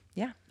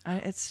 yeah,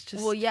 it's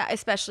just. Well, yeah,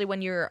 especially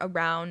when you're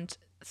around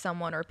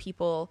someone or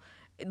people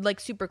like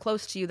super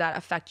close to you that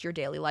affect your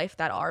daily life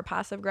that are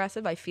passive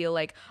aggressive. I feel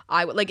like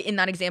like in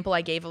that example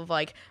I gave of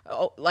like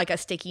like a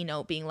sticky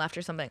note being left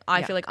or something.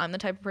 I feel like I'm the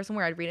type of person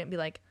where I'd read it and be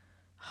like,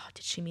 oh,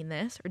 did she mean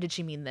this or did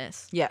she mean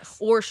this? Yes.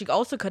 Or she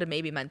also could have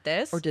maybe meant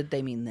this. Or did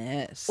they mean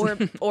this?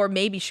 or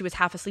maybe she was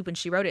half asleep when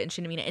she wrote it and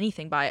she didn't mean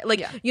anything by it. Like,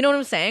 Yeah. you know what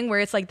I'm saying? Where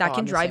it's like that Oh, can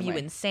I'm the drive same you way.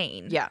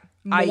 insane. Yeah.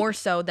 More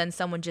so than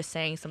someone just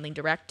saying something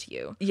direct to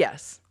you.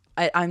 Yes.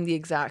 I'm the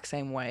exact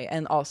same way.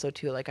 And also,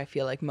 too, like, I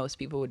feel like most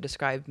people would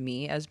describe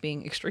me as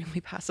being extremely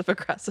passive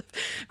aggressive.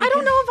 I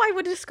don't know if I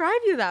would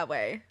describe you that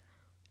way.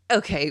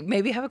 Okay,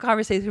 maybe have a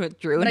conversation with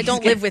Drew. But I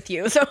don't live with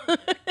you, so.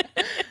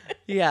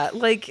 Yeah,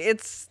 like,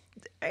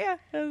 yeah,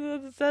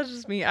 that's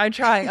just me. I'm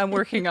trying. I'm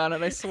working on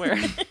it, I swear.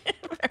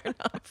 Fair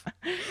enough.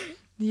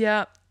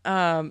 Yeah.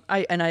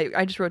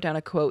 I just wrote down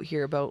a quote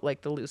here about,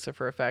 like, the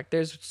Lucifer effect.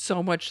 There's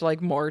so much,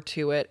 like, more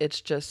to it. It's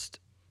just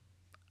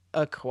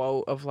a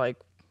quote of, like,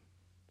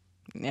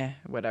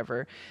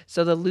 whatever.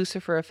 So the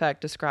Lucifer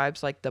effect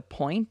describes like the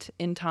point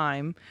in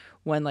time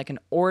when like an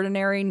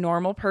ordinary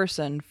normal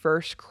person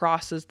first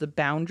crosses the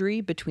boundary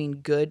between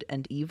good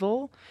and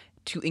evil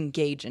to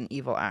engage in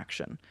evil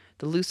action.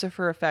 The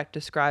Lucifer effect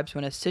describes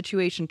when a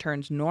situation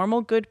turns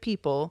normal good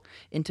people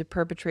into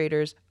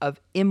perpetrators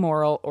of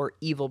immoral or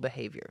evil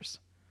behaviors.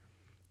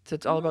 So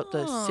it's all about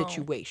the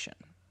situation.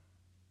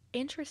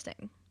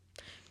 Interesting.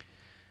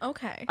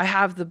 Okay. I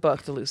have the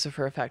book, The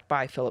Lucifer Effect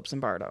by Philip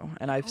Zimbardo,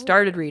 and I've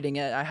started reading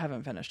it. I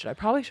haven't finished it. I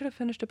probably should have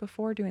finished it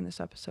before doing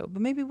this episode,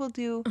 but maybe we'll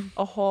do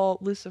a whole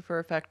Lucifer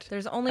Effect.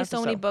 There's only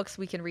so many episode. books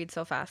we can read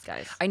so fast,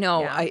 guys. I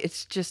know. Yeah.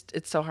 It's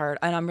so hard,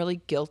 and I'm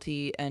really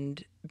guilty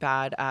and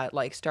bad at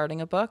like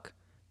starting a book,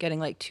 getting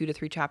like 2 to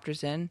 3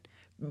 chapters in,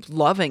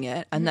 loving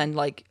it, and then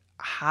like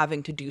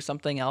having to do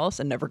something else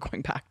and never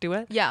going back to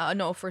it. Yeah,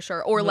 no, for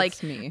sure. Or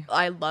That's like, me.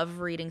 I love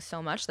reading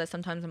so much that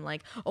sometimes I'm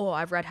like, oh,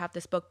 I've read half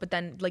this book. But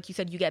then, like you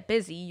said, you get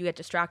busy, you get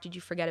distracted,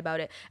 you forget about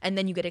it. And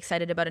then you get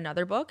excited about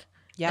another book.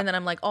 Yep. And then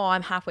I'm like, oh,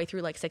 I'm halfway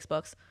through like 6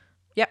 books.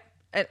 Yep.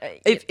 And,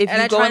 If and you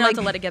I go try and, not like-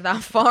 to let it get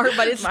that far,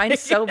 but it's Mine's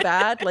so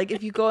bad. Like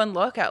if you go and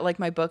look at like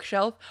my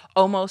bookshelf,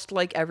 almost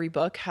like every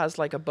book has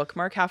like a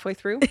bookmark halfway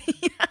through.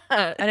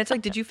 And it's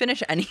like, did you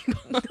finish any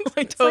books?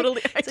 I It's like-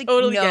 totally it's like,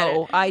 get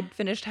no, it. I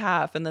finished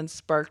half and then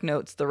Spark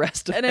Notes the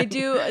rest of And it. I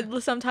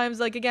do sometimes,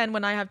 like, again,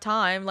 when I have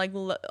time, like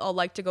I'll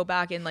like to go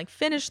back and like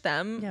finish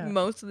them Yeah.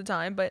 most of the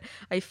time. But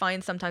I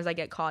find sometimes I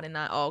get caught in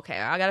that, oh, okay,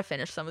 I gotta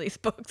finish some of these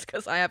books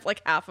because I have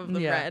like half of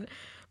them Yeah. read.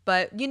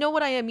 But you know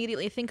what I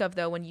immediately think of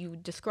though when you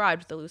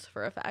described the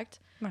Lucifer effect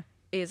What?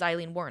 is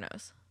Eileen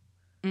Wuornos.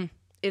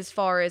 As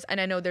far as,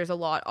 and I know there's a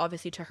lot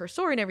obviously to her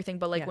story and everything,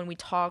 but like Yeah. when we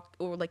talked,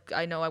 or like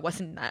I know I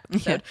wasn't in that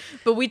episode,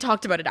 but we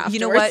talked about it afterwards. You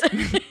know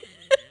what?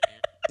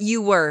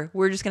 You were.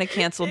 We're just going to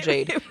cancel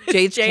Jade.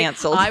 Jade's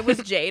canceled. I was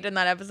Jade in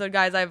that episode,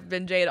 guys. I've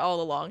been Jade all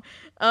along.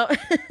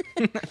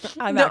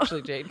 I'm No.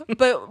 actually Jade.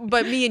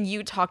 but me and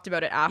you talked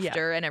about it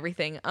after and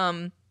everything.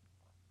 And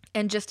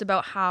just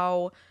about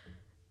how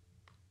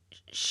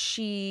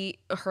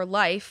her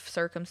life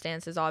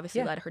circumstances obviously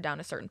Yeah. led her down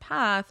a certain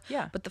path.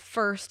 Yeah. But the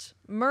first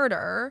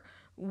murder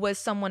was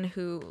someone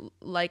who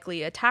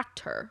likely attacked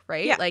her,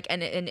 right? Yeah. Like,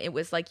 and it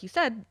was like you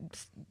said,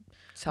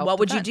 Self-defense. what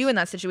would you do in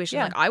that situation?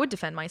 Yeah. Like, I would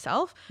defend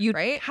myself. You'd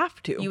right?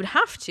 have to. You would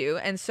have to.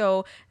 And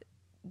so,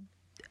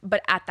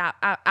 but at that,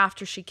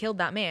 after she killed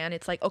that man,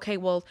 it's like, okay,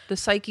 well, The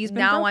psyche's been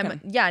now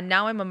broken.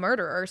 now I'm a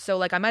murderer. So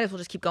like, I might as well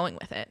just keep going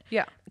with it.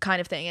 Yeah. Kind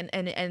of thing.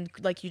 And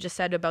like you just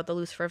said about the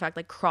Lucifer effect,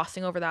 like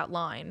crossing over that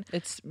line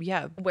It's,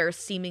 yeah. where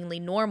seemingly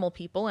normal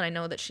people, and I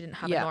know that she didn't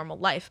have Yeah. a normal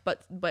life,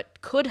 but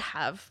could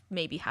have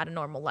maybe had a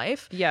normal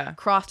life. Yeah.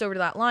 Crossed over to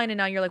that line, and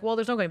now you're like, well,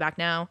 there's no going back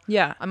now.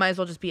 Yeah. I might as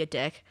well just be a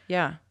dick.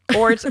 Yeah.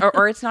 Or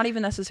it's not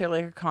even necessarily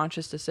a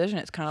conscious decision.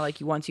 It's kind of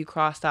like once you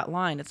cross that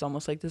line, it's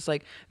almost like this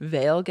like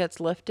veil gets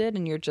lifted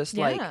and you're just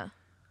like,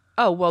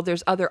 oh, well,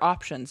 there's other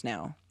options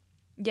now.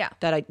 Yeah.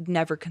 that I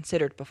never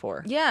considered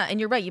before. Yeah, and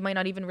you're right. You might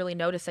not even really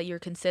notice that you're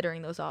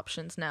considering those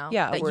options now.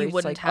 Yeah, that where you it's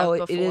wouldn't like, have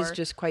oh, before. it is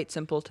just quite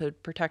simple to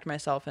protect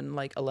myself and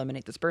like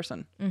eliminate this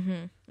person.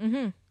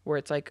 Where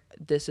it's like,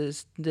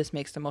 this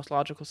makes the most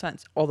logical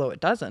sense, although it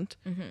doesn't.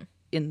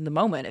 In the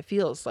moment, it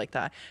feels like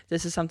that.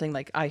 This is something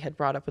like I had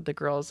brought up with the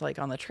girls like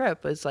on the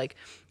trip, is like,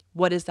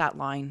 what is that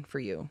line for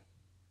you?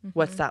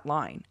 What's that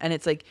line? And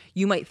it's like,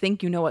 you might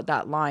think you know what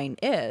that line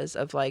is,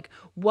 of like,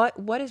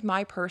 what is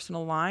my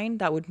personal line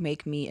that would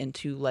make me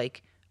into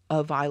like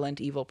a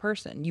violent, evil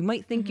person? You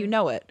might think you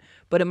know it,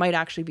 but it might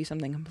actually be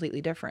something completely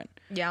different.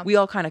 Yeah. We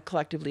all kind of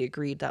collectively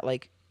agreed that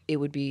like it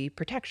would be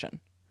protection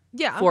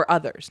Yeah. for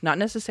others, not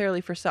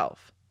necessarily for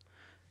self.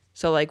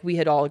 So like we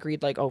had all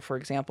agreed like, oh, for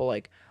example,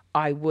 like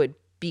I would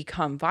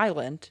become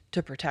violent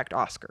to protect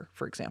Oscar,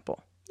 for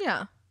example.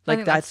 Yeah. Like I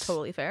think that's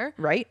totally fair.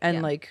 Right? And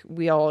Yeah. like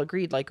we all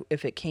agreed like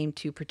if it came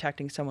to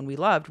protecting someone we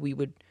loved, we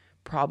would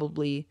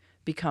probably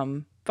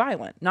become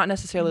violent. Not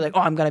necessarily like,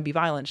 oh, I'm going to be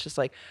violent. It's just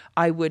like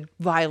I would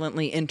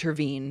violently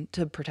intervene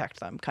to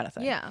protect them, kind of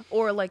thing. Yeah.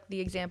 Or like the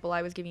example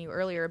I was giving you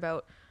earlier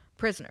about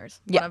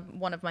Prisoners,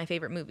 one of my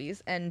favorite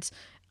movies. And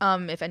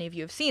if any of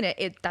you have seen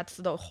it, that's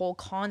the whole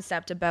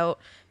concept about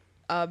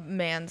a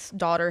man's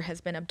daughter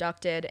has been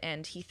abducted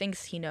and he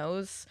thinks he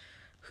knows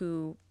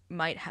who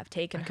might have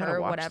taken her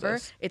or whatever.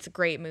 This. It's a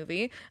great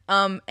movie.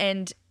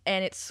 And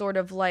it's sort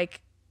of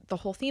like the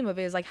whole theme of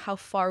it is like, how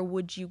far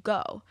would you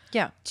go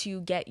Yeah.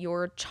 to get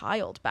your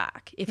child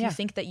back if you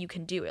think that you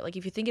can do it? Like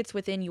if you think it's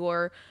within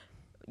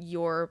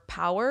your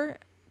power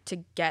to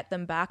get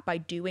them back by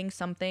doing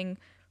something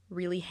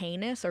really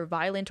heinous or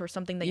violent or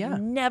something that you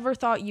never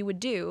thought you would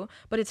do,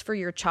 but it's for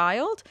your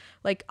child.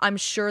 Like I'm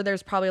sure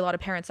there's probably a lot of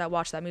parents that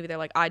watch that movie, they're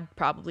like, I'd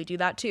probably do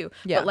that too.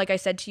 But like I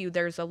said to you,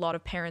 there's a lot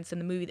of parents in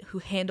the movie who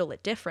handle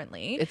it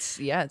differently. It's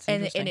and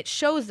interesting. it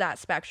shows that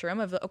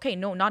spectrum of, okay,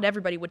 no, not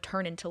everybody would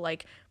turn into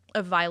like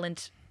a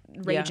violent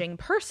raging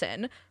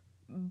person,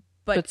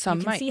 but some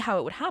you can might. see how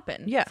it would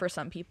happen for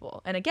some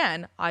people. And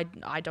again, I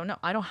don't know.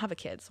 I don't have a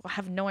kid, so I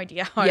have no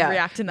idea how I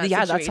react in that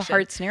situation. That's a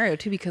hard scenario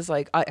too, because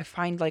like I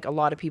find like a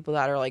lot of people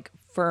that are like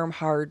firm,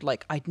 hard,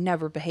 like I'd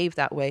never behave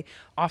that way,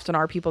 often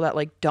are people that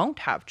like don't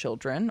have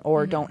children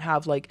or don't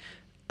have like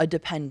a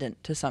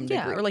dependent to some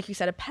degree. Yeah, or like you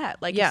said, a pet.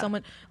 Like if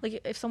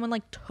someone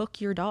like took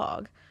your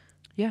dog,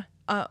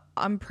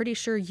 I'm pretty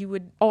sure you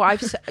would. Oh,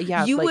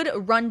 you like,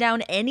 would run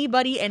down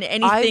anybody and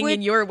anything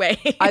in your way.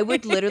 I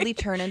would literally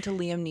turn into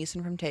Liam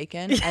Neeson from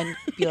Taken and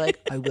be like,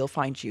 I will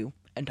find you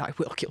and I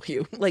will kill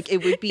you. Like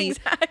it would be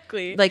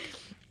exactly like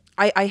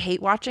I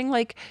hate watching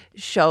like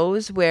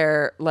shows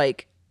where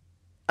like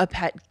a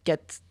pet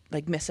gets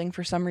like missing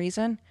for some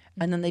reason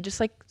and then they just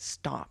like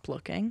stop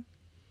looking.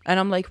 And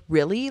I'm like,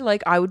 really?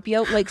 Like, I would be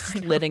out like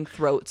slitting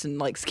throats and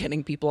like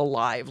skinning people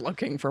alive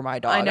looking for my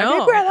dog. I know. I'd be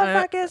like, where the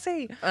fuck is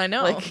he? I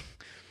know. Like,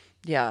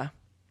 yeah.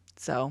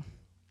 So,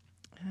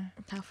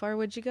 how far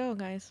would you go,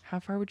 guys? how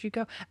far would you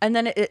go? And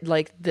then it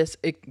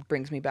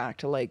brings me back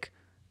to like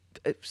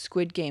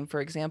Squid Game,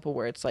 for example,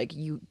 where it's like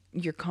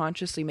you're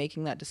consciously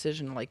making that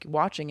decision, like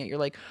watching it. You're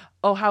like,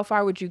 oh, how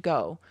far would you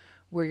go?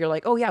 Where you're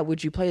like, oh yeah,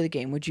 would you play the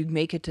game? Would you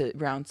make it to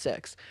round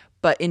 6?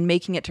 But in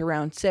making it to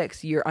round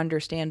 6, you're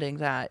understanding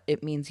that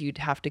it means you'd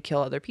have to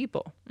kill other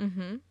people.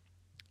 Mm-hmm.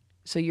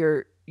 So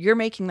you're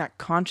making that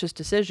conscious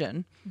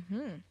decision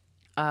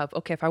of,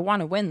 okay, if I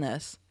want to win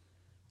this,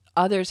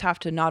 others have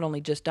to not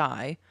only just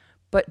die,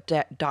 but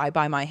die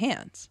by my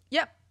hands.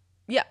 Yep.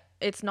 Yeah.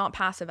 It's not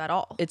passive at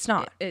all. It's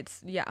not.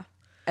 It's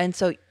And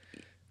so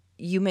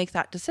you make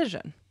that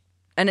decision.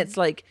 And it's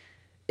like,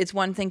 it's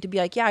one thing to be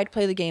like, yeah, I'd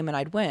play the game and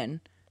I'd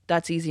win.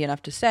 That's easy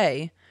enough to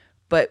say.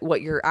 But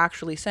what you're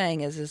actually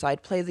saying is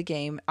I'd play the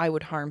game, I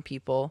would harm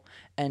people,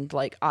 and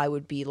like I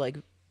would be like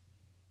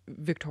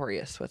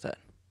victorious with it.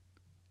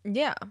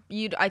 Yeah.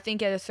 I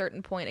think at a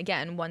certain point,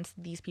 again, once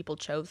these people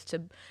chose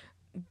to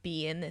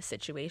be in this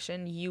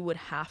situation, you would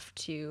have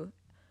to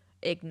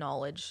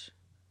acknowledge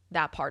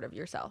that part of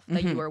yourself,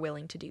 that you are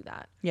willing to do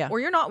that. Yeah.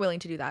 Or you're not willing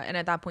to do that. And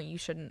at that point you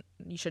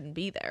shouldn't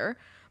be there.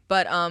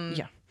 But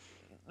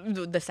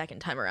the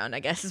second time around,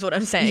 I guess is what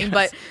I'm saying.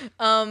 Yes.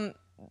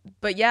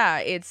 But yeah,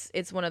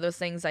 it's one of those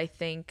things I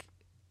think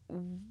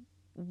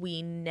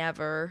we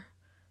never,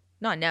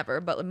 not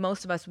never, but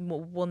most of us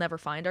will never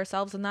find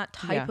ourselves in that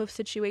type of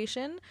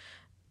situation.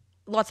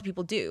 Lots of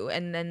people do,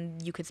 and then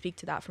you could speak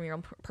to that from your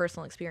own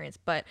personal experience.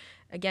 But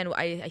again,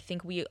 I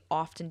think we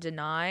often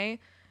deny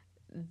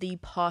the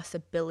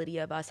possibility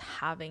of us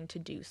having to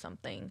do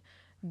something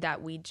that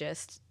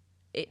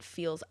it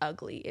feels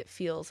ugly. It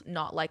feels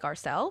not like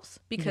ourselves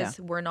because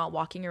we're not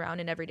walking around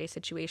in everyday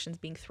situations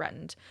being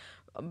threatened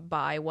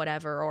by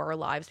whatever, or our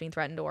lives being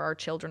threatened, or our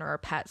children or our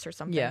pets or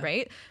something,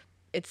 right?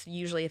 It's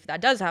usually, if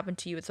that does happen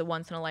to you, it's a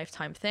once in a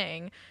lifetime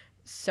thing.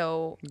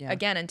 So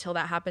again, until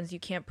that happens, you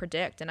can't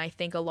predict. And I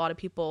think a lot of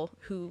people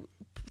who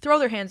throw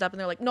their hands up and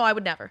they're like, no, I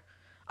would never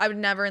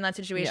in that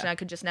situation. I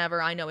could just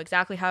never. I know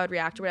exactly how I'd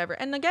react or whatever.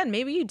 And again,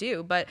 maybe you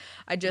do, but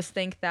I just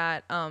think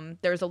that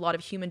there's a lot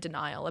of human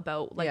denial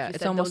about, like you said,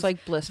 it's almost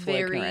like blissful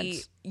very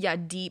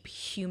ignorance. deep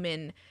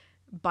human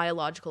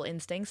biological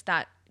instincts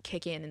that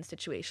kick in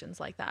situations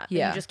like that.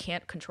 Yeah. That you just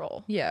can't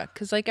control. Yeah,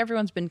 because like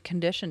everyone's been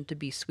conditioned to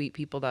be sweet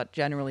people that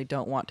generally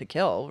don't want to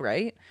kill,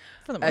 right?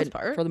 For the most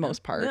part. For the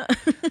most part.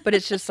 But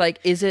it's just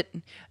like,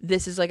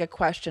 this is like a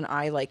question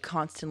I like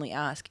constantly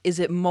ask. Is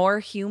it more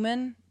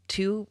human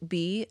to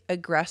be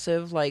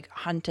aggressive, like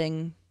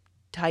hunting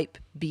type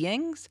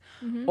beings?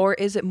 Or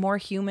is it more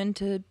human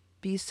to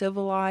be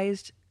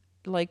civilized,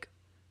 like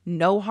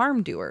no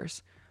harm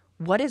doers?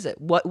 What is it?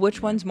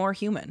 Which one's more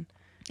human?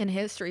 And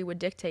history would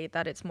dictate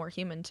that it's more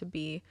human to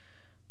be,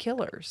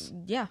 Killers.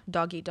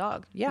 dog eat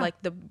dog. Yeah.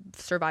 Like the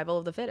survival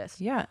of the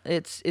fittest. Yeah,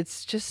 it's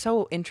just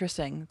so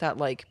interesting that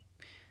like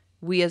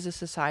we as a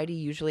society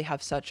usually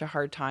have such a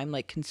hard time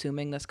like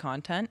consuming this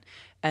content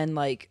and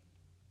like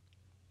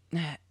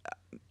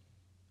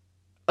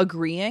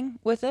agreeing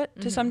with it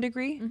to some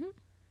degree.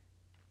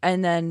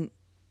 And then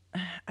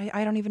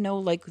I don't even know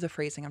like the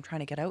phrasing I'm trying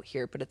to get out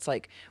here, but it's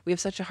like we have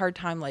such a hard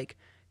time like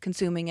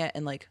consuming it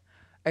and like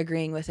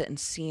agreeing with it and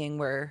seeing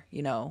where,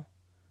 you know,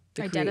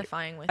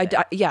 Identifying with it.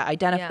 Yeah.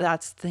 Yeah.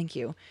 Thank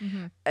you.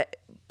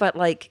 But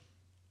like,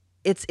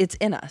 it's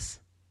in us.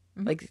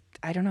 Like,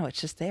 I don't know.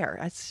 It's just there.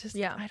 It's just,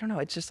 I don't know.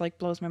 It just like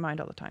blows my mind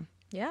all the time.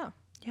 Yeah.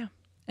 Yeah.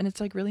 And it's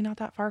like really not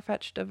that far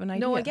fetched of an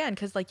idea. No, again,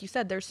 because like you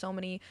said, there's so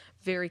many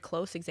very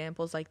close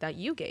examples like that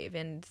you gave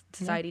in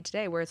society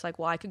today where it's like,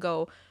 well, I could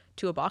go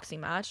to a boxing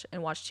match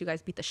and watch two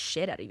guys beat the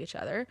shit out of each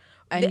other.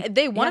 And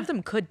One of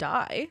them could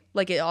die.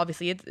 Like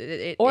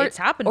it's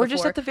happened or before,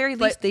 just at the very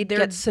but least, they'd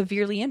get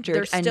severely injured.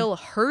 They're still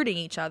hurting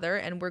each other,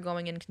 and we're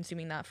going and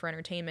consuming that for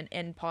entertainment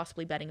and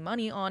possibly betting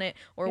money on it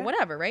or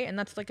whatever, right? And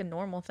that's like a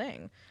normal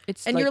thing.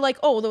 And you're like,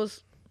 oh,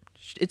 those.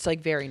 It's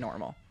like very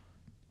normal.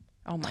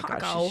 Oh my Taco.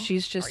 gosh,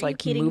 she's just Are you like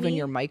kidding moving me?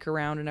 your mic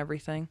around and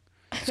everything.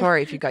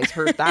 Sorry if you guys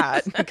heard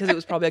that because it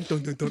was probably like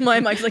dun, dun, dun. My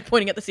mic's like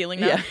pointing at the ceiling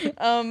now.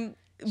 Yeah.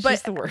 But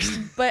She's the worst.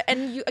 But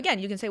and you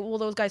can say, well,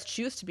 those guys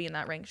choose to be in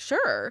that ring,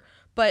 sure,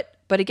 but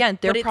again,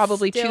 they're it's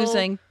probably still-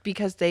 choosing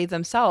because they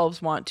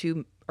themselves want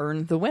to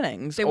earn the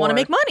winnings. they want to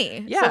make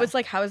money. Yeah. So it's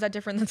like, how is that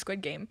different than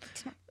Squid Game,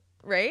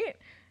 right?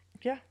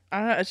 Yeah, I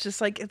don't know. It's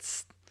just like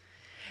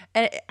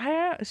I don't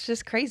know. It's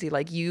just crazy.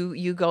 Like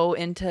you go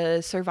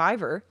into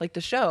Survivor, like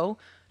the show,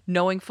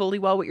 knowing fully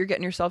well what you're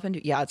getting yourself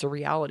into. Yeah, it's a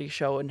reality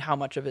show and how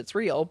much of it's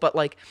real, but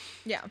like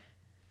Yeah.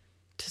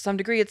 to some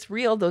degree it's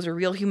real. Those are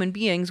real human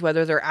beings,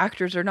 whether they're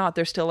actors or not.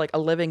 They're still like a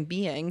living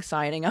being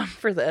signing up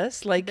for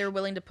this. Like They're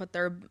willing to put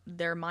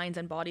their minds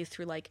and bodies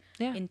through like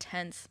Yeah.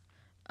 intense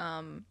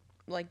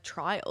like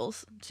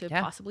trials to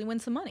Yeah. possibly win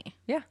some money.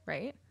 Yeah.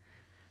 Right?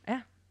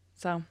 Yeah.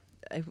 So,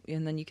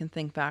 and then you can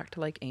think back to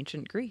like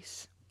ancient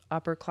Greece,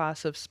 upper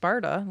class of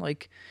Sparta,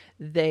 like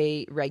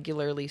they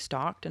regularly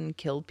stalked and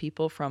killed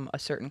people from a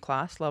certain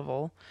class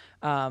level.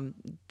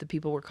 The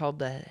people were called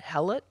the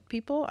Helot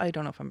people. I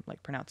don't know if I'm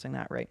like pronouncing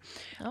that right.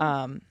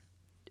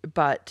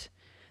 But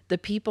the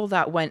people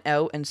that went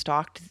out and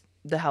stalked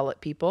the Helot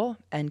people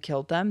and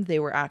killed them, they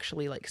were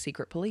actually like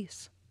secret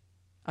police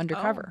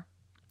undercover.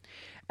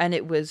 And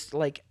it was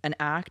like an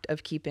act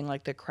of keeping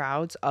like the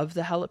crowds of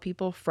the Helot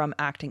people from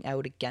acting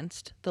out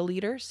against the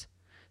leaders.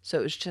 So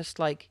it was just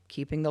like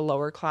keeping the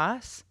lower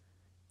class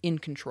in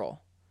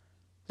control.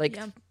 Like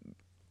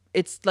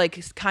it's like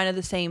it's kind of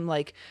the same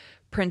like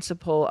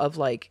principle of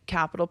like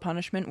capital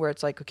punishment where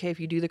it's like, okay, if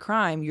you do the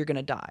crime, you're going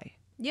to die.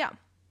 Yeah.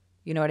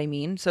 You know what I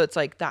mean? So it's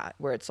like that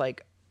where it's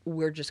like,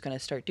 we're just going to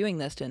start doing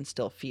this to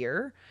instill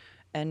fear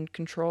and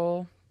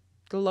control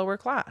the lower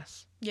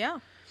class. Yeah.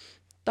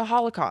 The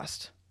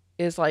Holocaust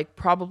is like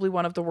probably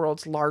one of the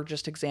world's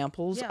largest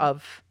examples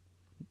of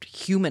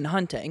human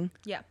hunting.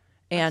 Yeah.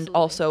 And absolutely.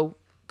 also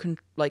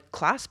like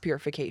class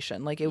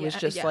purification. Like it was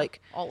just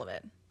like all of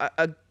it.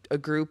 a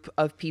group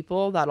of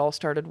people that all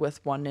started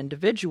with one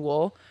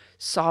individual,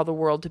 saw the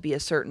world to be a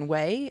certain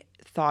way,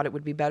 thought it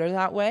would be better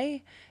that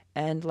way,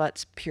 and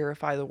let's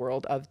purify the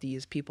world of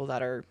these people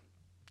that are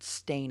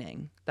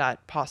staining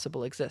that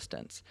possible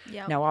existence.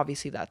 Yeah. Now,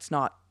 obviously, that's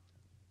not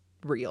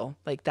real.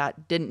 Like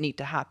that didn't need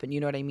to happen. You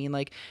know what I mean?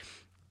 Like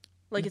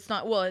it's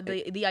not, well,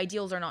 the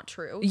ideals are not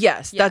true.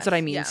 yes, that's what I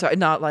mean. yeah. So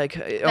not like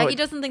He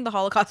doesn't think the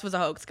Holocaust was a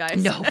hoax,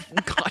 guys. no,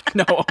 God,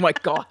 no. Oh my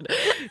God,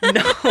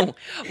 no.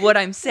 What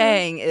I'm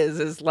saying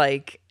is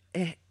like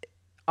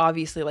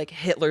obviously like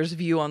Hitler's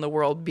view on the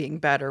world being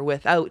better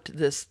without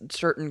this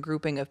certain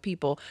grouping of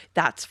people.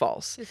 That's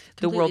false.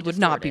 The world would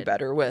not be distorted.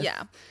 better with.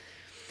 Yeah.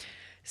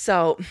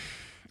 So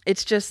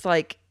it's just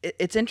like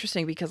it's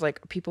interesting because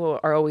like people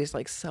are always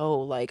like so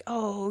like,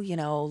 oh, you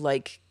know,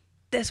 like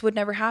this would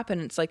never happen.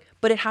 It's like,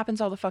 but it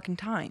happens all the fucking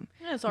time.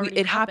 Yeah, it's already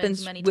It happened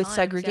happens many with times, yeah.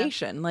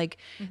 segregation. Like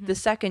the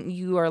second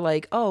you are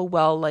like, oh,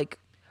 well, like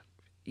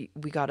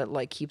we got to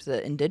like keep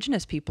the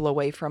indigenous people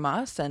away from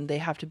us and they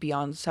have to be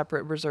on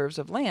separate reserves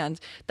of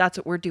lands. That's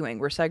what we're doing.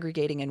 We're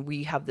segregating, and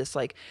we have this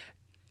like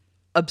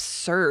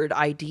absurd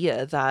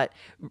idea that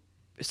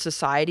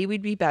society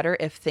would be better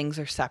if things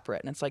are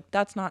separate. And it's like,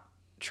 that's not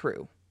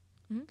true.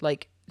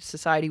 Like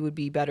society would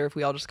be better if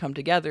we all just come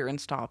together and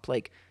stop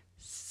like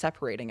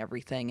separating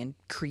everything and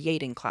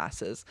creating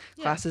classes.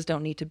 Classes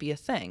don't need to be a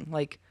thing.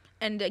 Like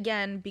And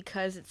again,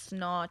 because it's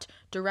not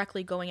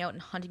directly going out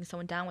and hunting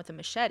someone down with a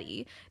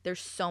machete, there's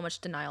so much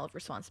denial of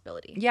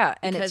responsibility. Yeah,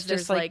 and because it's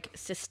there's just like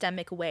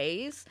systemic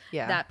ways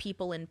Yeah. that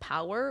people in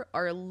power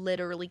are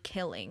literally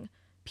killing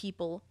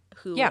people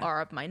who Yeah.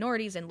 are of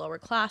minorities and lower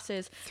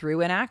classes,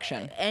 through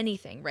inaction.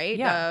 anything, right?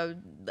 Yeah.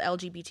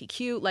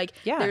 LGBTQ, like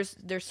Yeah.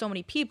 there's so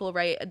many people,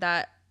 right,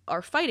 that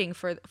are fighting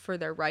for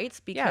their rights,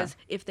 because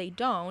if they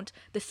don't,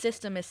 the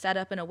system is set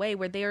up in a way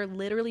where they are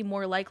literally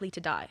more likely to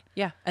die,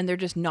 Yeah, and they're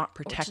just not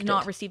to protected.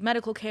 not receive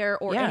medical care,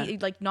 or Yeah. any,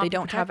 like not they be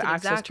don't have protected,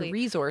 access exactly. to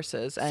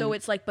resources. And So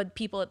it's like, but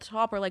people at the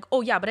top are like,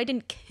 oh yeah, but I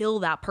didn't kill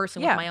that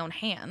person Yeah. with my own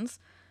hands.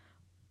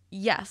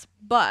 Yes,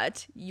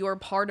 but you're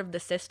part of the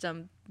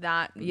system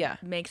that Yeah.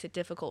 makes it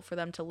difficult for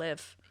them to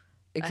live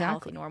a Exactly.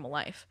 healthy, normal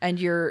life. and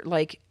you're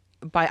like,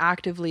 by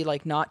actively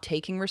like not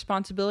taking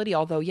responsibility,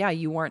 although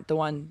you weren't the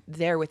one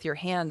there with your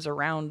hands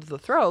around the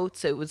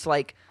throats, it was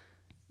like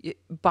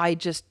by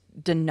just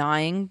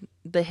denying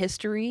the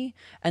history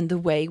and the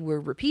way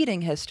we're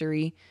repeating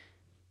history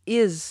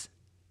is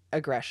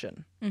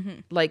aggression.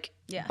 Like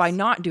Yes. by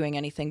not doing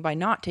anything, by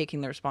not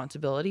taking the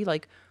responsibility,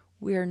 like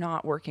we're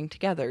not working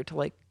together to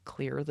like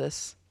clear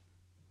this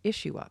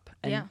issue up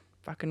and Yeah.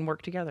 fucking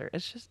work together.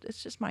 It's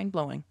just mind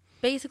blowing.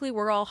 Basically,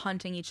 we're all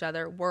hunting each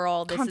other. We're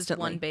all, this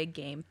Constantly. is one big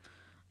game.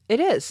 It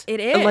is. It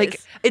is. Like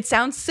it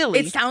sounds silly,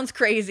 It sounds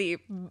crazy.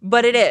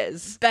 but it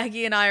is.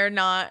 Becky and I are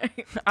not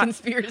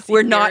conspiracy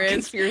We're not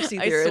theorists, conspiracy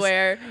I theorists.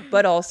 swear.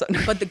 But also,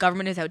 But the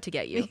government is out to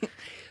get you.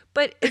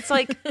 but it's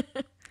like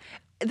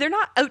they're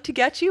not out to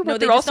get you, but No,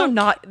 they they're just also don't-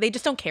 not. They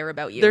just don't care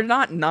about you. They're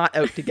not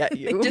out to get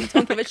you. They just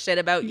don't give a shit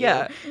about you.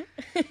 Yeah.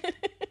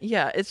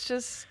 Yeah, it's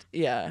just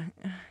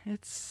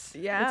it's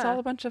Yeah. all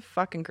a bunch of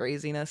fucking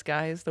craziness,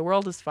 guys. The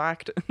world is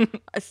fucked.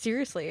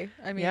 Seriously.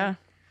 I mean, Yeah.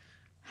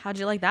 how'd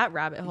you like that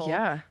rabbit hole?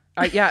 Yeah.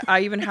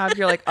 I even have,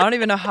 you're like, I don't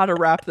even know how to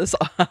wrap this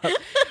up.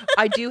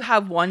 I do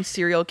have one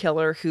serial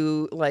killer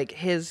who, like,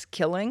 his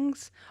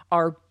killings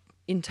are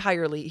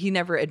entirely, he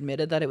never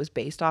admitted that it was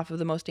based off of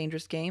The Most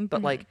Dangerous Game,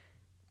 but like,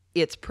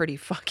 it's pretty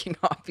fucking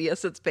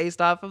obvious it's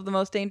based off of The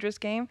Most Dangerous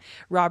Game.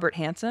 Robert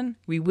Hansen,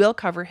 we will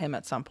cover him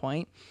at some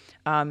point.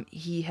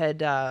 He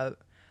had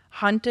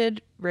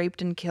hunted,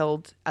 raped, and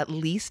killed at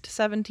least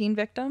 17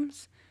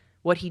 victims.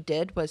 What he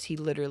did was he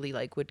literally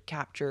like would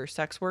capture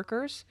sex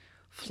workers,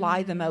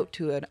 fly them out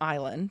to an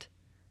island,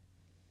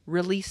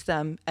 release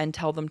them, and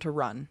tell them to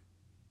run.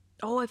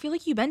 Oh, I feel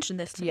like you mentioned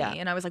this to Yeah. me,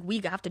 and I was like, we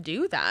have to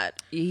do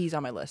that. He's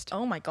on my list.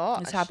 Oh my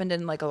gosh. This happened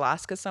in like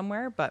Alaska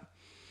somewhere, but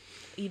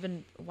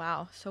Even,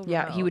 wow, so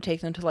yeah, he remote. would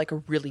take them to like a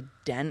really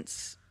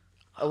dense,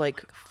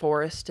 like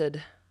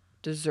forested,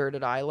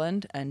 deserted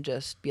island and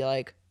just be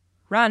like,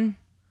 run.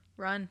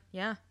 Run,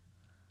 yeah.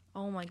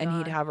 Oh my god. And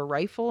he'd have a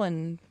rifle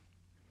and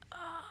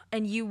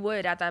And you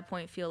would at that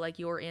point feel like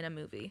you're in a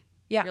movie.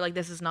 Yeah. You're like,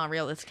 this is not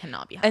real. This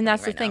cannot be happening. and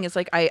that's the right thing now. is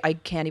like I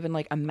can't even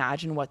like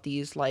imagine what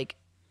these like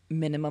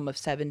minimum of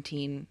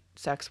 17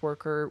 sex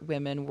worker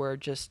women were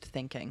just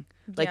thinking.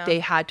 Like Yeah. they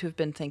had to have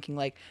been thinking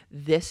like,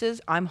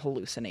 I'm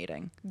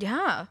hallucinating,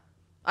 Yeah.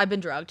 I've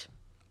been drugged.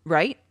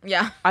 right?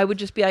 Yeah. I would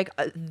just be like,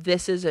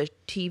 this is a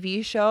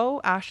TV show.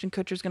 Ashton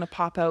Kutcher's gonna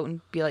pop out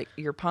and be like,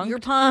 you're punked. You're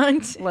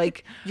punked.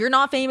 Like, You're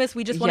not famous.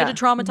 We just wanted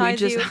to we traumatize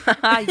just-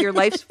 you. your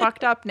life's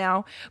fucked up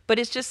now. But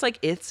it's just like,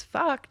 it's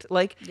fucked.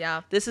 Like,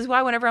 Yeah. this is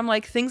why whenever I'm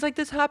like, things like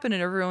this happen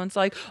and everyone's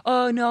like,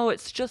 oh no,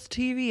 it's just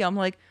TV. I'm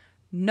like,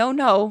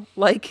 no.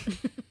 Like,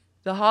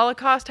 the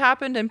Holocaust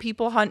happened and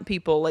people hunt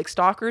people. Like,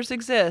 stalkers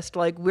exist.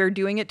 Like, we're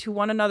doing it to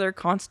one another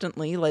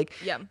constantly. Like,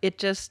 Yeah. it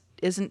just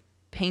isn't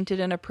painted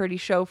in a pretty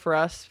show for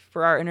us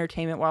for our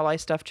entertainment while I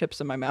stuff chips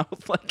in my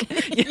mouth. Like,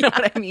 you know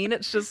what I mean?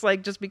 It's just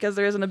like, just because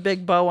there isn't a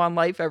big bow on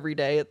life every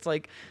day, it's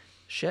like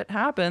shit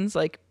happens.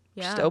 Like,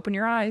 just Yeah. open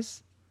your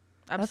eyes.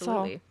 That's all.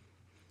 Absolutely.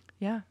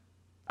 Yeah.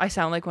 I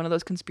sound like one of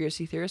those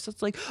conspiracy theorists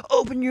that's like,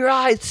 open your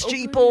eyes,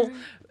 sheeple.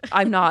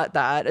 I'm not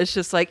that. It's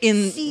just like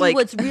See like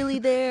what's really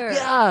there.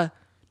 yeah,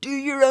 do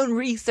your own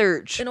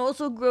research. And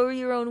also grow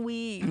your own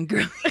weed.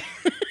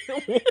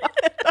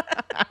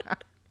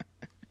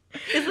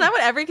 Isn't that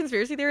what every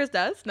conspiracy theorist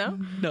does? No?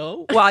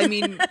 No. Well, I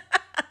mean,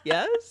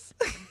 yes.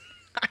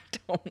 I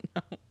don't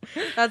know.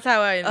 That's how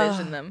I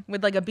envision them.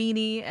 With like a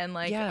beanie and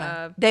like,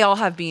 They all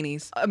have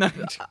beanies.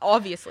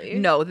 obviously.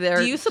 No, they're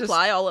Do you just-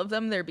 supply all of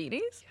them their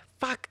beanies?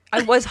 Fuck.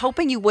 I was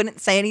hoping you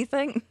wouldn't say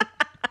anything.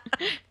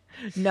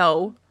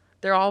 No.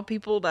 They're all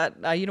people that,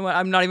 you know what?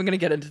 I'm not even going to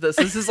get into this.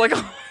 This is like,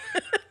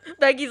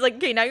 Becky's like,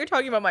 okay, now you're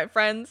talking about my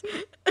friends.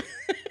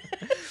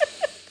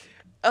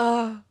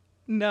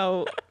 no,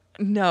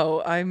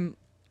 I'm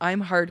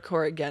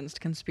hardcore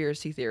against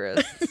conspiracy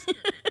theorists.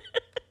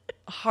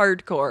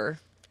 Hardcore.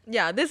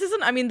 Yeah, this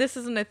isn't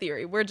a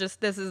theory.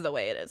 This is the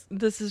way it is.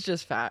 This is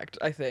just fact,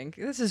 I think.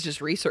 This is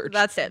just research.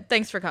 That's it.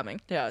 Thanks for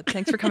coming. Yeah,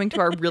 thanks for coming to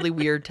our really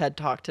weird TED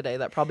Talk today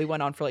that probably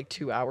went on for like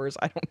 2 hours.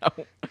 I don't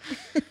know.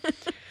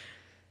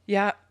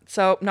 Yeah,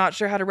 so not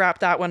sure how to wrap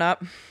that one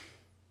up.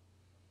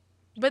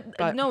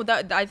 But no,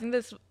 I think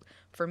this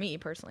for me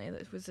personally,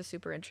 it was a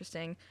super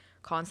interesting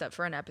concept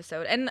for an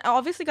episode. And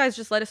obviously, guys,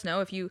 just let us know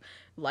if you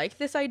like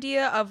this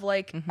idea of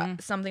like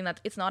something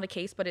that it's not a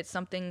case, but it's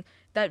something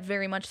that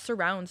very much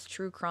surrounds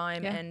true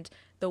crime and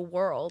the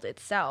world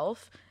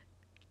itself,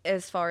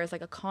 as far as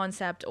like a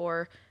concept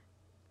or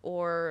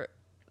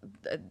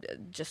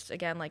just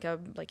again like a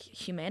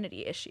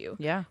humanity issue.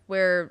 Yeah.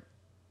 Where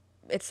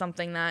it's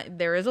something that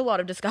there is a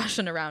lot of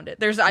discussion around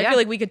it. I feel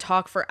like we could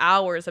talk for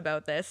hours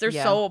about this. There's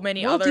so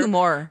many we'll other do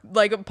more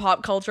like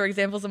pop culture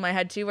examples in my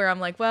head too, where I'm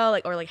like, well,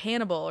 like, or like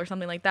Hannibal or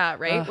something like that,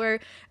 right? Where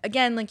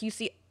again, like you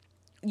see,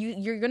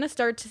 you're gonna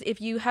start to,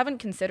 if you haven't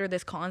considered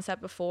this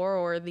concept before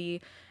or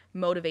the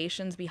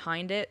motivations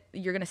behind it,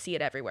 you're gonna see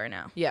it everywhere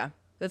now. Yeah.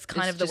 That's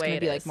kind of the way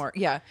it is. Like more,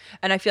 yeah.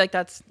 And I feel like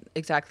that's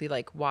exactly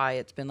like why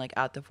it's been like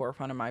at the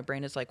forefront of my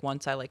brain, is like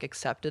once I like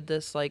accepted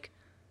this like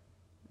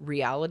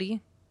reality,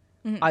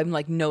 I'm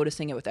like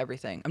noticing it with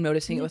everything. I'm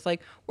noticing it with like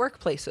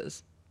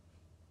workplaces,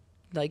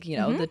 like, you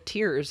know, the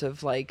tiers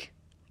of like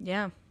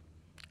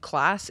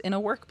class in a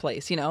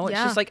workplace, you know, it's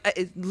just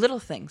like little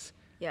things.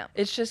 Yeah.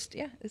 It's just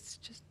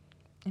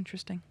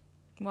interesting.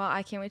 Well,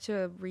 I can't wait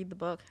to read the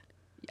book.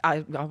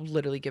 I'll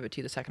literally give it to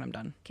you the second I'm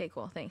done. Okay,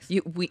 cool. Thanks.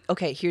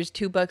 Okay, here's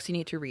 2 books you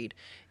need to read.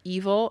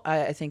 Evil,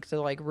 I think the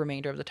like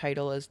remainder of the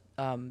title is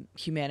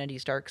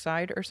Humanity's Dark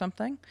Side or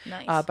something.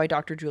 Nice. By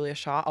Dr. Julia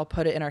Shaw. I'll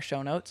put it in our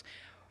show notes.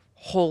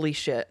 Holy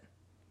shit.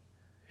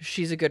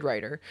 She's a good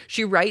writer.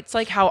 She writes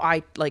like how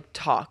I like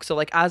talk. So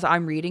like as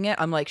I'm reading it,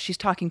 I'm like, she's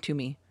talking to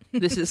me.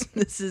 This is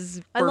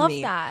for I love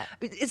me. that.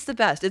 It's the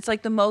best. It's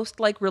like the most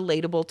like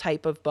relatable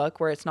type of book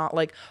where it's not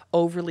like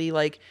overly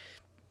like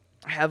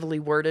heavily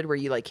worded where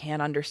you like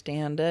can't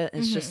understand it.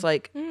 It's just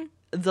like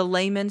the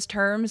layman's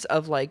terms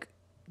of like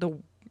the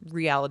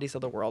realities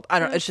of the world. I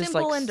don't know. It's just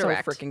like so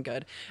freaking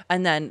good.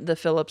 And then the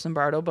Philip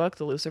Zimbardo book,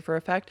 The Lucifer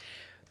Effect,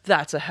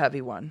 that's a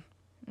heavy one.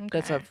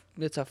 Okay.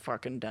 It's a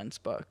fucking dense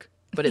book,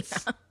 but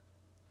it's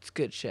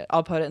good shit.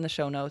 I'll put it in the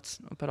show notes.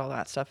 I'll put all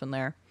that stuff in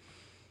there.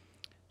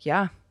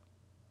 Yeah.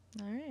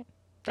 All right.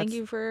 Thank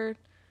you for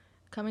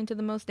coming to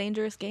the most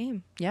dangerous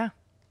game. Yeah.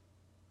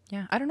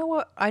 Yeah. I don't know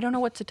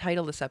what to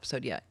title this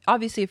episode yet.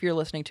 Obviously, if you're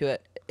listening to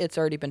it, it's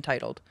already been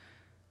titled,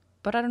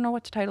 but I don't know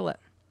what to title it.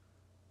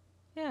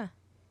 Yeah.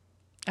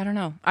 I don't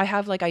know. I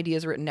have like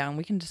ideas written down.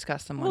 We can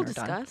discuss them when we're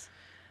done.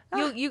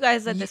 You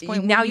guys at this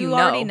point now you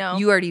already know.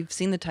 You already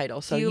seen the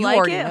title, so you like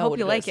already it? know. Hope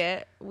you like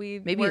it.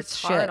 We maybe worked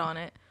it's hard shit on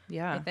it.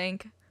 Yeah, I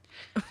think.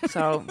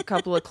 So a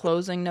couple of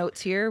closing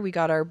notes here. We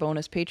got our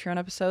bonus Patreon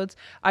episodes.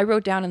 I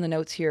wrote down in the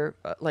notes here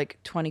like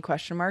 20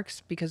 question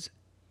marks because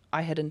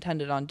I had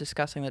intended on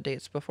discussing the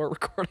dates before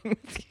recording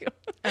with you.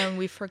 And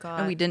we forgot.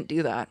 And we didn't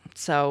do that.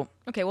 So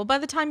okay, well by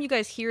the time you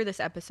guys hear this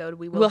episode,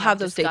 we'll have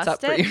those dates up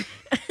for you.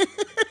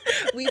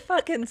 We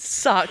fucking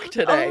suck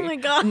today. Oh my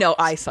god. No,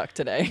 I suck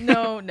today.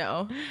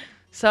 No.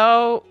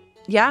 So,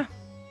 yeah.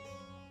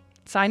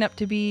 Sign up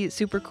to be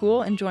super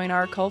cool and join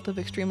our cult of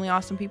extremely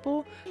awesome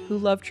people who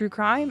love true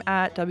crime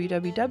at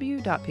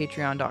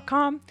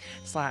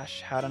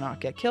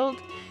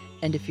www.patreon.com/howtonotgetkilled.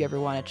 And if you ever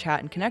want to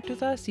chat and connect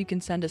with us, you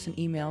can send us an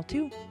email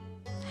to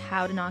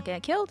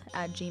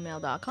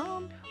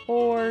howtonotgetkilled@gmail.com,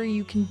 or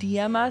you can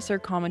DM us or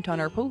comment on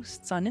our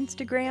posts on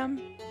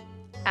Instagram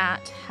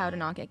at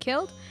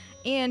howtonotgetkilled.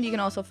 And you can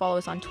also follow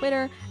us on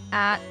Twitter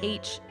at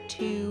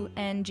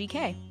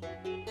H2NGK.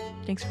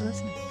 Thanks for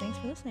listening. Thanks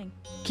for listening.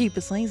 Keep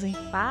us lazy.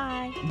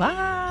 Bye.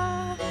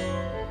 Bye.